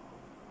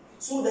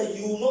 So that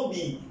you will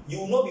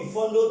not be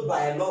followed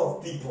by a lot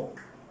of people.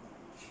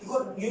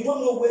 Because you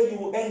don't know where you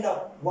will end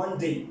up one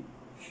day.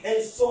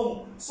 And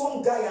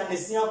some guy and the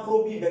senior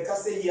probably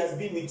because he has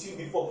been with you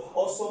before,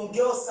 or some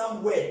girl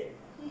somewhere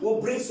will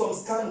bring some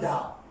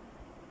scandal.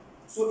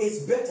 So it's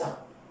better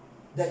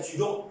that you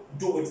don't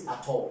do it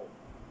at all.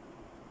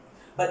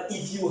 But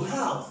if you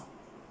have,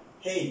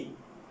 hey,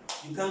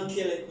 you can't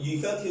kill it,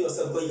 you can't kill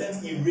yourself, but you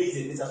can't erase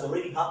it. It has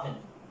already happened.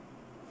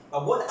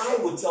 But what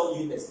I will tell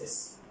you is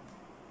this: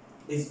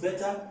 it's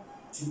better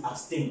to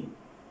abstain.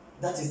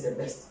 That is the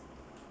best.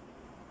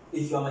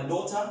 If you are my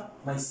daughter,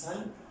 my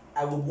son,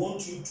 I would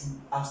want you to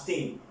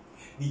abstain,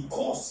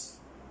 because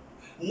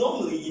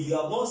normally if you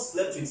have not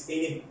slept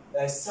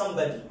with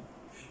somebody,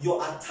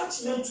 your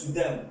attachment to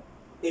them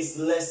is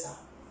lesser.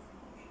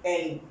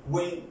 And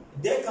when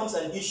there comes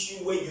an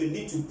issue where you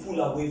need to pull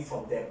away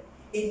from them,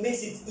 it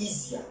makes it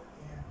easier.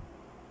 Yeah.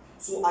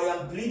 So I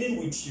am pleading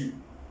with you.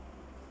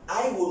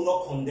 I will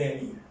not condemn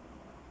you.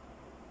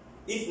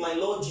 If my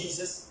Lord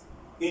Jesus,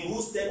 in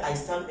whose stead I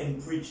stand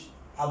and preach,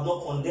 have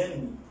not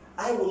condemned me,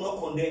 I will not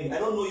condemn you. I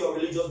don't know your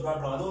religious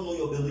background, I don't know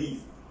your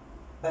belief,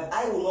 but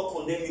I will not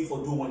condemn you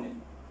for doing it.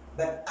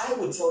 But I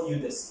will tell you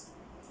this.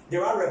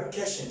 There are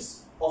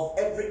repercussions of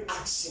every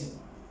action,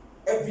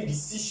 every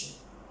decision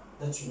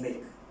that you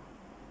make.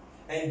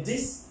 And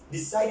this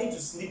deciding to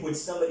sleep with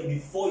somebody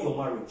before your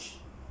marriage,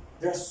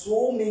 there are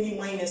so many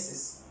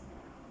minuses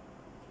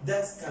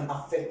that can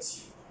affect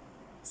you.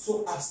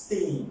 So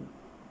abstain.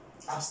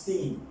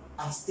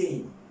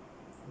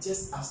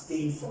 Just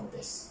abstain from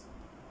this,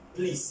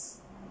 please.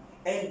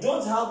 And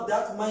don't have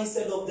that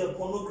mindset of the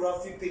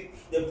pornographic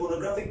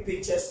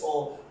pictures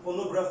or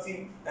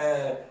pornographic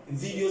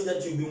videos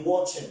that you've been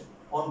watching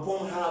on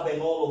Pornhub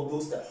and all of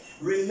those stuff.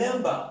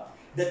 Remember,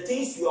 the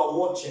things you are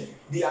watching,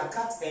 they are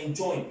cut and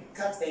join.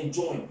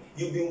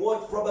 You've been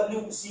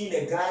probably seeing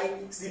a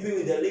guy sleeping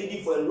with a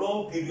lady for a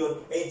long period,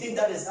 and you think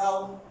that is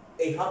how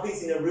it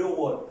happens in the real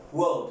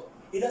world.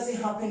 It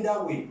doesn't happen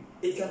that way.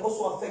 It can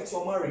also affect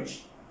your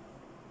marriage.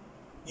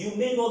 You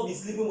may not be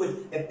sleeping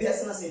with a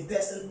person as a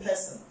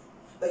person,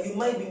 but you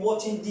might be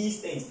watching these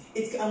things.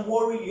 It can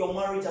worry your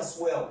marriage as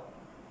well.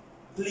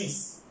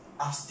 Please,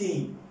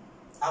 abstain.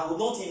 I will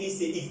not even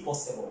say if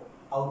possible.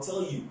 I'll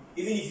tell you,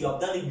 even if you have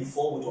done it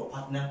before with your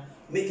partner,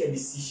 make a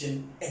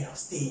decision and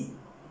abstain.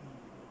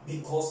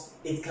 Because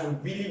it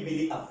can really,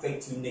 really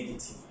affect you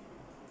negatively.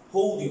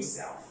 Hold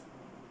yourself.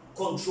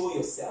 Control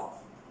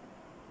yourself.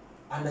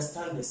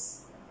 Understand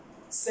this.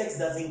 Sex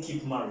doesn't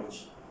keep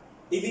marriage.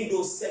 Even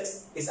though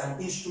sex is an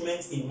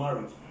instrument in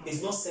marriage,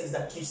 it's not sex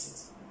that keeps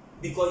it.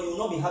 Because you will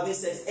not be having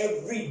sex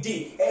every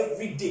day.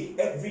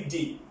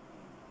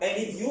 And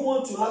if you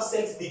want to have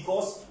sex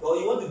or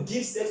you want to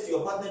give sex to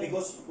your partner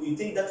because you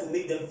think that will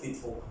make them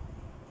faithful,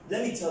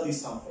 let me tell you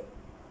something.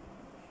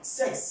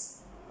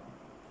 Sex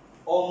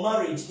or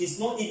marriage is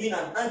not even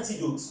an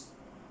antidote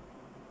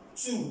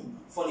to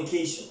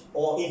fornication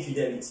or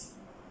infidelity.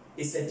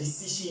 It's a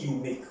decision you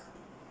make.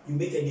 You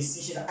make a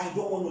decision that I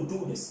don't want to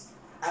do this.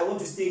 I want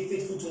to stay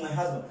faithful to my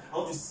husband. I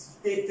want to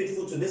stay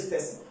faithful to this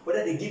person,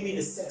 whether they give me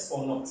the sex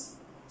or not.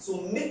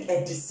 So make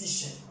a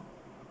decision.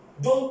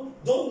 Don't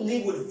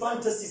live with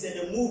fantasies and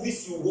the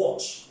movies you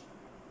watch.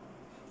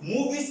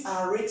 Movies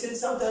are written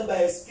sometimes by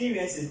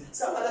experiences,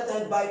 some other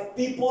times by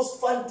people's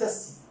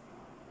fantasy.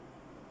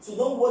 So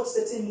don't watch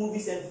certain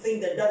movies and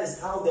think that that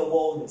is how the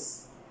world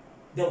is.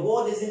 The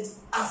world isn't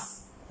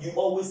as you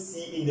always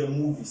see in the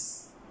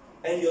movies.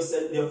 And your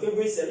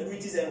favorite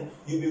celebrities, and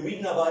you'll be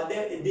reading about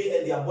them, they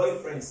and their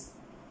boyfriends.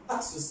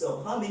 Ask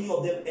yourself, how many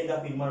of them end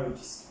up in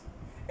marriages?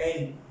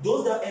 And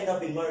those that end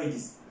up in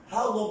marriages,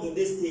 how long do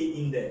they stay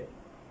in there?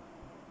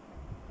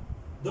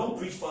 Don't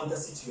preach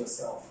fantasy to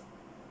yourself.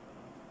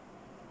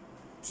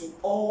 To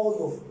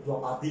all of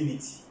your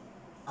ability,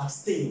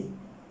 abstain.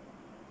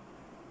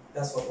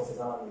 That's what Prophet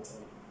Allah will tell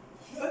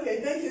you.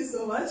 Okay, thank you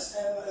so much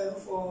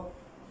for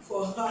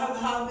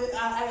having.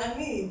 I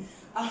mean,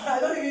 I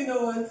don't even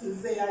know what to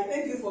say. I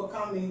thank you for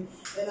coming,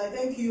 and I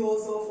thank you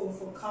also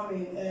for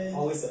coming. And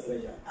always a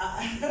pleasure.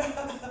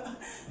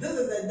 This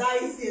is a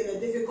dicey and a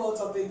difficult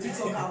topic to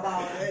talk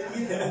about.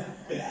 And, you know,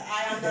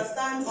 I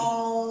understand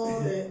all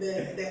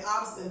the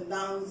ups and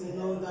downs and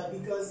all that,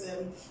 because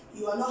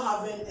you are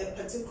not having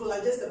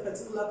just a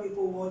particular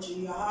people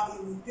watching.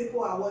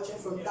 People are watching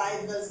from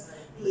diverse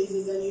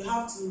places, and you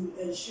have to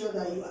ensure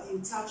that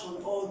you touch on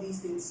all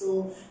these things.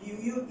 So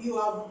you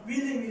have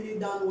really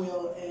done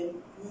well, and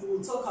we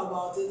will talk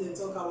about it and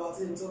talk about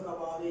it and talk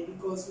about it,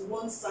 because we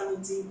want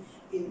sanity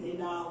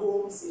in our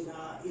homes,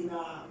 in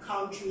our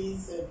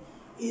countries, and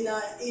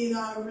in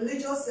our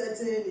religious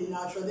setting, in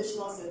our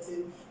traditional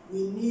setting.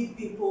 We need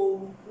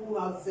people who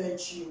have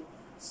virtue.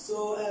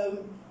 So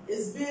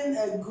it's been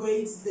a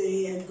great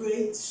day, a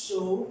great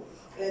show,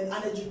 and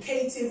an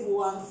educative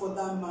one for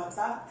that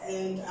matter.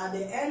 And at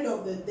the end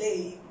of the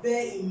day,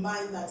 bear in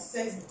mind that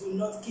sex do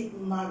not keep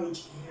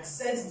marriage. Yeah.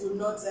 Sex do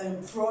not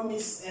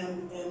promise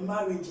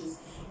marriages.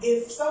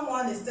 If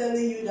someone is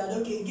telling you that,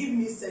 okay, give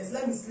me sex,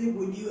 let me sleep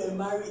with you and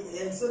marry,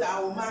 so that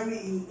I will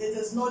marry you, it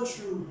is not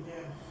true.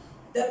 Yeah.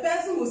 The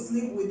person will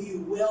sleep with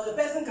you. Well, the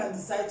person can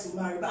decide to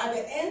marry, but at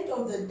the end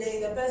of the day,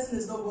 the person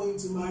is not going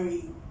to marry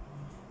you.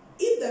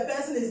 If the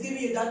person is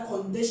giving you that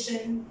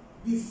condition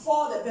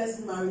before the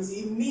person marries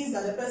you, it means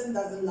that the person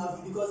doesn't love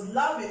you, because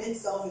love in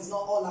itself is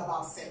not all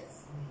about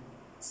sex.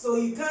 So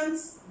you can't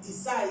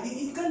decide.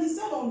 You can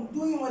decide on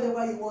doing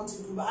whatever you want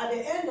to do, but at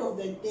the end of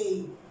the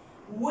day,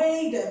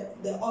 weigh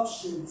the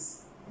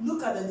options.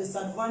 Look at the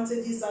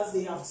disadvantages as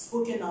they have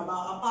spoken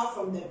about, apart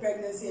from the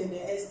pregnancy and the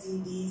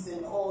STDs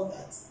and all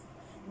that.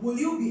 Will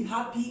you be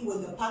happy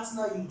with the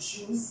partner you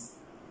choose?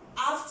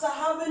 After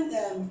having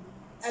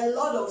a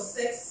lot of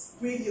sex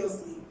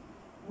previously,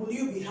 will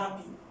you be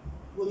happy?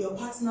 Will your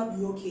partner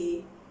be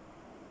okay?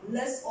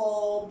 let's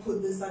all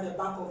put this at the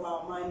back of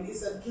our mind.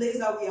 It's a place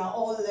that we are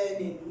all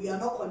learning. We are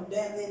not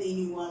condemning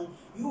anyone.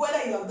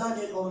 Whether you have done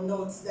it or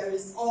not, there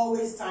is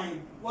always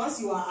time. Once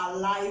you are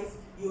alive,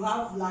 you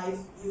have life,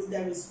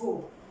 there is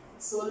hope.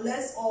 So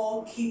let's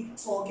all keep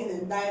talking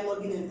and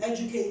dialoguing and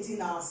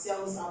educating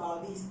ourselves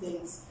about these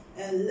things.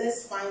 And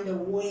let's find a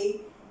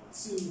way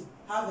to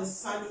have a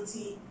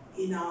sanity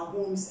in our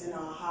homes and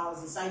our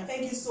houses. I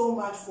thank you so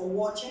much for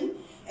watching.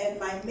 And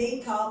my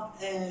makeup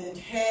and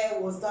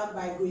hair was done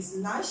by Grace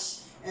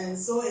Nash, and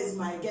so is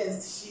my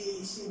guest.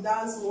 She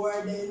does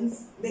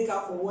weddings,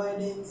 makeup for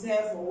weddings,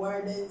 hair for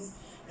weddings,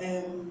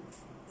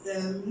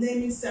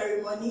 naming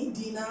ceremony,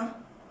 dinner,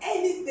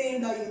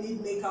 anything that you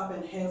need makeup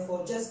and hair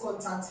for, just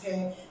contact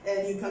her.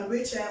 And you can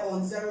reach her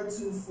on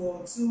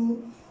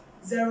 0242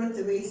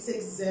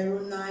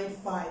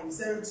 036095,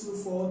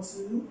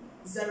 0242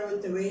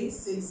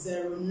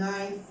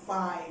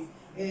 036095.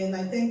 And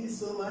I thank you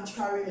so much,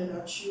 Karen and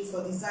Achu,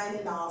 for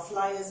designing our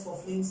flyers for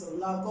Flames of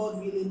Love. God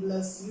really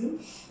bless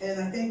you.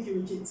 And I thank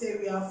you,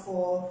 Richiteria,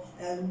 for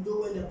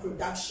doing the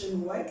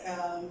production work.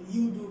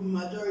 You do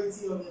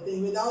majority of the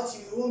thing. Without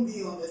you, you won't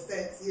be on the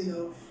set, you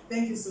know.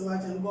 Thank you so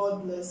much, and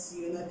God bless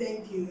you. And I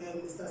thank you,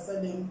 Mr.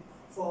 Sadem,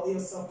 for your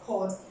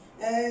support.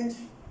 And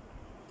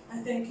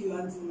I thank you,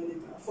 Auntie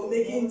Monica, for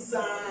making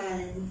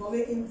time. God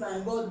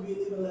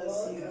really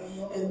bless you.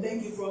 And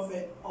thank you,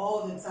 Prophet,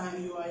 all the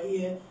time you are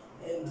here.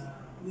 And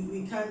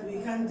we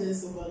can't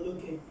just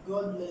overlook it.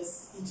 God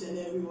bless each and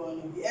every one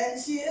of you. And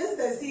she is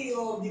the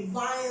CEO of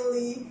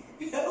Divinely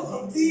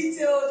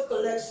Detailed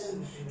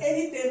Collection.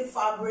 Anything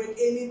fabric,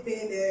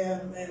 anything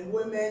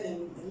women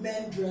and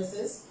men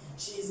dresses,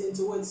 she's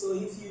into it. So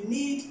if you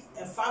need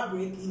a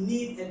fabric, you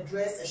need a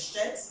dress, a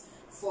shirt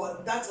for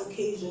that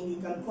occasion, you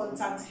can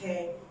contact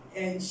her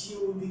and she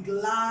will be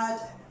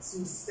glad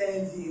to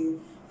serve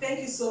you. Thank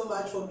you so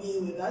much for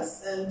being with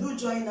us, and do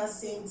join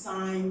us same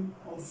time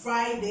on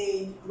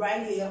Friday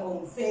right here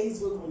on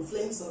Facebook on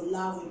Flames of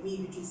Love with me,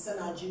 Beatrice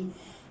Sanaju.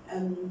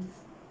 And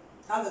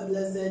have a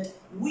blessed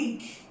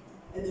week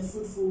and a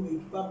fruitful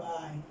week. Bye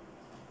bye.